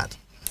slay that.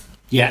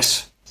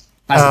 Yes,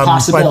 as a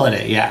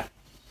possibility.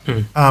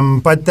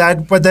 But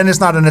then it's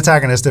not an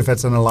antagonist if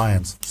it's an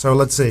alliance. So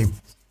let's see.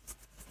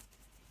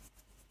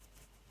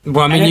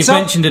 Well, I mean, you've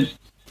mentioned it.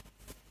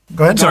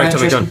 Go ahead. Sorry,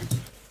 Tommy, go on.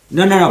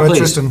 No, Go ahead, please.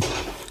 Tristan.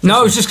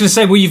 No, I was just going to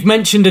say, well, you've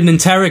mentioned an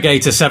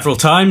interrogator several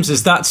times.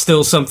 Is that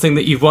still something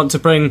that you want to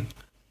bring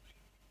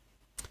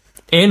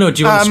in, or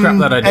do you want to scrap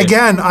that idea?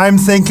 Again, I'm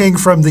thinking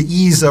from the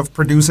ease of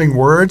producing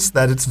words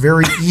that it's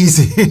very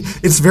easy.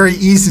 It's very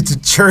easy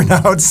to churn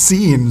out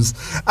scenes.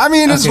 I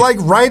mean, it's like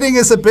writing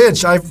is a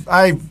bitch.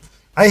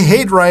 I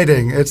hate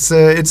writing. It's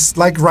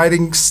like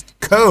writing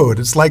code.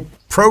 It's like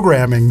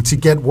programming to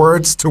get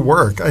words to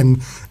work,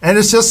 and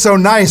it's just so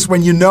nice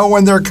when you know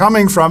when they're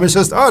coming from. It's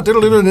just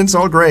diddle-diddle, and it's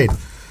all great.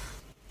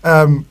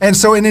 And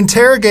so an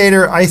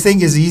interrogator, I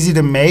think, is easy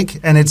to make,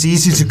 and it's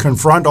easy to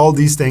confront all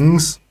these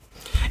things.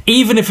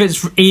 Even if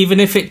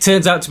it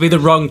turns out to be the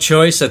wrong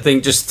choice, I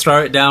think just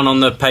throw it down on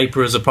the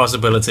paper as a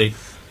possibility.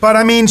 But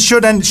I mean,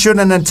 should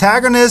an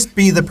antagonist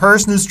be the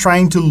person who's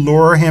trying to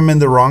lure him in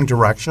the wrong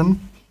direction?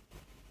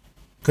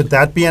 Could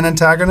that be an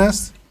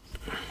antagonist?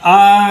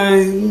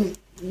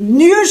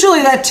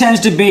 Usually that tends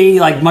to be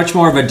like much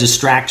more of a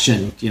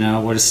distraction. You know,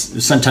 what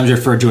is sometimes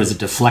referred to as a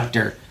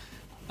deflector.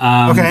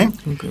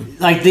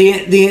 Like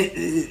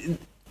the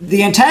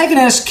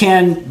antagonist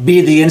can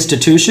be the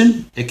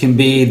institution. It can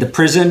be the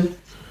prison.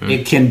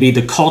 It can be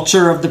the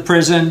culture of the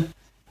prison.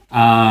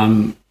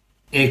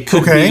 It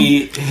could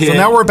be. So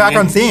now we're back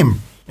on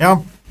theme.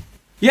 Yeah.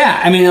 Yeah,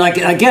 I mean, like,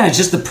 again, it's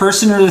just the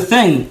person or the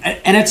thing.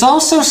 And it's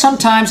also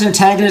sometimes an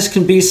antagonist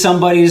can be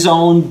somebody's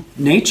own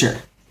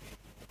nature.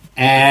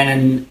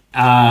 And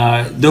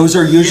those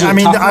are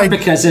usually tougher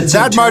because it's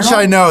that internal. much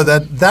I know,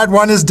 that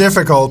one is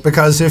difficult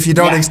because if you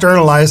don't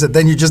externalize it,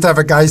 then you just have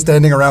a guy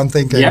standing around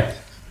thinking.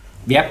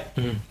 Yep.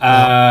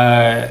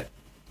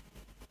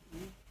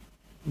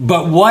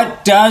 But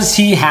what does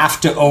he have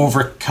to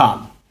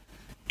overcome?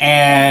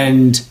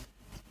 And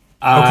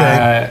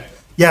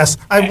yes,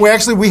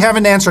 we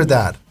haven't answered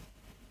that.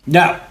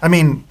 No. I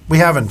mean, we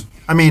haven't.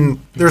 I mean,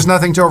 there's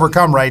nothing to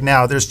overcome right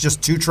now. There's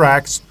just two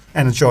tracks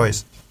and a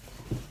choice.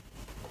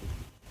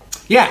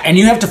 Yeah, and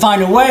you have to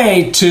find a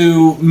way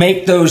to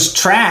make those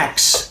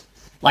tracks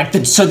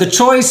so the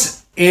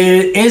choice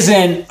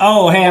isn't,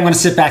 oh, hey, I'm going to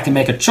sit back and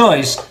make a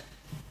choice.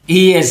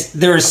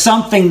 There is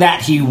something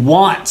that he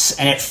wants,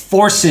 and it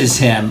forces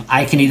him.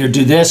 I can either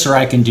do this or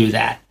I can do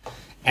that.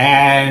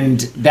 And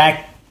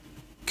that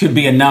could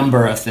be a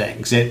number of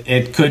things.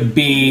 It could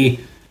be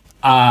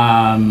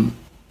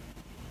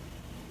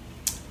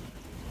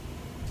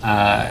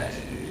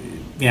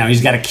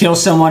he's got to kill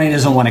someone he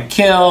doesn't want to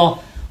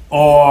kill,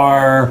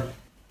 or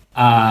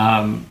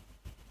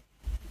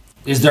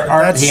is there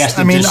art he has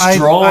to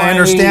destroy? I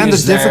understand the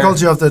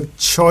difficulty of the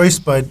choice,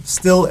 but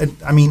still,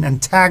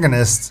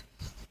 antagonist,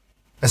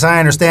 as I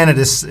understand it,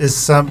 is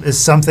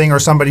something or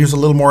somebody who's a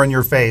little more in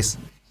your face.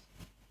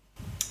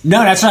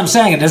 No, that's what I'm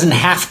saying. It doesn't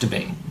have to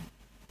be.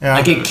 Yeah.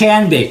 Like, it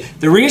can be.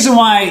 The reason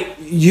why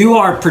you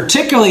are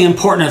particularly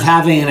important of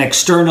having an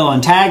external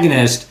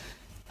antagonist,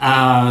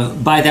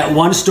 by that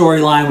one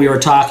storyline we were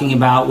talking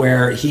about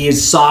where he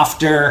is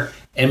softer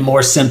and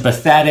more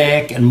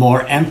sympathetic and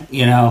more, and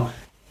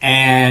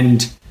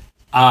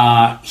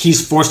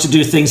he's forced to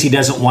do things he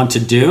doesn't want to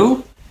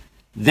do.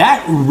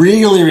 That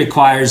really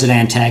requires an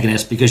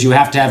antagonist, because you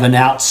have to have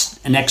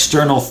an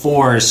external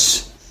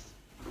force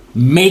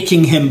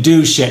making him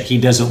do shit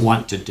he doesn't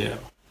want to do.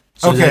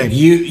 So that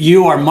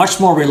you are much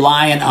more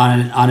reliant on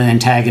an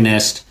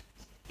antagonist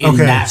in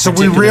that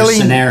particular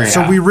scenario.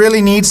 So we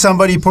really need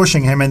somebody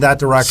pushing him in that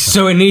direction.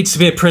 So it needs to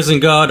be a prison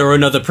guard or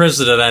another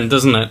prisoner then,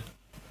 doesn't it?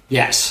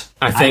 Yes.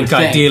 I think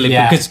ideally,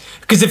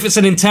 because if it's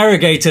an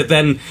interrogator,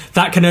 then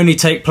that can only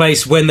take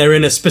place when they're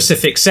in a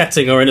specific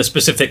setting or in a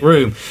specific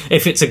room.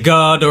 If it's a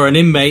guard or an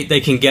inmate,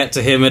 they can get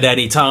to him at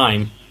any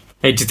time.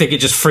 Do you think it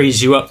just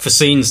frees you up for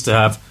scenes to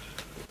have?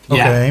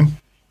 Okay. Yeah.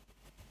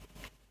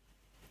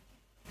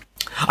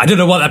 I don't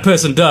know what that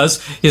person does.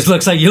 It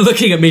looks like you're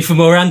looking at me for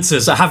more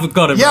answers. I haven't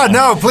got it. Yeah, right.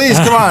 no, please,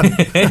 come on.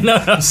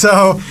 No.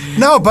 So,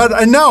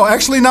 no,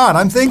 actually not.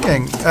 I'm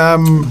thinking.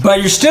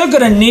 But you're still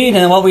going to need,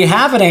 and what we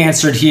haven't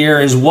answered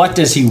here is, what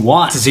does he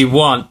want? Does he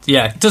want?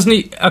 Yeah. Doesn't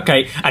he?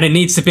 Okay. And it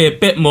needs to be a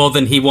bit more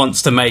than he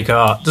wants to make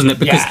art, doesn't it?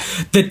 Because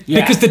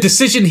because the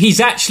decision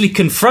he's actually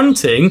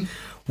confronting,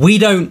 we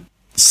don't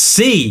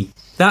see.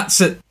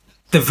 That's at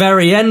the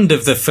very end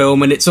of the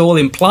film, and it's all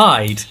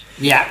implied.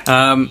 Yeah.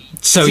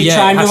 So is he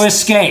trying to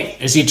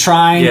escape? Is he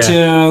trying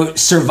to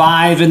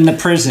survive in the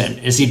prison?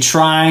 Is he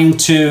trying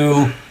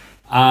to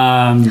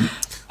find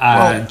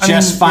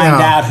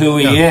out who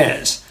he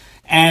is?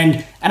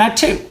 And I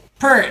tell you,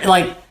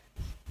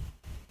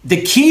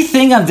 the key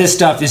thing of this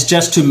stuff is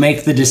just to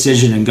make the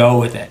decision and go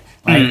with it.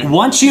 Like,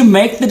 once you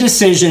make the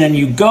decision and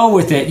you go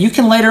with it, you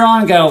can later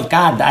on go,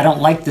 God, I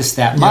don't like this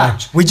that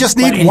much. We just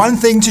need one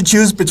thing to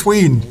choose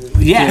between.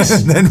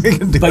 Yes. Then we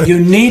can do it. You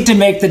need to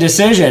make the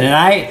decision.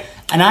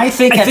 And I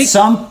think at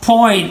some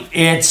point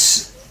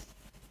does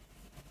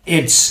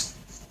it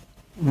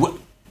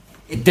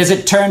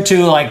turn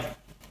to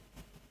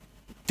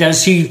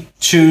does he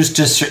choose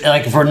to,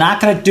 if we're not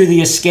going to do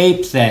the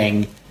escape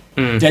thing,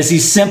 does he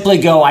simply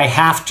go, I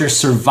have to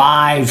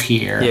survive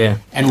here? Yeah.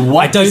 And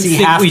what does he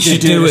have to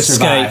do to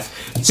survive?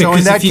 So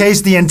in that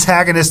case, the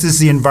antagonist is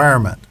the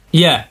environment.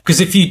 Yeah,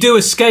 because if you do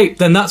escape,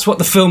 then that's what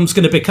the film's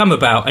going to become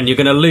about, and you're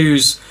going to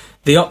lose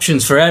the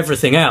options for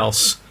everything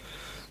else.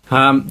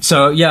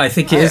 I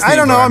think it is. I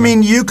don't know. I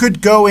mean, you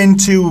could go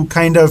into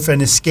kind of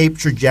an escape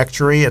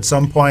trajectory at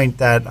some point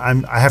that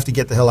I have to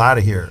get the hell out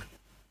of here.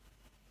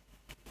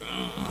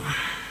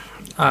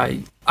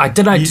 I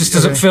don't know. It just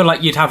doesn't feel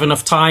like you'd have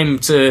enough time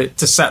to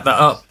set that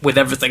up with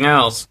everything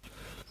else.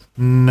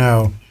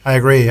 No, I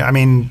agree. I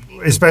mean,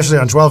 especially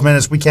on 12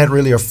 minutes, we can't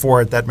really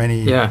afford that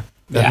many. That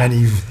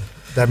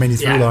many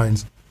through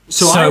lines.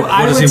 So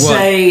I would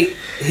say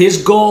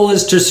his goal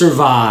is to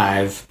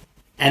survive.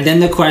 And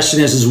then the question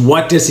is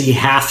what does he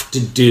have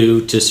to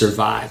do to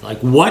survive? Like,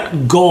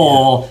 what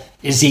goal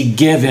is he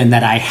given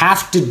that I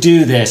have to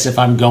do this if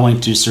I'm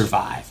going to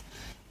survive?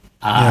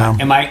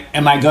 Am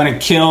I going to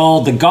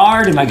kill the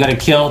guard? Am I going to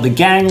kill the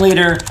gang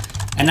leader?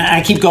 And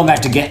I keep going back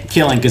to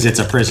killing because it's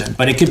a prison,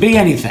 but it could be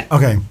anything.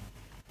 Okay.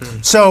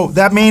 So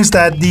that means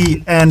that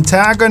the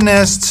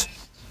antagonist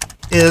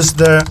is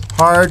the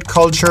hard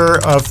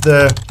culture of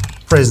the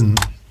prison.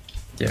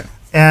 Yeah.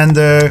 And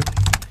the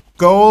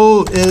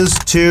goal is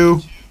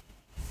to...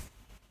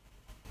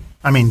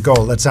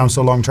 goal, that sounds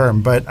so long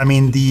term, but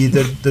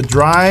the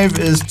drive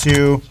is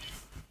to...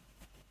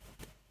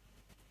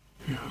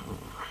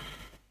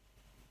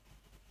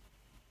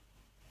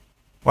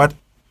 What?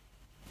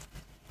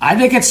 I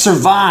think it's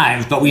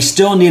survive, but we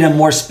still need a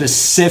more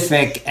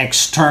specific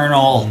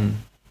external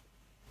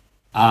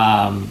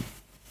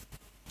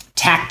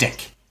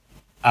tactic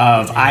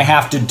of I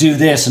have to do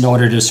this in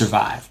order to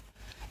survive.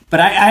 But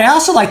I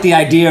also like the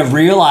idea of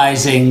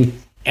realizing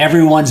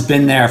everyone's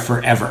been there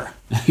forever.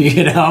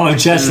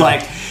 Just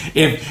like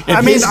if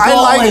his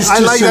goal is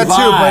to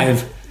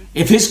survive,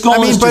 if his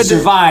goal is to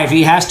survive,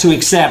 he has to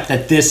accept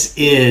that this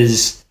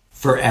is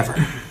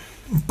forever.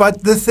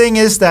 But the thing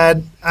is that,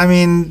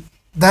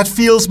 that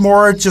feels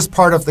more just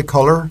part of the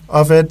color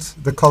of it,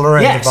 the color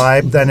and the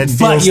vibe, than it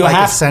feels like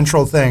a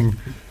central thing.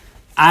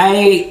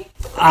 I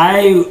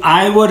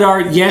would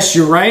argue, yes,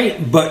 you're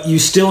right, but you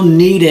still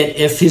need it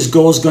if his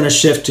goal is going to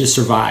shift to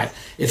survive.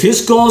 If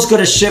his goal is going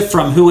to shift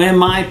from who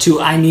am I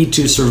to I need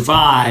to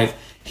survive,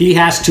 he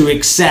has to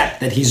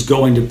accept that he's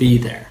going to be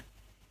there.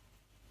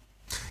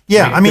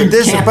 Yeah,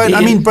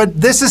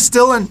 but this is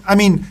still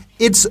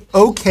it's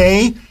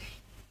okay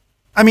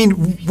I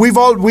mean, we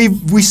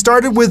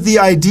started with the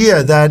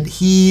idea that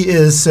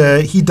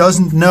he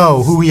doesn't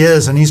know who he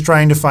is and he's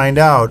trying to find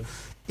out.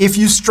 If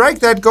you strike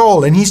that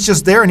goal and he's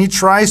just there and he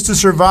tries to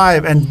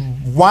survive,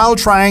 and while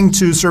trying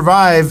to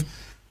survive,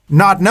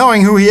 not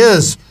knowing who he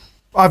is,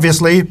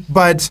 obviously,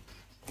 but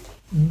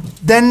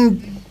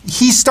then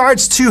he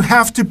starts to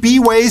have to be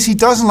ways he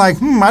doesn't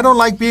like. I don't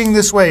like being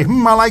this way.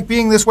 I like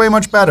being this way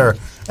much better.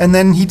 And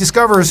then he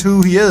discovers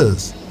who he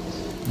is.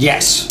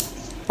 Yes.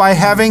 By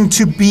having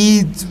to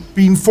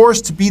being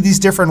forced to be these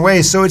different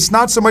ways. So it's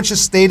not so much a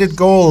stated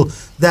goal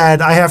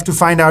that I have to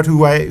find out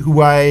who I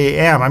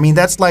am. I mean,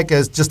 that's like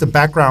just a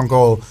background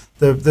goal.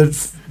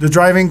 The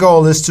driving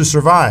goal is to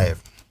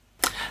survive.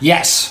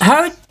 Yes.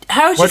 How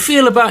do you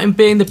feel about him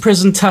being the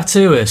prison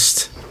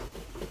tattooist?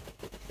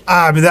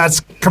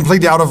 That's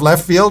completely out of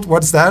left field.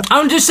 What's that?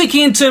 I'm just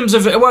thinking in terms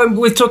of,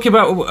 we're talking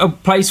about a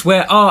place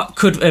where art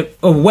could,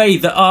 a way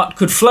that art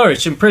could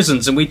flourish in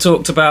prisons, and we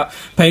talked about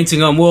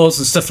painting on walls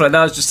and stuff like that.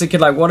 I was just thinking,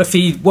 like, what if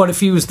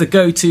he was the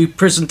go-to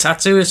prison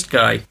tattooist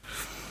guy?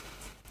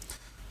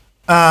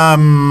 I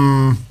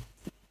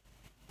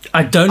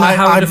don't know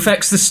how it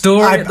affects the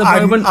story at the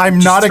moment. I'm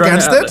not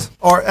against it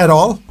or at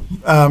all.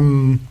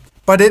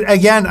 But it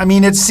again, I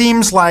mean, it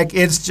seems like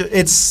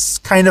it's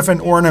kind of an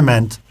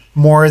ornament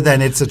more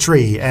than it's a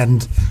tree,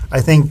 and I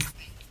think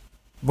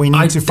we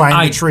need to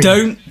find the tree. I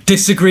don't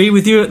disagree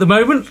with you at the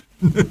moment.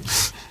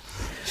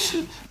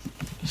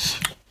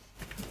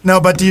 No,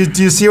 but do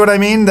you see what I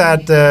mean?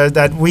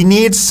 That we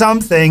need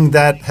something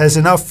that has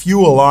enough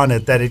fuel on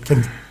it that it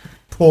can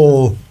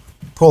pull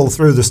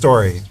through the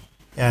story,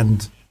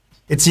 and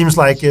it seems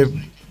like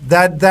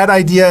that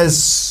idea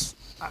is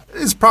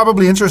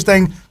probably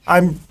interesting.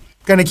 I'm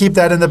going to keep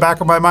that in the back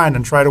of my mind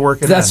and try to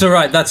work it. That's all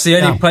right. That's the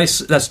only place.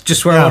 That's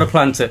just where I want to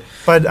plant it.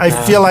 But I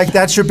feel like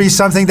that should be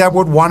something that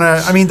would want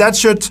to. I mean, that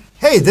should.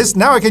 Hey, this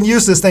now I can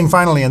use this thing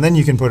finally, and then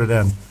you can put it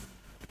in.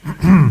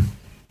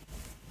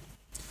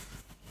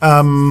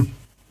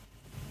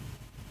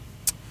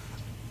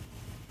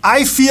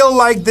 I feel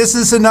like this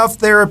is enough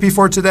therapy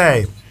for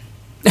today.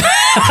 What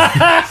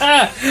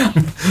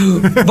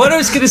I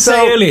was going to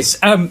say earlier is,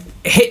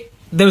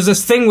 there was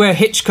this thing where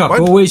Hitchcock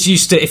always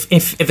used to,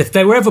 if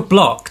they were ever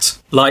blocked,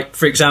 like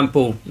for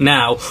example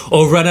now,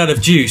 or run out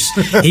of juice,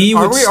 he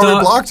would are we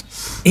blocked?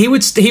 He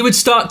would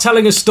start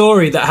telling a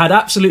story that had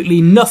absolutely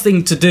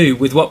nothing to do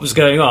with what was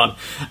going on,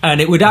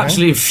 and it would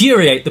actually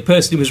infuriate the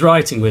person he was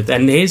writing with.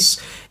 And his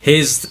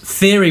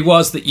theory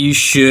was that you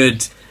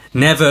should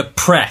never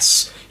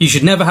press. You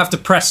should never have to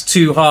press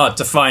too hard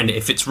to find it.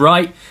 If it's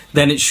right,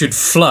 then it should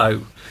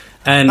flow.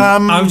 And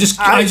I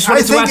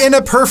think in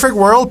a perfect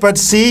world, but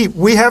see,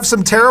 we have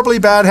some terribly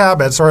bad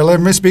habits, or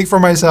let me speak for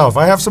myself.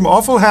 I have some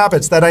awful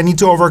habits that I need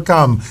to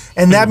overcome.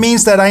 And that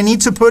means that I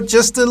need to put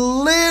just a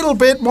little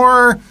bit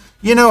more,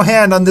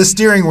 hand on the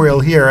steering wheel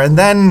here. And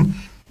then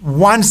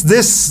once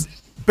this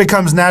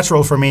becomes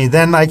natural for me,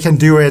 then I can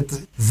do it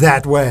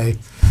that way.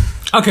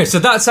 Okay, so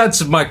that's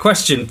answered my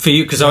question for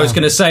you, because I was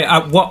going to say,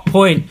 at what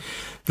point,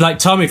 like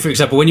Tommy, for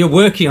example, when you're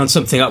working on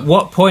something, at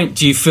what point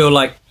do you feel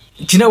like,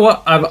 do you know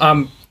what,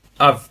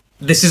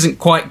 this isn't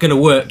quite going to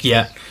work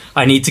yet.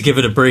 I need to give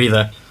it a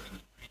breather.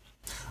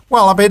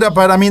 Well,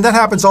 but I mean, that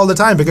happens all the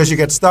time because you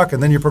get stuck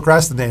and then you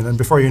procrastinate, and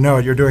before you know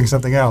it, you're doing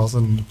something else,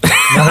 and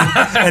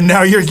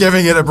now you're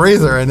giving it a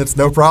breather, and it's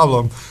no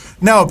problem.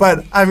 No,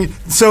 but I mean,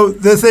 so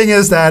the thing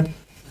is that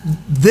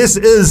this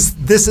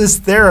is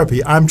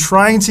therapy. I'm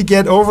trying to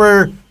get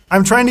over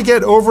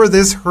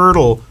this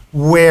hurdle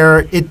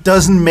where it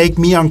doesn't make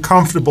me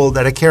uncomfortable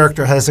that a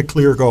character has a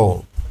clear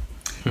goal.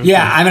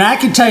 Yeah, I mean, I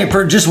can tell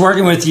you, just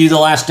working with you the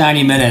last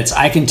 90 minutes,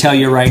 I can tell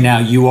you right now,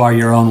 you are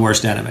your own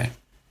worst enemy.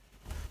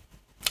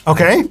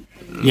 Okay.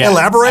 Yeah.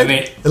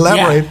 Elaborate.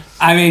 Yeah.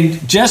 I mean,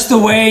 just the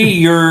way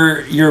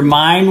your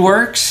mind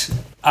works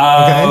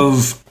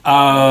of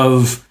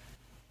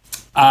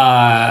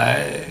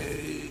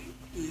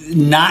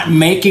not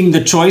making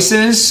the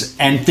choices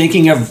and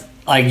thinking of,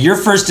 like, your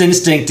first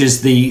instinct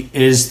is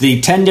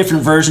the 10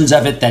 different versions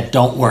of it that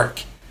don't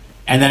work,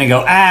 and then I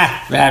go,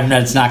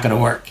 it's not going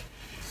to work.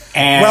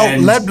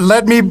 And well,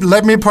 let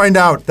me point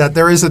out that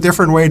there is a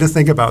different way to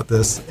think about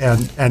this,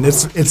 and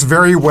it's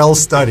very well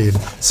studied.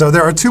 So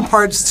there are two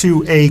parts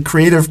to a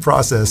creative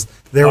process.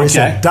 There is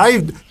a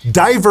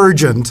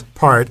divergent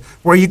part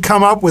where you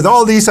come up with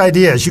all these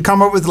ideas. You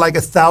come up with like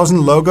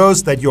 1,000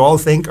 logos that you all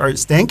think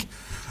stink,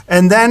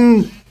 and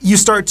then you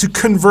start to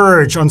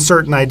converge on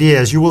certain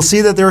ideas. You will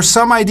see that there are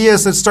some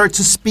ideas that start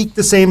to speak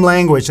the same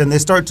language, and they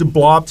start to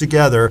blob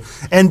together.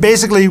 And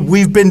basically,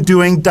 we've been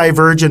doing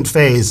divergent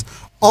phase.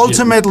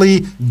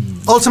 Ultimately,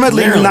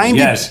 Clearly, 90.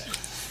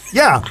 Yes.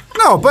 Yeah,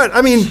 no, but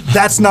I mean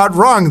that's not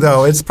wrong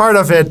though. It's part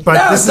of it.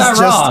 But this is not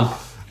just. Wrong.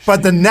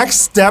 But the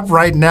next step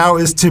right now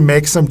is to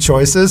make some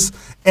choices,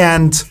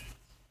 and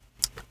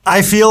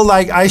I feel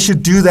like I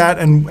should do that,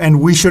 and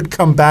we should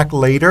come back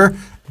later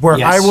where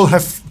I will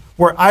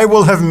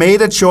have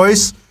made a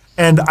choice,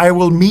 and I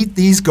will meet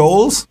these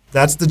goals.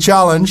 That's the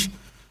challenge,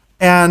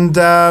 and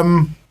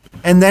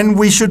then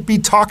we should be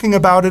talking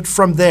about it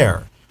from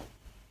there.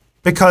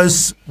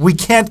 because we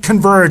can't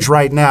converge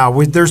right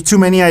now. There's too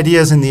many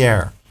ideas in the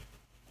air.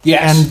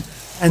 Yes.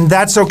 And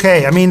that's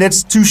okay. I mean,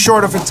 it's too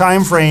short of a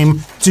time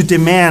frame to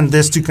demand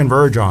this to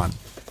converge on.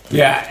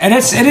 Yeah, and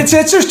it's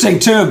interesting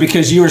too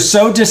because you were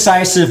so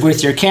decisive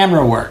with your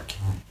camera work.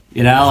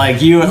 You know,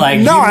 like you No,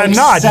 you I'm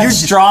not. Such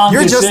strong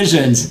you're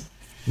decisions.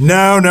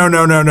 No.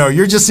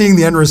 You're just seeing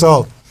the end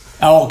result.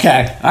 Oh,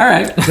 okay. All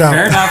right.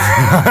 Fair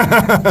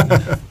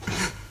enough.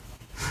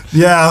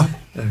 Yeah.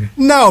 Okay.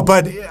 No,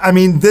 but I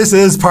mean, this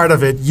is part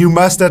of it. You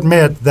must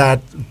admit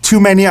that too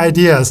many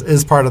ideas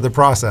is part of the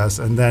process,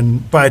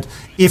 but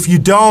if you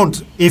don't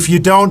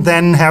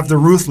then have the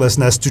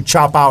ruthlessness to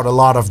chop out a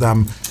lot of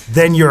them,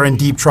 then you're in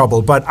deep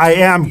trouble. But I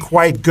am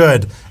quite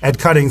good at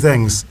cutting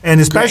things,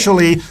 and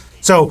especially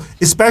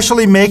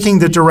making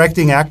the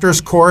directing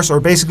actors course, or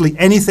basically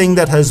anything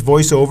that has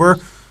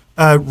voiceover.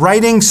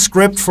 Writing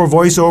script for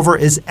voiceover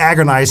is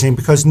agonizing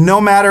because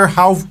no matter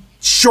how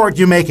short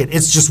you make it,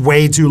 it's just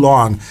way too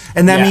long,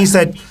 and that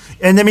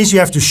means you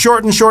have to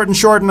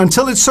shorten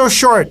until it's so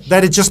short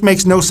that it just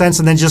makes no sense,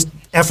 and then just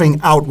effing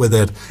out with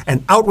it,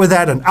 and out with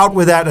that,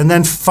 and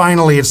then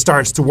finally it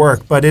starts to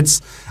work. But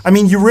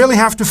you really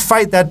have to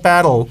fight that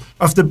battle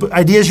of the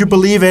ideas you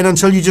believe in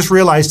until you just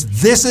realize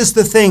this is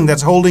the thing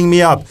that's holding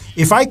me up.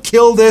 If I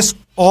kill this,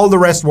 all the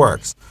rest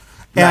works.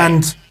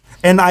 Right.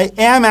 And I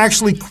am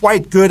actually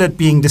quite good at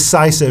being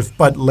decisive,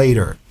 but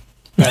later.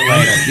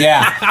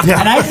 Yeah.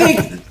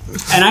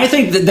 And I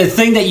think that the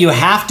thing that you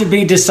have to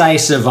be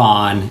decisive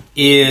on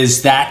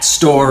is that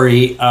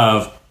story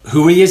of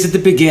who he is at the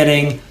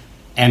beginning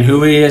and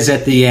who he is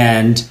at the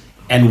end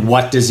and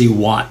what does he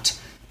want.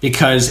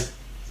 Because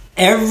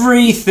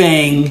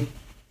everything,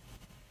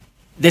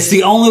 that's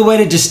the only way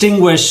to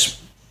distinguish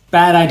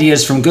bad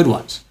ideas from good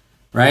ones,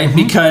 right? Mm-hmm.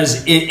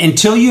 Because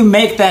until you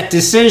make that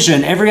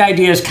decision, every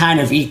idea is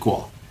kind of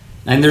equal.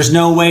 And there's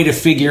no way to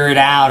figure it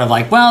out of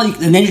like, well,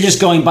 and then you're just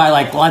going by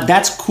like, well,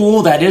 that's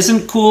cool, that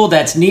isn't cool,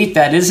 that's neat,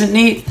 that isn't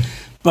neat.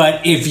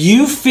 But if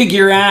you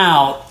figure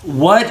out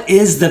what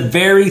is the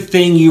very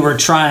thing you are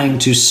trying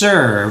to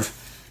serve,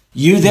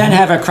 you then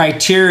have a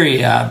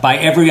criteria by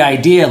every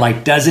idea,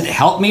 like, does it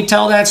help me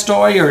tell that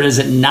story or does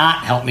it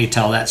not help me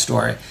tell that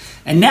story?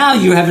 And now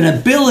you have an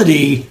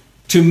ability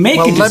to make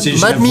a decision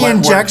let me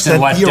inject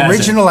that the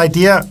original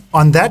idea,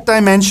 on that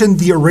dimension,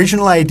 the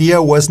original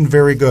idea wasn't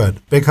very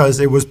good because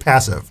it was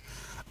passive.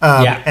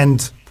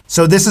 And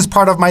so this is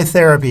part of my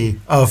therapy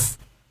of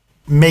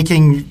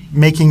making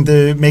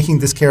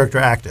this character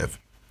active.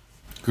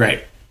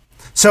 Great.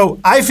 So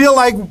I feel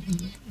like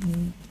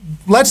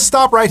let's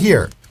stop right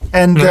here.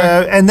 And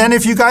then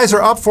if you guys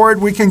are up for it,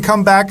 we can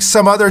come back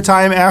some other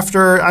time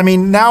after. I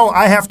mean, now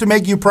I have to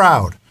make you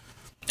proud.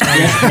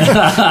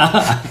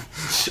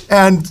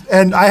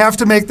 And I have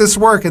to make this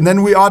work, and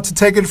then we ought to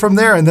take it from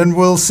there, and then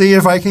we'll see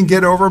if I can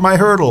get over my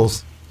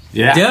hurdles.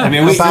 Yeah. I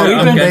mean,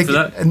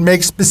 and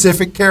make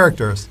specific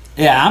characters.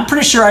 Yeah, I'm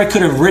pretty sure I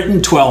could have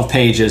written 12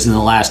 pages in the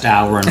last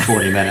hour and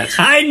 40 minutes.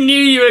 I knew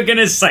you were going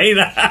to say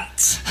that.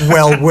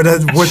 Well, would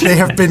they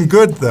have been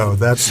good, though?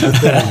 That's the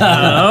thing.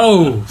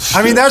 Oh.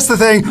 I mean, that's the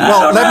thing.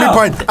 Well, let me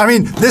point. I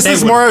mean, this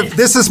is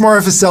more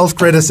of a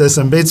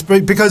self-criticism. It's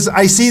because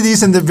I see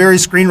these in the very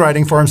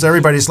screenwriting forums.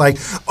 Everybody's like,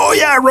 oh,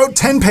 yeah, I wrote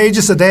 10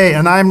 pages a day.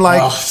 And I'm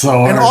like,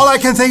 and all I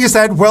can think is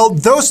that, well,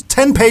 those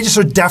 10 pages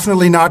are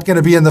definitely not going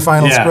to be in the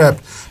final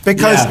script.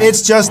 Because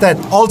it's just that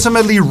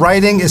ultimately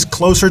writing is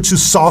closer to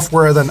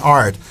software than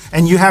art.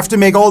 And you have to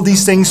make all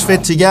these things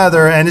fit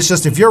together. And it's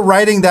just, if you're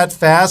writing that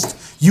fast,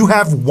 you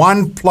have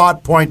one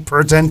plot point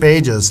per 10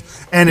 pages.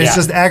 And it's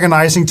just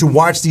agonizing to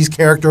watch these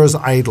characters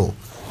idle.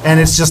 And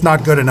it's just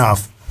not good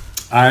enough.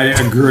 I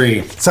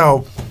agree.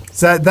 So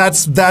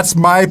that's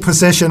my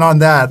position on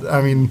that.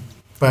 I mean,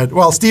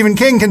 well, Stephen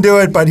King can do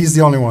it, but he's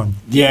the only one.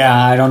 Yeah,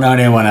 I don't know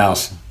anyone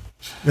else.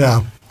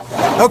 Yeah.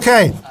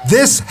 Okay,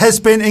 this has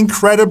been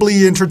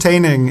incredibly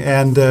entertaining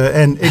and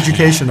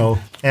educational,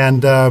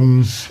 and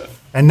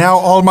now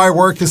all my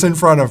work is in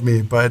front of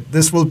me. But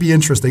this will be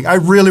interesting. I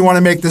really want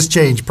to make this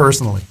change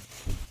personally.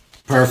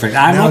 Perfect.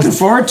 I'm looking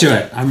forward to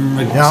it. I'm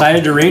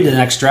excited to read the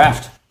next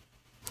draft.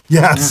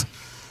 Yes.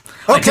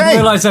 Yeah. Okay. I didn't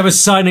realize I was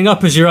signing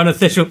up as your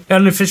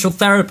unofficial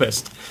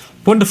therapist.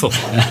 Wonderful.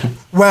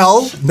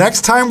 Well,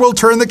 next time we'll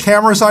turn the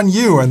cameras on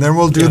you, and then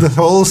we'll do the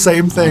whole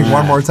same thing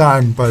one more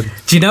time. But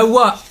do you know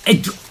what?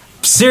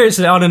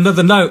 Seriously, on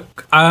another note,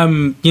 I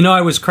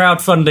was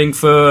crowdfunding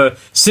for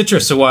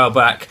Citrus a while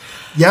back.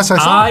 Yes, I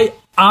saw.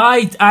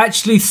 I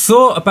actually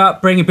thought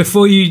about bringing,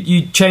 before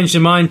you changed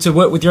your mind to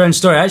work with your own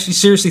story, I actually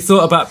seriously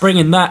thought about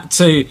bringing that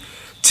to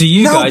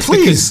you guys. No,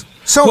 please.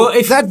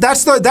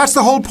 That's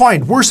the whole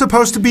point. We're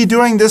supposed to be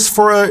doing this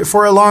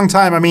for a long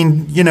time. I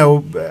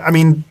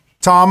mean,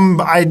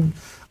 Tom,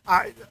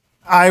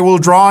 I will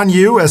draw on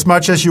you as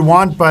much as you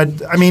want, but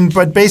I mean,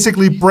 but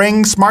basically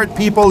bring smart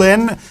people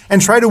in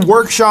and try to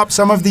workshop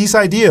some of these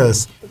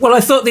ideas. Well, I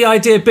thought the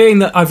idea being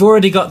that I've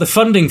already got the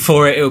funding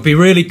for it, it would be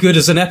really good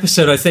as an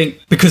episode, I think,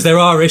 because there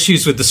are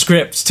issues with the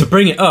script, to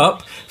bring it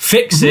up,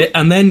 fix it,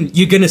 and then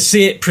you're going to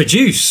see it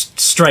produced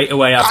straight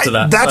away after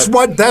that.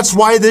 That's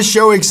why this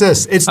show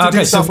exists. It's to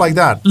do stuff like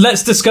that.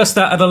 Let's discuss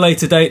that at a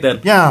later date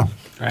then. Yeah.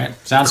 Right.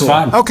 Sounds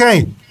fun.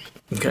 Okay.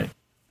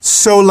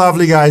 So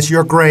lovely, guys.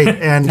 You're great.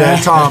 And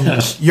Tom,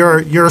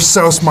 you're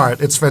so smart.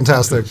 It's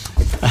fantastic.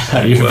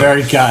 You're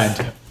very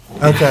kind.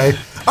 Okay.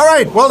 All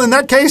right. Well, in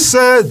that case,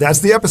 that's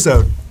the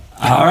episode.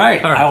 All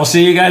right. I will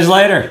see you guys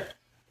later.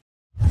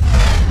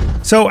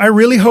 So I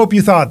really hope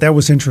you thought that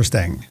was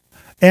interesting.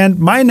 And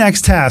my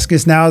next task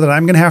is now that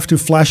I'm going to have to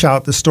flesh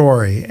out the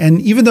story.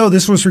 And even though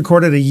this was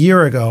recorded a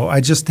year ago,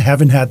 I just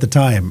haven't had the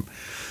time.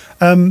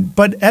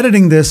 But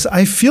editing this,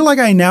 I feel like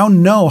I now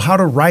know how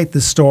to write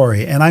the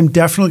story, and I'm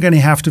definitely going to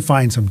have to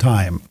find some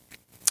time.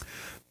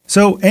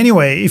 So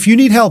anyway, if you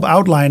need help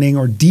outlining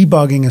or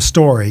debugging a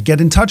story,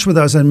 get in touch with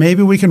us and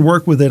maybe we can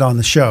work with it on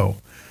the show.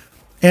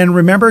 And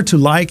remember to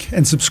like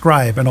and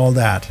subscribe and all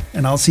that.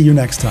 And I'll see you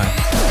next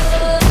time.